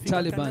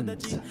Taliban.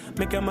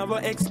 Make them have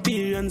a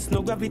experience,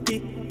 no gravity.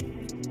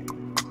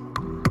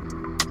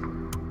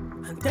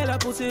 And tell a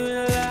pussy we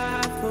no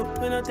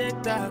laugh, we no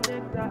take that.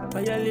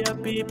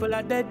 Violate people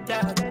are dead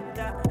dog.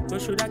 You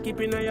shoulda keep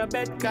in your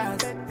bed cause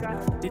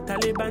the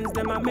Talibans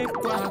them a make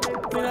quack.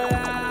 We no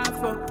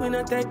laugh, we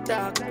no take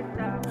that.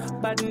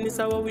 Badness is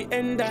how we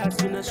end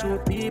us. We no show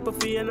people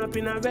feeling up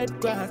in a red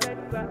grass.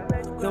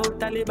 Yo,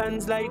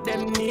 Talibans like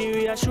them need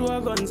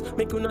reassure guns.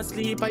 Make you not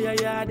sleep at your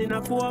yard in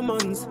a 4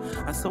 months.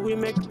 That's how we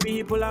make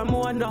people a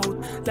mourn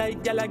out.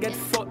 Like y'all get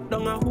fucked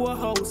down a whole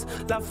house.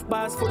 Laugh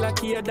bars full of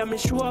care that me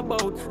sure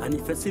about. And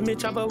if you see me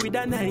travel with a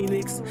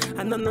 9X,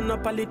 and no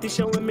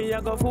politician when me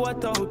a go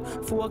vote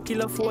out. 4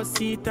 kilo, 4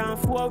 seat and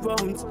 4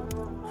 rounds.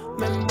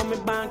 Remember me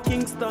born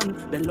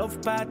Kingston. The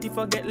love party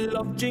forget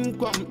love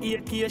drink rum.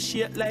 AK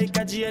shit like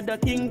a Jada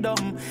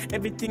Kingdom.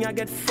 Everything I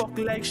get fucked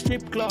like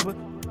strip club.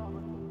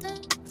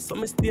 So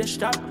me stay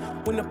sharp.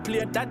 When I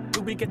play that,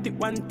 do we get it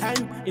one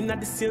time in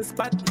the same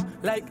spot?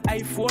 Like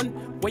iPhone,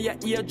 where your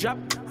ear drop.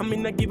 I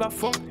mean I give a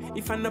fuck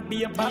if I not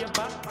be a bop.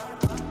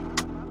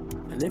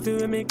 And if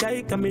you make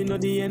I come, me know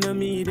the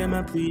enemy, them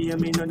a pray, and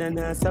me know they're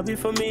not sorry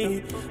for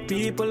me.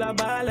 People are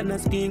ball and a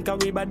skin, cause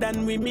we bad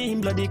than we mean.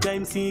 Bloody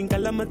crime scene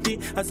calamity.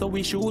 That's how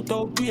we shoot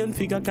out green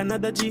figure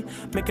Canada G.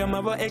 Make them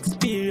have a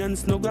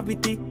experience, no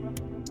gravity.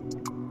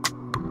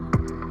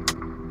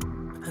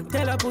 And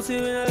tell a pussy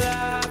we no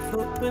laugh,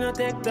 we no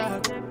take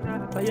that.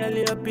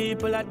 Violate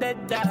people are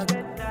dead dog.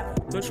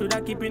 You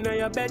shoulda keep in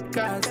your bed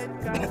cause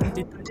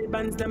the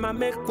Talibans them a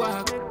make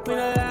quack. We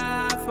no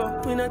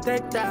laugh, we no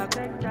take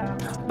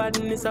that.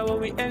 Badness is how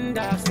we end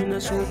up. We no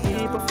show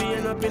people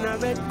feeling up in a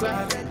red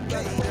grass.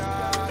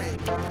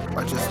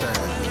 Watch your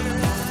style.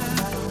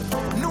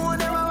 No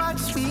one ever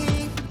watch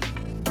me,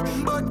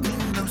 but me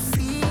no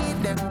see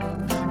them.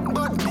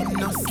 But me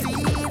no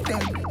see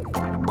them.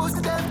 Most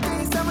of them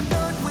things I'm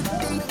done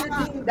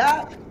with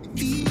that.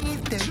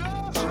 Feed them.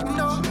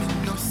 No, me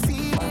no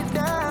see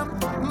them.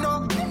 No,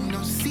 me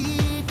no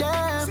see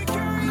them.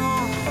 No.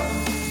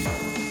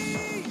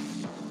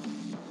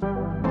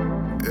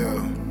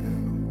 Yeah.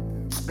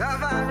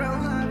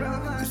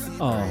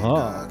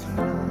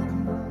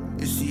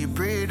 You see,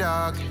 pray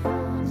dog,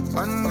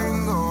 and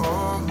then go.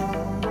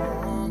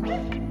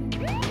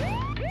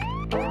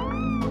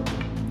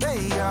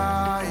 Hey,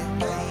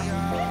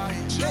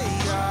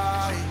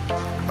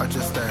 watch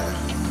your style.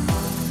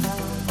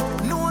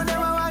 No one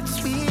ever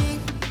watch me,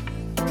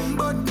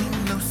 but me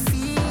no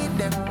see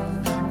them.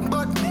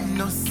 But me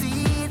no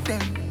see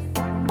them.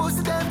 Most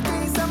of them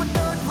things I'm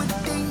done with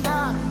thing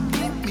that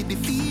keep me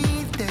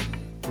defeated.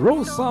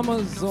 Rose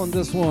Summers on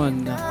this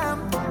one.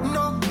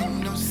 No, me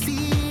no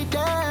see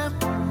them.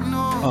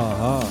 No.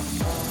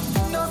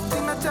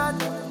 Nothing I chat,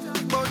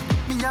 but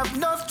me have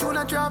enough tune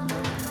I drop.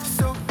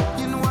 So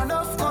you know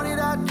enough money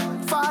that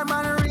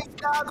fireman ring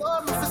dog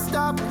oh me for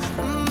stop.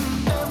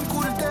 Them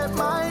couldn't take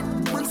mine.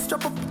 When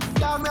strap up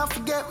down me I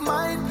forget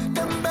mine.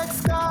 Them back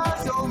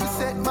scars oh me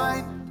set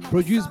mine.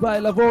 Produced by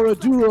Lavora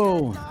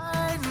Duro.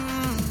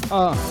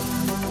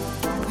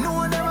 No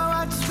one ever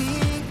watch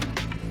me,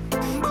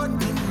 but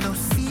me no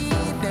see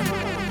them.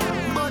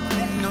 But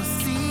me no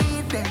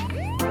see them.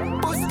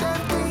 Post them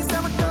things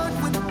I'm done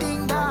with the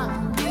thing that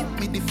keep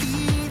me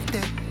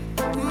defeated.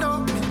 No,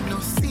 me no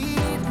see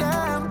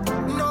them.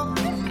 No,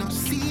 me no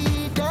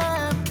see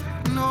them.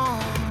 No.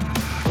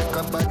 Take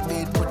a bad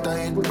beat, put a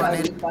head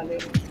on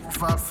it.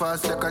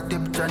 Fast like a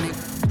dip tonic.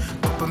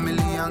 Couple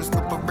millions,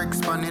 couple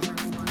bricks on it.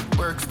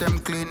 Works them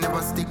clean,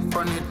 never stick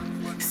on it.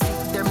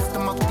 See them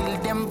stomach till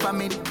them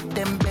vomit.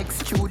 Them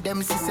begs chew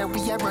them, she say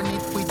we a run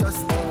it. We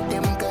just take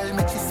them girl,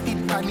 make she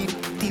spit on it.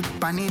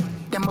 Tip on it,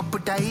 them a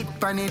put a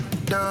hit on it.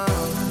 Duh.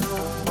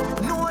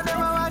 No one ever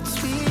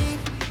watch me,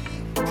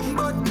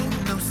 but me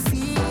no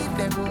see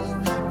them.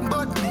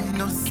 But me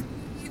no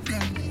see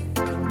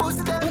them.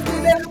 Post them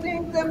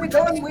things, them we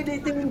done with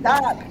it in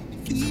dark.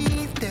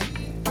 Keep them,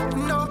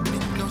 no me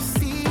no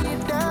see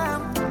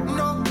them.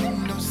 No me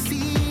no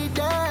see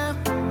them.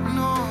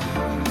 No.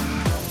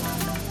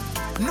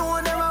 No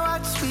one ever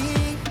watch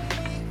me,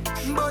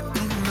 but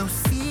me no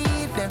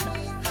see them.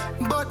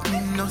 But me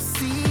no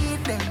see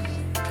them.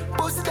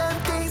 Post them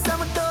things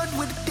I'm done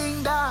with the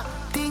thing that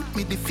think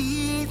me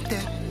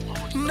defeated.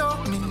 No,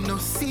 me no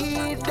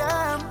see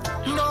them.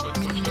 No,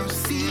 me no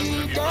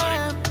see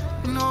them.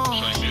 No.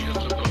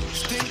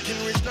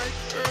 Stinking rich like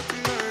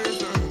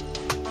fertilizer.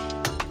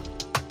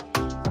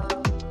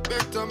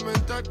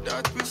 Betterment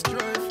that we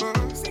strive for.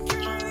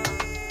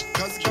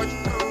 Cause God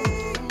know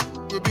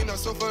we've been a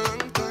so for a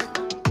long time.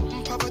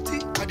 Poverty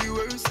are the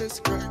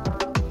worst crime.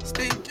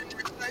 Stinking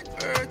rich like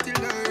fertilizer.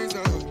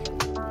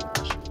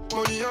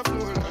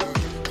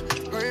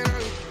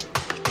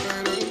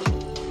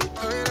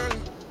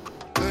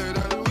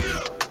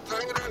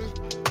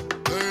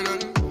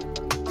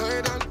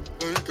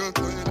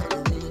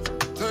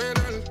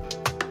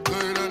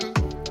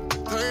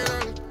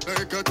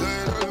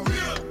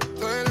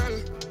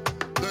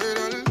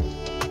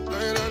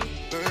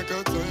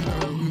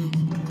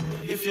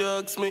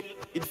 me.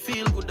 It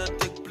feel good that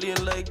take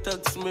plane like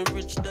tax me.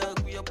 Rich dog,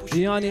 we are pushing.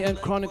 Gianni and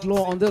Chronic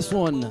Law on this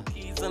one.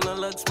 Keys and a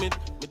locksmith.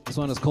 This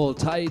one is called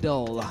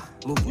Tidal.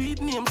 My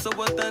weed name so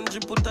what tangy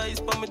put ice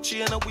pa my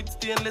chain and with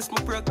stainless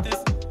my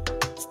practice.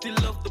 Still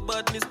love the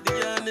badness, the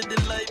yarn and the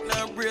light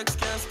now breaks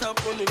can't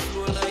stop on the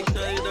floor like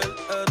tidal.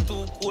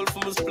 Too cold for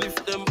my spliff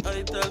them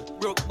idle.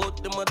 Broke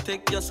but them a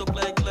take your up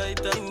like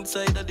lighter.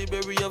 Inside of the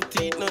berry of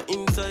teeth, no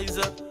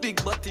incisor.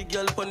 Big body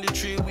girl on the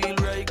 3-wheel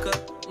riker.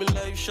 Me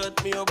life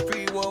shot me a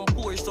pre-one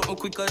Porsche, something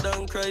quicker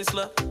than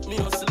Chrysler. Me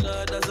hustle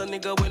hard as a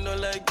nigga when no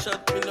like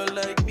chat, me no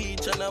like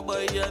beach and I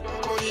buy yacht.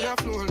 Money a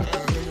flow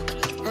like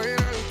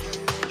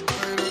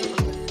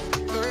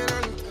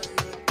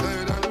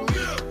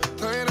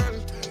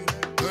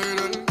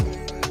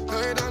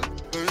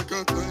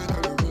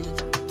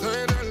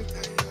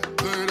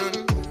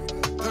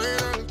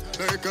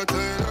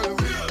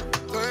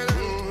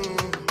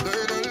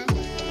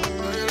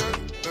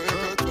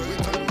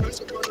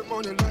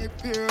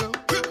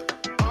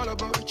all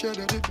about each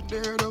other, they be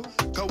there though.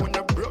 Cause when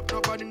I broke,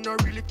 nobody no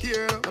really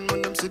care. And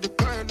when them see the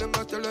kind, them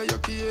I tell her you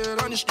care.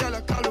 And this girl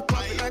I call her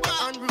poppy like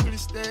an unruly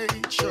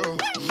stage show.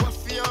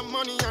 Mafia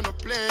money and a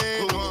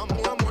play. Want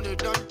more money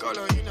than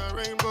color in a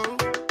rainbow.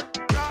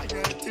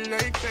 Loyalty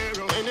like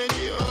Pharaoh.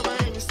 Energy over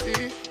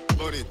NC.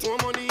 But it more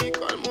money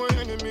equal more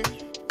enemy.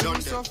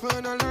 Don't suffer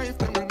in a life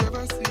them will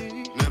never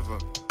see. Never.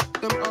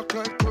 Them act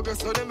like progress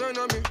so them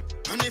enemy.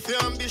 And if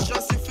you're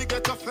ambitious, if you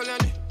get a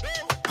felony.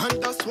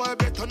 And that's why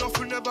better enough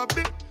will never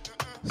be.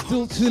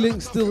 Still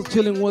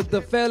chilling with the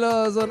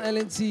fellas on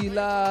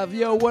LNTLive.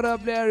 Yo, what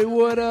up, Larry?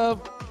 What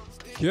up?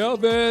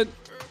 Kelvin.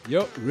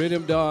 Yo,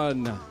 rhythm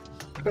done.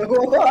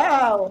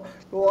 Wow.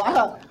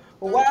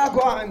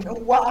 Wagwan.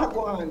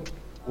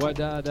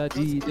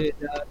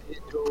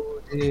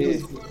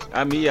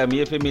 I'm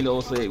here family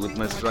also with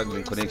my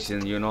struggling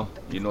connection, you know.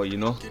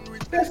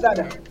 Yes,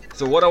 Dada.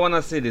 So what I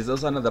wanna say, there's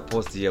also another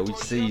post here which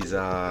says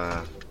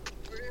Are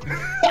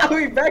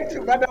we back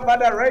to Badda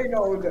Badda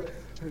Reynolds?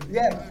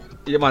 Yeah.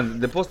 Yeah man,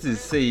 the post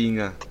is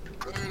saying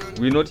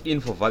we're not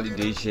in for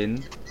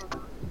validation.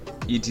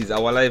 It is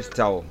our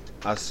lifestyle.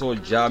 As so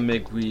Jah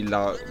make we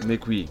love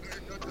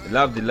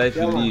the life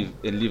you live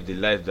and live the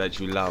life that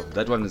you love.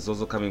 That one is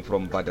also coming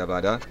from Badda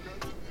Badda.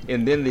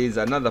 And then there is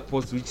another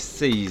post which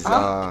says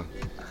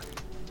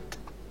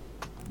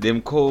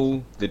them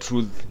call the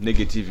truth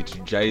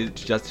negativity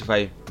to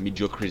justify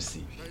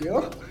mediocrity.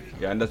 Yeah.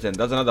 You understand?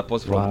 That's another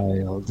post from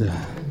Wild.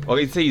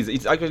 Okay,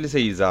 it actually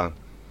says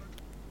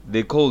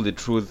they call the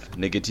truth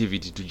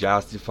negativity to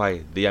justify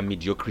their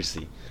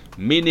mediocrity.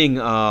 Meaning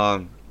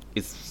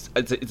it's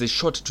a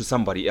shot to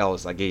somebody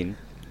else again.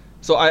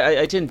 So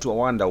I tend to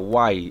wonder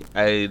why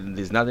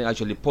there's nothing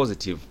actually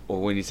positive,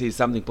 or when he says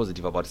something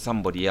positive about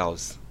somebody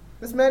else.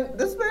 This man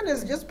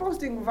is just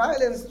posting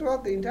violence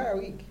throughout the entire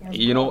week.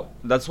 You know,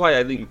 that's why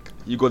I think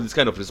you got this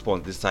kind of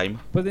response this time.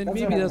 But then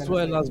maybe that's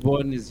why Last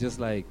Born is just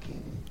like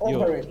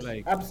over it.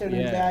 Like,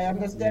 absolutely, yeah, I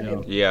understand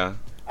him. Yeah.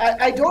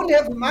 I don't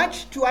have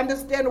much to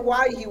understand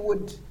why he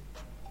would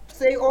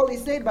say all he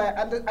said, but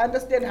I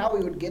understand how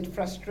he would get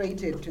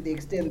frustrated to the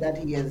extent that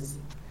he has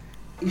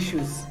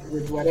issues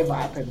with whatever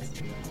happens.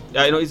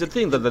 Yeah, you know, it's a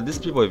thing that these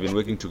people have been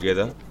working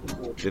together.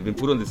 They've been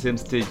put on the same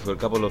stage for a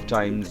couple of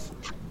times,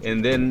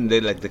 and then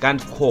they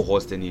can't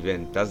co-host an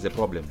event. That's the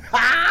problem.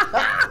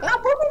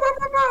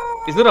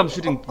 It's not I'm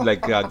shooting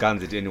like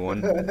guns at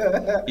anyone.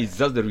 It's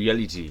just the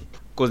reality.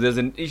 Because there's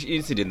an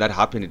incident that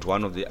happened at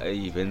one of the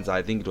events.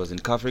 I think it was in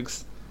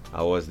Cafrix.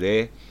 I was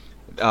there.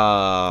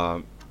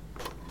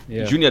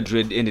 Junior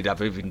Dread ended up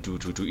having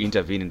to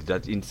intervene in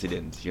that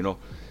incident, you know.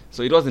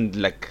 So it wasn't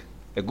like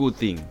a good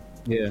thing.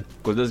 Yeah.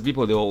 Because those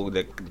people, they were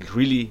like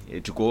really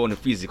to go on a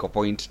physical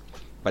point.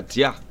 But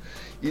yeah,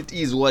 it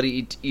is what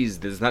it is.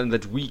 There's nothing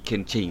that we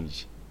can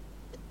change.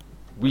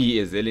 We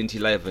as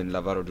LNTLive and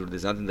Lavaro,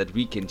 there's nothing that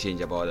we can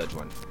change about that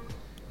one.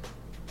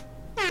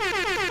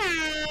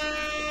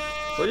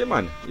 So yeah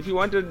man, if you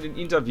wanted an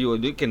interview,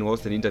 you can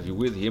host an interview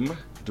with him.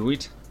 Do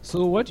it.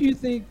 So what do you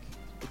think?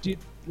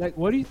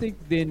 What do you think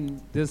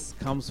then this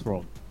comes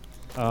from?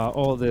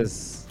 All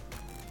this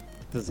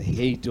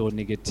hate or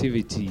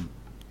negativity.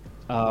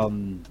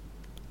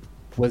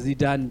 Was he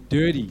done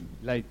dirty?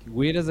 Like,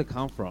 where does it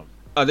come from?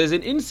 There's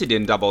an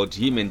incident about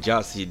him and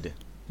Jasid.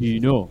 You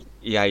know?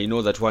 Yeah, you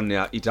know that one.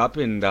 It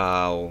happened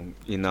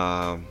in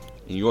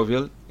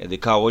Yeovil at the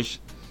car wash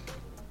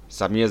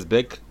some years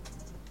back.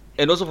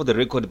 And also for the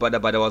record, Badda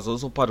Badda was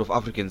also part of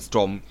African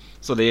Storm,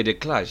 so they had a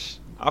clash.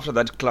 After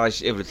that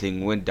clash,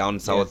 everything went down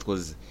south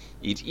because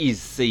it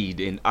is said,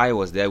 and I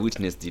was there,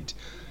 witnessed it,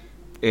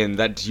 and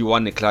that he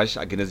won a clash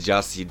against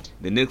Jasid.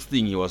 The next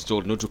thing he was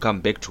told not to come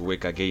back to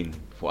work again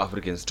for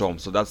African Storm.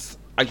 So that's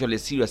actually a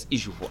serious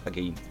issue for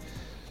again.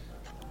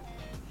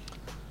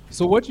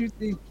 So what do you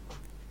think?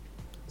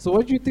 So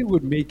what do you think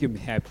would make him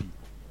happy?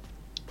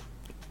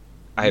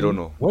 I don't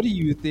know. What do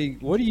you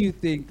think? What do you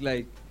think?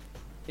 Like,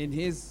 in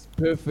his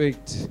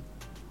perfect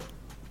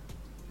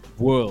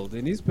world,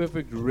 in his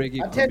perfect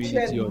reggae attention,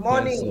 community or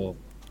money, dancehall,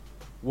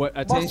 what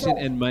attention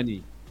and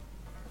money?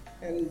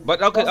 And But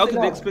how can that's they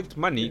enough. expect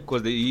money?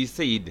 Because he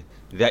said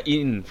they're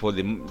in for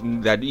the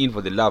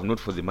love, not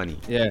for the money.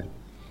 Yeah.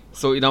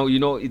 So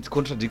it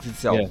contradicts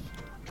itself.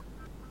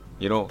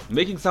 Yeah.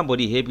 Making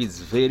somebody happy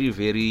is very,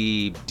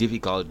 very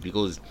difficult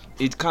because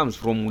it comes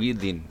from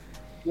within.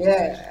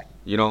 Yeah.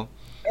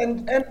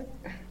 And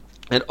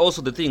And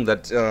also the thing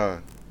that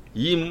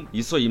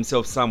he saw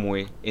himself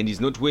somewhere and he's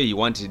not where he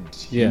wanted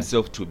Yeah.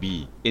 himself to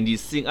be, and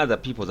he's seeing other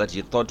people that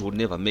he thought would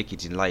never make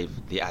it in life.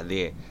 They are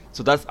there.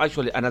 So that's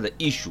actually another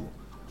issue.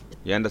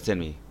 You understand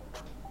me?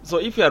 So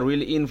if you are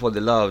really in for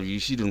the love, you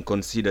shouldn't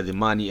consider the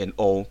money and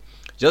all.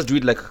 Just do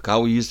it like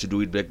how we used to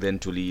do it back then,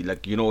 Thuli.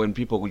 Like, when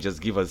people would just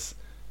give us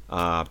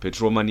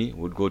petrol money,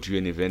 would go to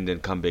an event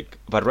and come back.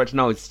 But right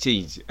now it's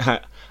changed. I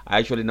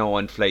actually now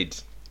want a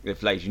flight.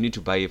 You need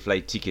to buy a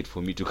flight ticket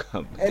for me to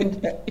come.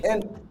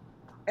 and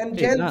Hey,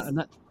 gents,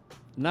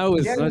 now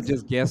it's not gents-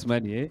 just gas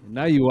money, eh?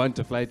 Now you want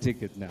a flight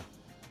ticket now.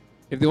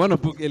 If they want to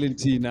book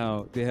LNT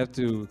now, they have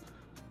to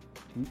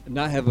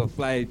not have a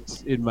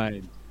flight in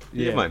mind.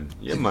 Yeah,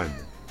 man.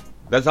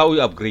 That's how we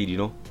upgrade,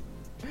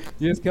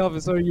 Yes,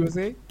 Calvin, sorry, you were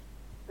saying?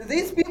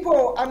 these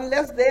people,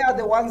 unless they are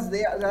the ones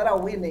that are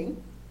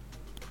winning,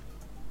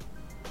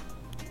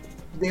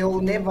 they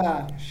will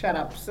never shut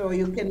up. So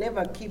you can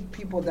never keep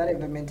people that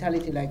have a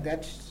mentality like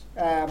that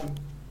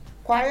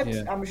quiet.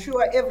 Yeah. I'm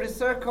sure every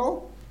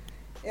circle,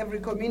 every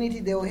community,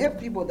 they will have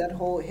people that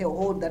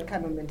hold that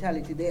kind of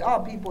mentality. There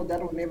are people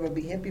that will never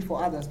be happy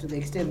for others to the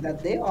extent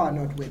that they are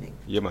not winning.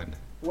 Yeah, man.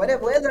 Whether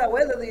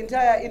the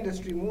entire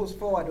industry moves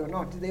forward or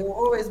not, there will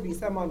always be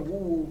someone who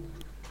will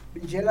be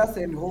jealous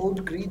and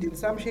hold greed in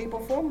some shape or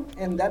form,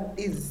 and that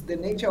is the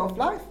nature of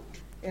life.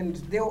 And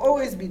they will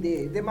always be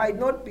there. They might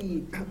not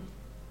be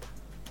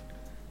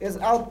as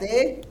out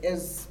there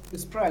as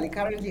is probably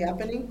currently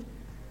happening,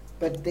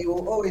 but they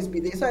will always be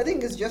there. So I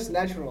think it's just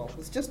natural.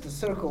 It's just a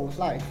circle of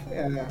life.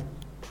 I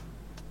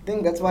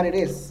think that's what it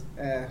is.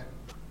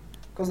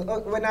 Because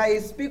when I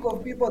speak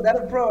of people that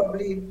have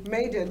probably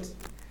made it,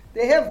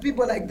 they have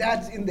people like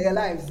that in their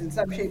lives in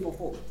some shape or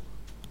form.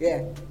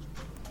 Yeah.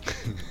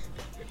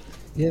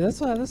 Yeah, that's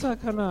why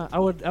I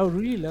would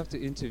really love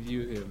to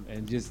interview him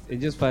and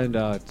just find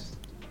out,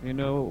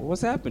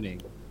 what's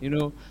happening.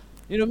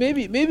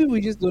 Maybe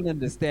we just don't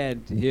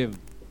understand him.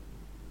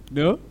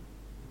 No?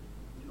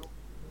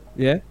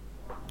 Yeah?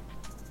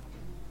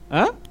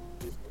 Huh?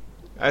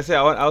 I say I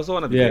also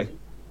want to be Yeah. there.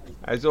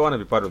 I also want to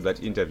be part of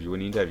that interview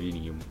when interviewing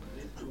him.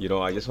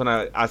 I just want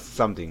to ask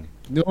something.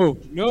 No.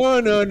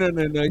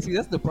 See,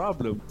 that's the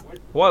problem.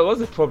 What's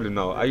the problem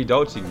now? Are you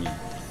doubting me?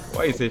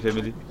 Why you say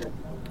family?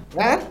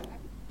 Huh?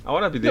 I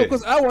want to be No, there.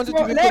 because I wanted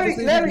to be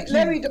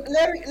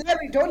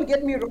Larry, don't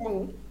get me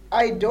wrong.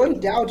 I don't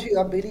doubt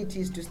your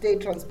abilities to stay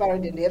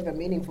transparent and have a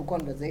meaningful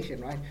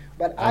conversation, right?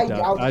 But I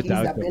doubt his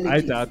abilities.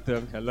 I doubt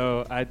them.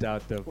 Hello, I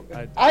doubt them.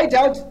 I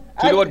doubt.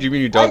 What do you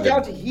mean you doubt I them?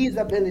 doubt his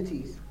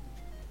abilities.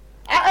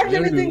 I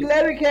actually think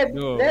Larry can.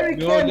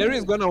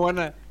 Larry's gonna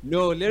wanna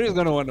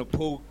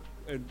poke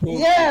and poke.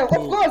 Yeah, and of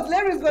poke. course,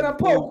 Larry's gonna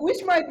poke,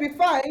 which might be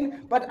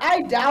fine, but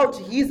I doubt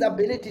his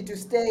ability to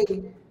stay.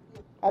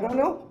 I don't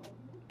know,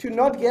 to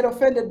not get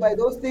offended by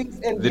those things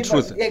and The give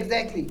truth. us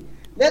exactly.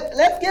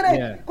 Let's get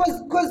it,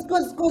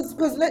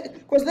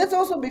 because let's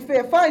also be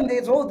fair. Fine,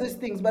 there's all these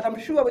things, but I'm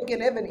sure we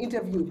can have an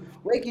interview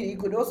where he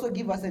could also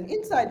give us an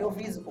insight of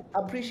his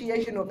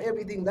appreciation of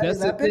everything that That's has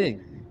the happened.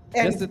 thing.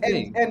 And, That's the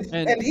thing.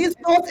 and his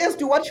thoughts as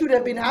to what should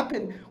have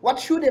happened, what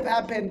should have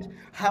happened,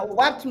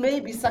 what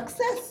maybe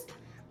success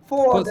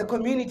for the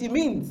community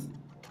means.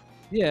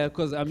 Yeah,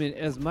 because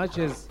as much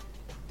as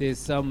there's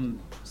some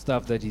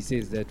stuff that he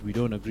says that we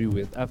don't agree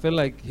with, I feel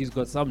like he's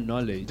got some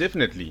knowledge.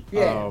 Definitely.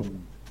 Yeah.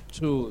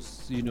 To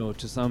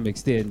some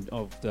extent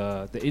of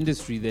the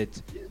industry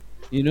that,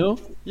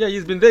 Yeah,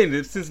 he's been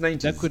there since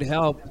 90s. that could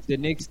help the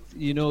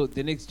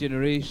next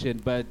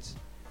generation. But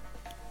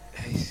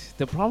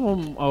the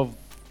problem of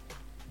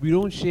we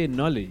don't share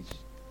knowledge.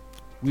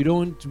 We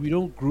don't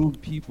groom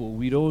people.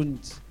 We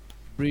don't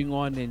bring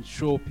on and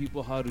show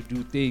people how to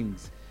do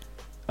things.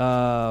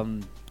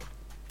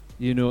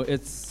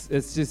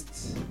 It's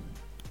just,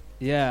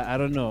 yeah, I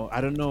don't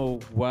know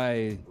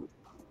why.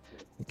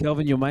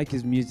 Kelvin, your mic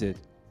is muted.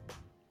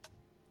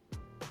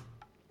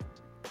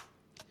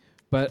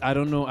 But I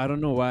don't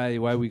know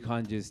why we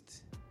can't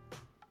just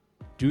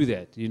do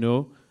that,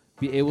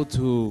 be able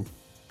to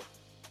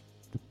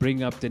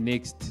bring up the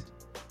next,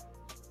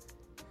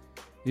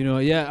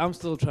 I'm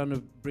still trying to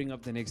bring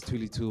up the next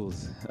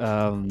Thulz.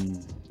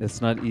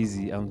 It's not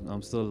easy.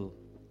 I'm still,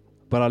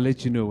 but I'll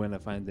let you know when I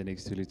find the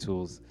next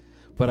Thulz.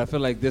 But I feel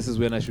like this is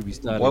when I should be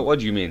starting. What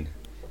do you mean?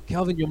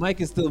 Calvin, your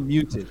mic is still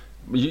muted.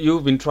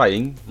 You've been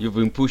trying. You've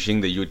been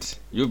pushing the youth.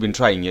 You've been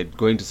trying it,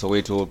 going to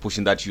Soweto,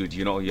 pushing that youth.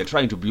 You're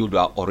trying to build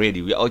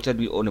already. We're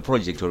actually on a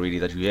project already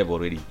that we have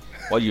already.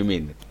 What do you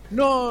mean?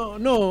 No.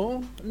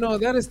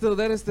 That is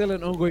still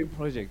an ongoing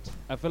project.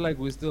 I feel like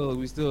we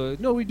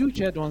do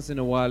chat once in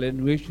a while,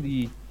 and we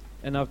actually,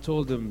 and I've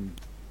told him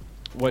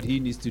what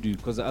he needs to do.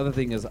 Because the other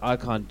thing is, I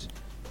can't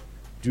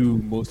do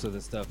most of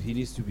the stuff. He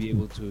needs to be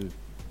able to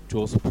to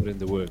also put in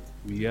the work.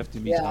 We have to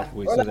meet Yeah.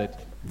 halfway Well, so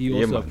that he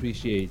Yeah, also man.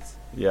 appreciates.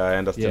 Yeah, I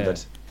understand Yeah.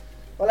 that.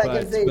 All I can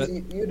But- say but-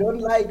 is you don't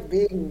like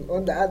being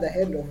on the other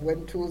hand of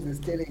when Thulz is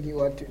telling you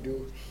what to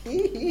do.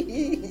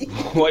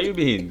 What you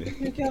mean?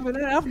 Kevin,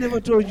 I've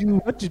never told you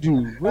what to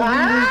do. What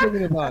are you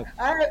talking about?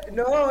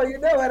 No, you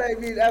know what I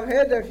mean. I've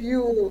had a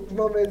few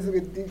moments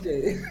with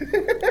DJ.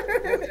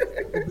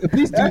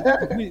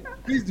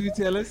 Please do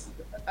tell us.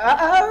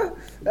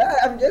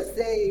 I'm just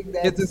saying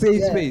that It's a safe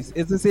yeah. space.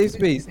 It's a safe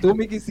space. Don't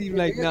make it seem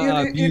like now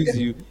I abuse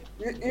you.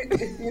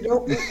 You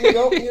don't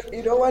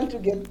want to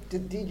get the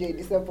DJ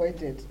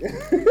disappointed.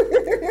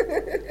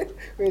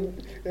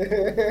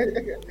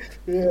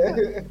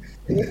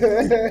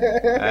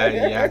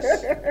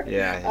 Yes.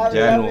 Yeah, I'm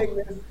Jano. loving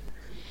this.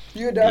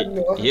 You don't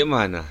know. Yeah,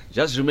 man.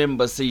 Just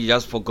remember, say you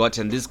just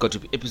forgotten. This got to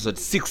be episode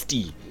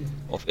 60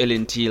 of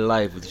LNT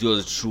Live with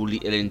yours truly,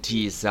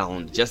 LNT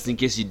Sound. Just in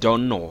case you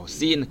don't know.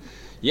 Seeing,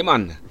 yeah,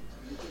 man.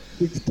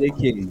 6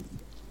 decades.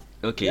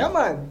 Okay. Yeah,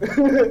 man.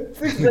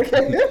 6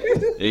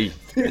 decades. Hey,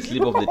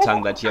 slip of the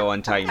tongue that here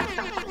one time.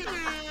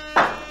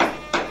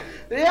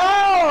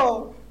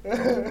 Yo!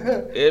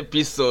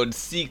 Episode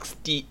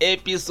 60.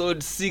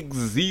 Episode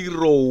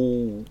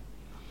 60.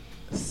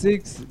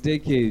 6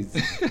 decades.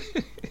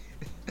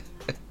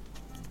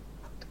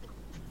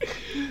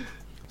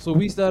 So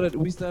we started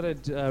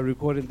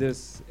recording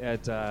this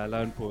at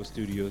Lion Post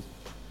Studios,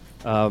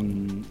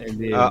 and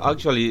then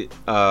Actually,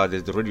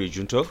 there's the Radio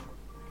Junto.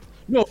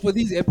 no, for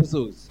these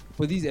episodes,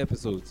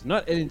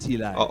 not LNT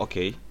Live. Oh,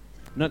 okay.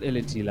 Not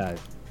LNT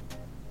Live.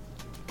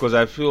 Because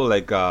I feel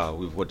like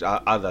we've got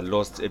other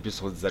lost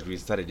episodes that we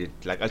started it.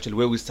 Like actually,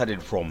 where we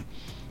started from,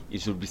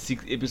 it should be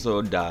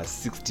episode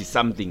 60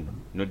 something,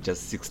 not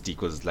just 60.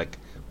 Because like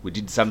we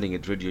did something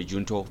at Radio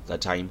Junto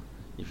that time,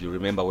 if you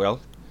remember well.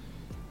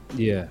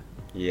 Yeah.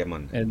 Yeah,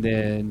 man. And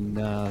then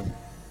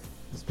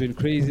it's been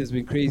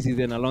crazy.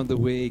 Then along the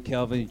way,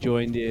 Calvin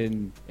joined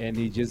in, and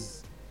he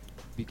just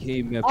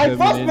became a I forced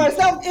permanent.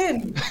 myself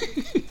in.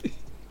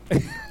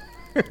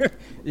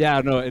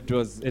 Yeah, no, it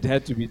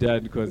had to be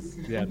done because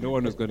no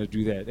one was gonna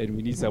do that, and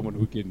we need someone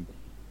who can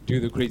do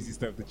the crazy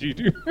stuff that you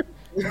do.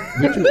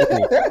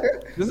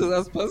 This is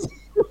us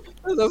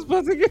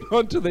passing it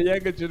on to the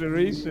younger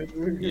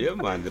generation. Yeah,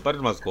 man. The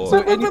button must go.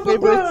 So any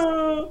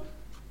favorites?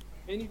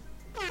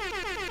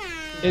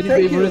 Any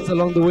favorites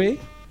along the way?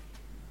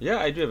 Yeah,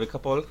 I do have a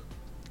couple.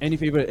 Any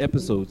favorite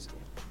episodes?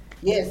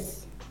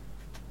 Yes.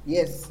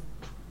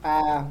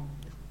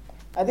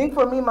 I think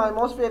for me, my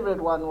most favorite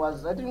one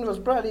was, I think it was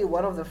probably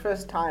one of the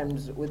first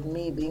times with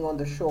me being on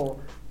the show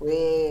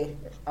where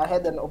I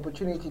had an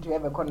opportunity to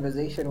have a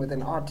conversation with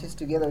an artist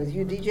together with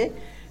you, DJ,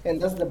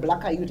 and that's the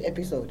Badda Youth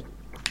episode.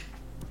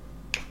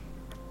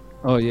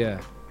 Oh yeah.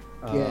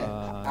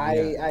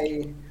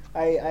 I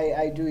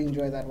do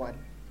enjoy that one.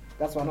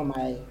 That's one of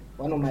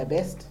my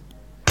best.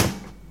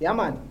 Yeah,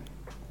 man.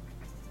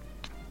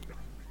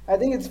 I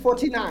think it's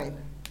 49.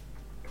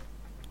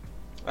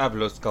 I've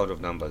lost count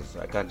of numbers.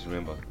 I can't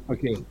remember.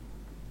 Okay.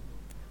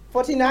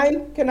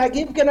 49. Can I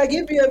give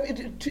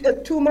you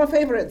two more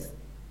favorites?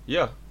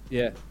 Yeah.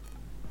 Yeah.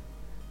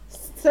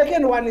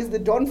 Second one is the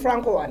Don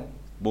Franco one.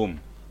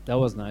 Boom. That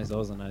was nice. That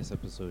was a nice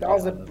episode. That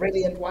was a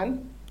brilliant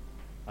one.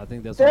 I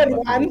think that's Third one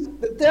of my favorites. one.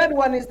 The third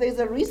one is there's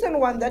a recent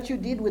one that you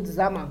did with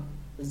Zama.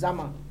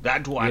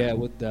 That one. Yeah,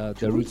 with the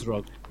Roots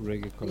Rock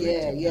Reggae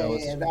Collective. Yeah. That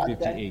was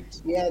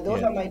 58.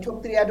 Those are my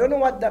top 3. I don't know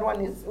what that one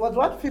is. Was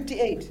what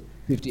 58?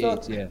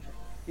 58. So, yeah.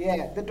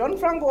 Yeah, the Don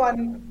Franco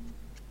one.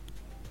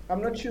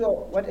 I'm not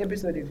sure what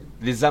episode it is.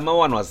 The Zama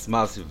one was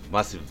massive.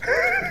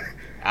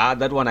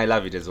 That one I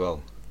love it as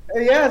well.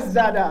 Yes,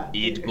 Dada.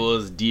 It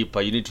goes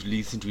deeper. You need to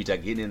listen to it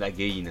again and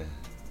again.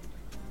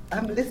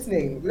 I'm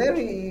listening.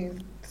 Larry,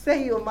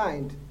 say your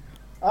mind.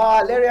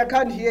 Larry, I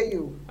can't hear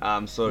you.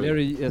 I'm sorry.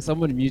 Larry,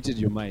 someone muted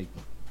your mic.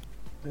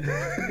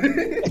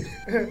 The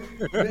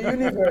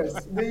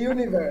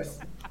universe.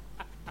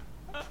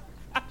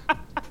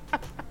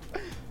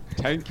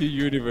 Thank you,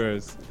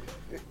 universe.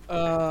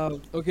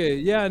 Okay,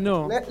 yeah,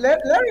 no.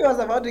 Larry was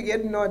about to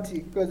get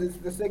naughty because it's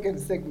the second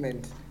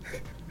segment.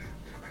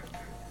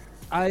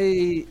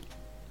 I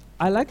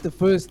like the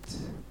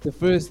first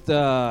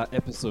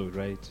episode,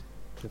 right?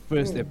 The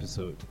first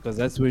episode, because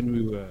that's when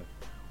we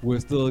were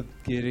still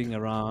getting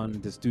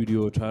around the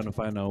studio trying to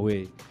find our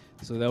way.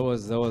 So that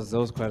was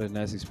quite a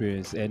nice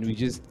experience, and we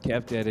just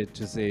kept at it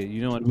to say,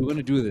 you know what, we're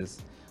gonna do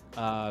this.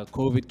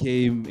 COVID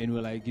came, and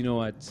we're like, you know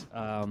what?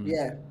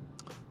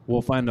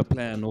 We'll find a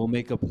plan. We'll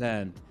make a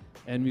plan,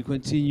 and we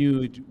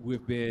continued.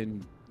 We've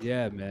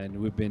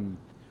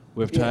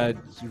tried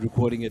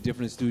recording at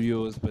different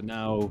studios, but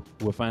now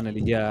we're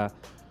finally here,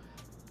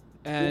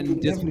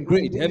 and it's been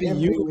great. Having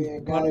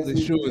you part of the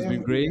show has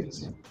been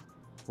great.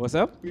 What's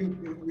up? We've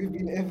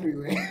been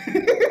everywhere.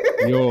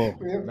 Yo,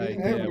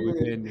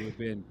 we've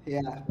been.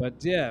 Yeah.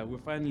 But yeah, we're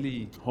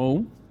finally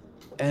home,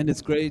 and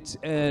it's great.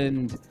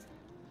 And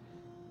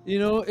you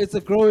know, it's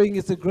a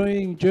growing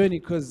journey,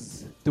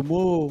 because the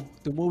more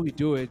we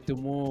do it, the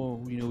more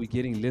we're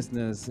getting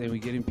listeners, and we're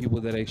getting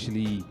people that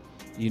actually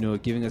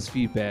giving us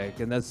feedback,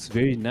 and that's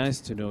very nice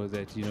to know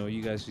that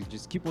you guys should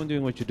just keep on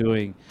doing what you're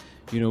doing.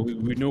 We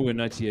know we're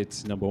not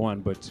yet number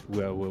one, but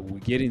we're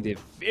getting there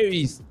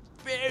very,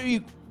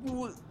 very,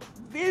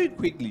 very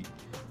quickly.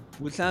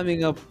 We're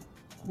climbing up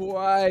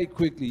quite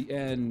quickly,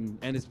 and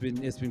it's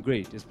been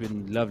great. It's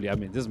been lovely. I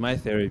mean, this is my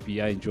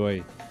therapy. I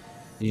enjoy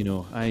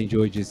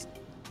just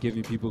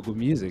giving people good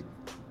music.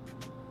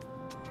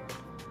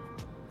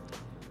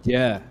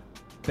 Yeah,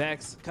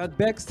 Bex. Can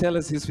Bex tell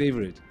us his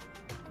favorite?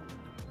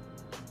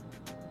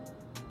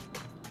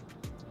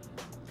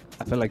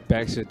 I feel like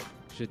Bex should.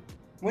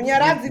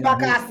 Munyarazi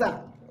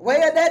Bakasa.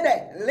 Where you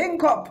dead?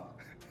 Link up.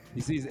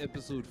 He says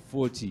episode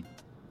 40.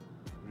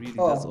 Really,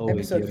 Oh, that's all we're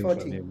episode getting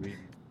 40. from him. Really.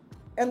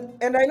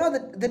 And I know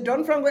that the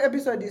Don Franco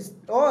episode is,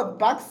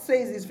 Bugs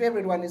says his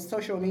favorite one is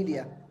social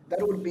media.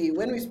 That would be,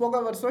 when we spoke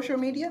about social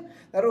media,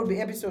 that would be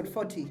episode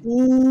 40.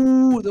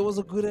 Ooh, that was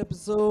a good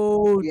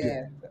episode.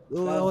 Yeah.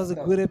 Oh, that was a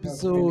good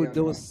episode.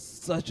 That was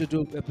such a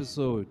dope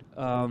episode.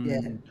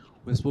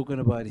 We've spoken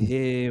about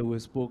hair.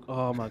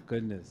 Oh my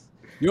goodness.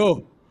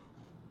 Yo,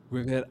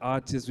 we've had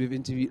artists. We've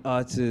interviewed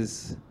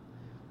artists.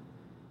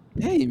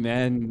 Hey,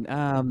 man.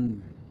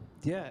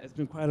 Yeah, it's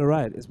been quite a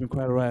ride.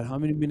 How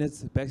many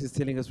minutes? Bex is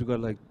telling us we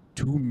got like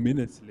 2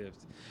 minutes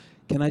left.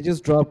 Can I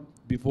just drop,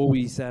 before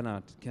we sign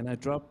out, can I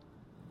drop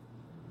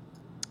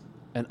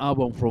an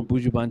album from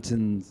Buju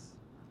Banton's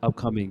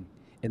upcoming?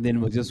 And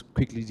then we'll just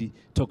quickly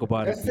talk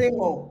about A it.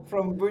 single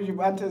from Buju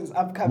Banton's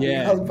upcoming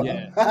Yeah, album.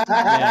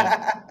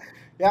 yeah.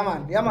 Yeah,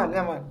 man.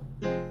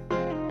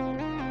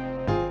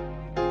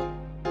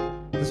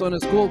 This one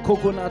is called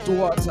Coconut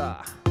Water.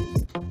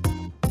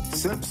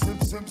 Sip,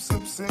 sip, sip,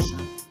 sip, sip.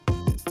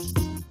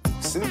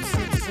 Sip,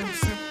 sip, sip,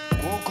 sip.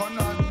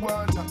 Coconut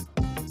water.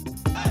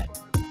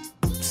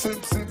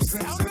 Sip, sip,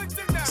 sip, sip.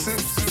 Sip,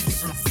 sip,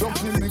 sip.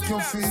 Don't make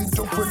your feet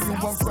up when you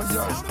want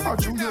fires. How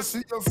do you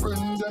see your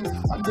friend them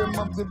and them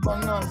have the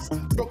bangers?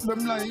 Drop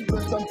them like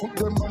bread and put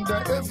them under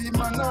heavy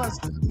manners.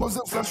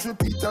 Muzzle flash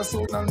repeat a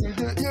sound and you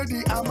hear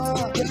the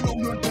hammer. They know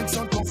your text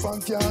and tough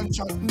and can't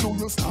chat. Know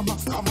your stammer.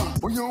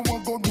 When you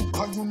want go do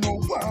cause you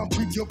know where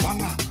with your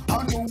banger.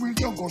 I know we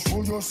can go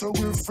show yourself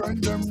with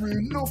friend them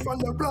real. No for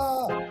the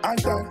blah. I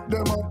thank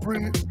them a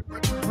pray.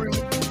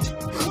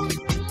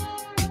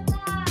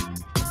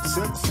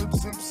 Sip, sip,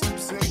 sip, sip,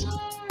 sip.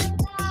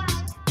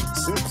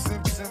 Sip,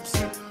 sip, sip,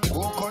 sip.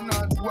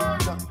 Coconut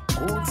water.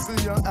 Good for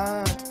your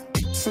heart.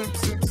 Sip,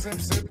 sip, sip,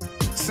 sip.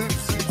 Sip,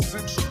 sip,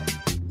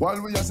 sip.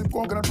 While we are sip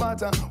coconut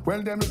water,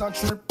 well them is a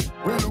trip.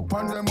 We look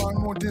on them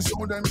and notice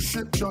how them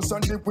ship just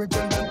on dip with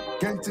them.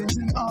 Get things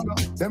in order.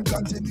 Them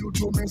continue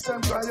to make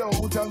them fly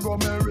out and go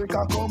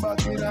America come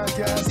back in a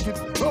casket.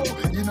 Oh,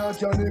 in a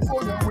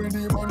California we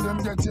live on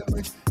them getting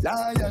rich.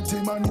 Loyalty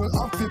man will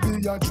have to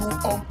be a true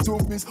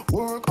optimist.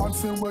 Work on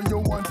feel where you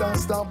want and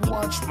stop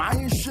watch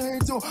my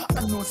shade. Oh,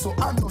 I know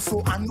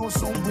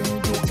so we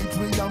do it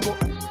we and go.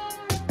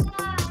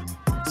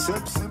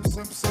 Sip, sip,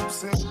 sip, sip,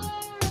 sip.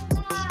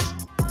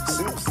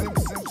 Sip, sip,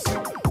 sip,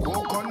 sip.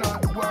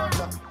 Coconut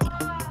water.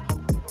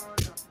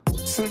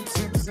 Sip,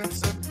 sip, sip,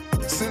 sip,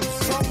 sip.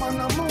 Some man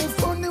a move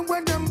funny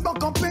when them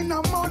buck up in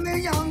the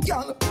money, young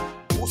girl.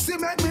 Pussy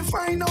make me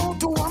find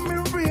out who am me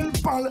real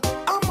pal.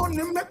 And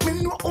money make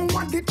me know who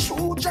am the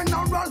true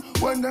general.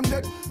 When them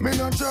dead, me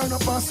not turn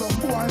up on some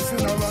boy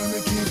funeral.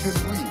 Me keep it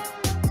real.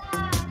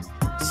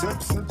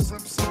 Sip, sip,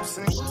 sip, sip,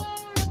 sip.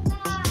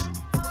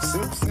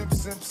 Sip, sip,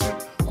 sip,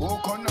 sip.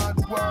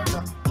 Coconut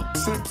water.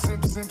 Sip,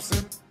 sip, sip,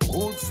 sip.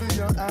 Good for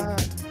your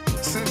heart.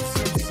 Sip,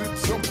 sip, sip.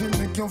 Something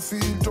make you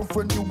feel tough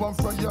when you want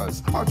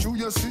fryers. How do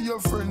you see your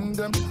friend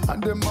them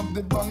and them have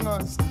the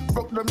bangers?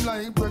 Rock them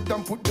like bread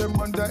and put them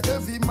under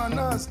heavy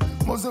manners.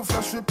 Muzzle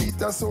flash repeat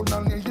that sound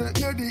and you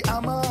hear the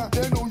hammer.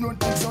 They know your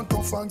things are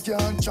tough and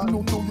can't chat.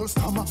 Don't know your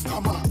stammer.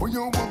 When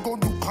you want go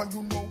do cause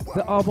you know.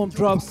 The album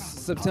drops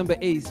September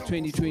 8th,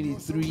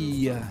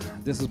 2023.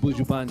 This is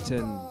Buju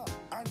Banton.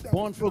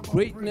 Born for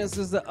Greatness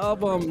is the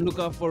album. Look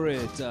out for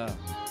it.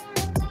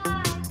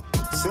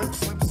 Sip,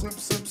 sip, sip,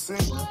 sip, sip.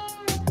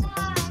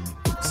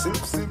 Sip,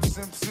 sip,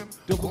 sip, sip.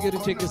 Don't forget to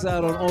check us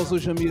out on all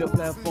social media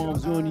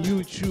platforms. We're on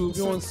YouTube,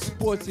 we're on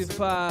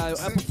Spotify,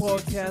 Apple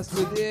Podcasts,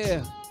 we're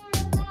there.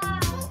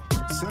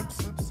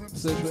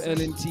 Search for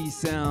LNT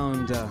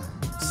Sound.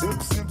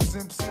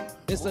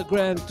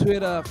 Instagram,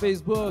 Twitter,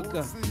 Facebook.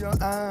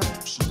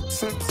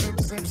 Sip, sip,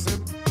 sip,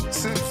 sip.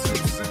 Sip, sip,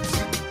 sip,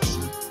 sip.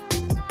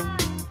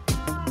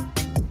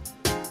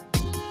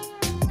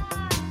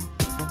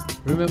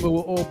 Remember, we're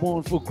all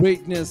born for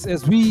greatness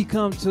as we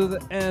come to the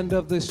end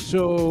of the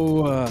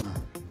show.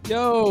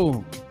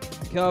 Yo,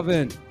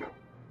 Calvin,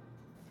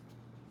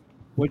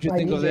 what'd you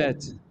think of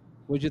that?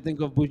 What'd you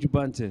think of Buju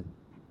Banton?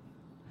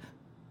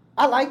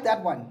 I like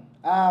that one.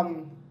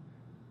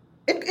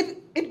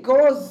 It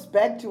goes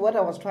back to what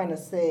I was trying to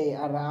say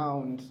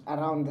around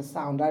the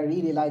sound. I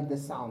really like the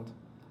sound.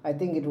 I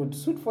think it would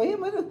suit for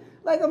him.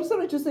 Like, I'm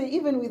sorry to say,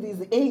 even with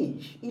his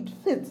age, it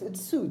fits, it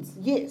suits.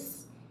 Yes.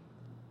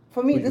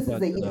 For me, this is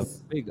a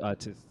yes. Big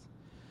artist.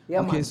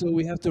 Yeah, okay, man. so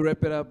we have to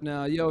wrap it up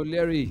now. Yo,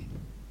 Larry,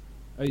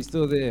 Are you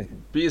still there?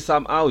 Peace,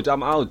 I'm out.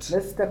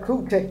 Mr.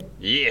 Kute.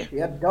 Yeah.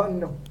 You're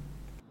done.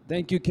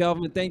 Thank you,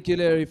 Calvin. Thank you,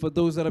 Larry. For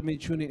those that have been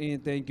tuning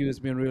in, thank you. It's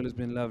been real. It's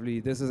been lovely.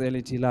 This is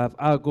LNTLive.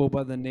 I'll go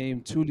by the name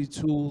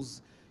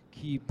Thulz.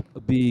 Keep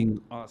being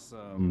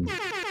awesome.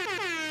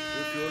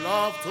 If you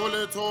love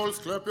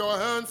Thulz, clap your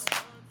hands.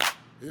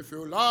 If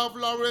you love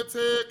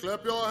Larity,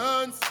 clap your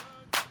hands.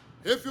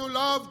 If you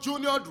love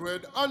Junior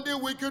Dread and the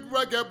wicked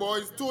reggae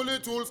boys,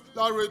 Thulz,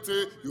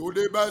 Larity, you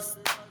the best.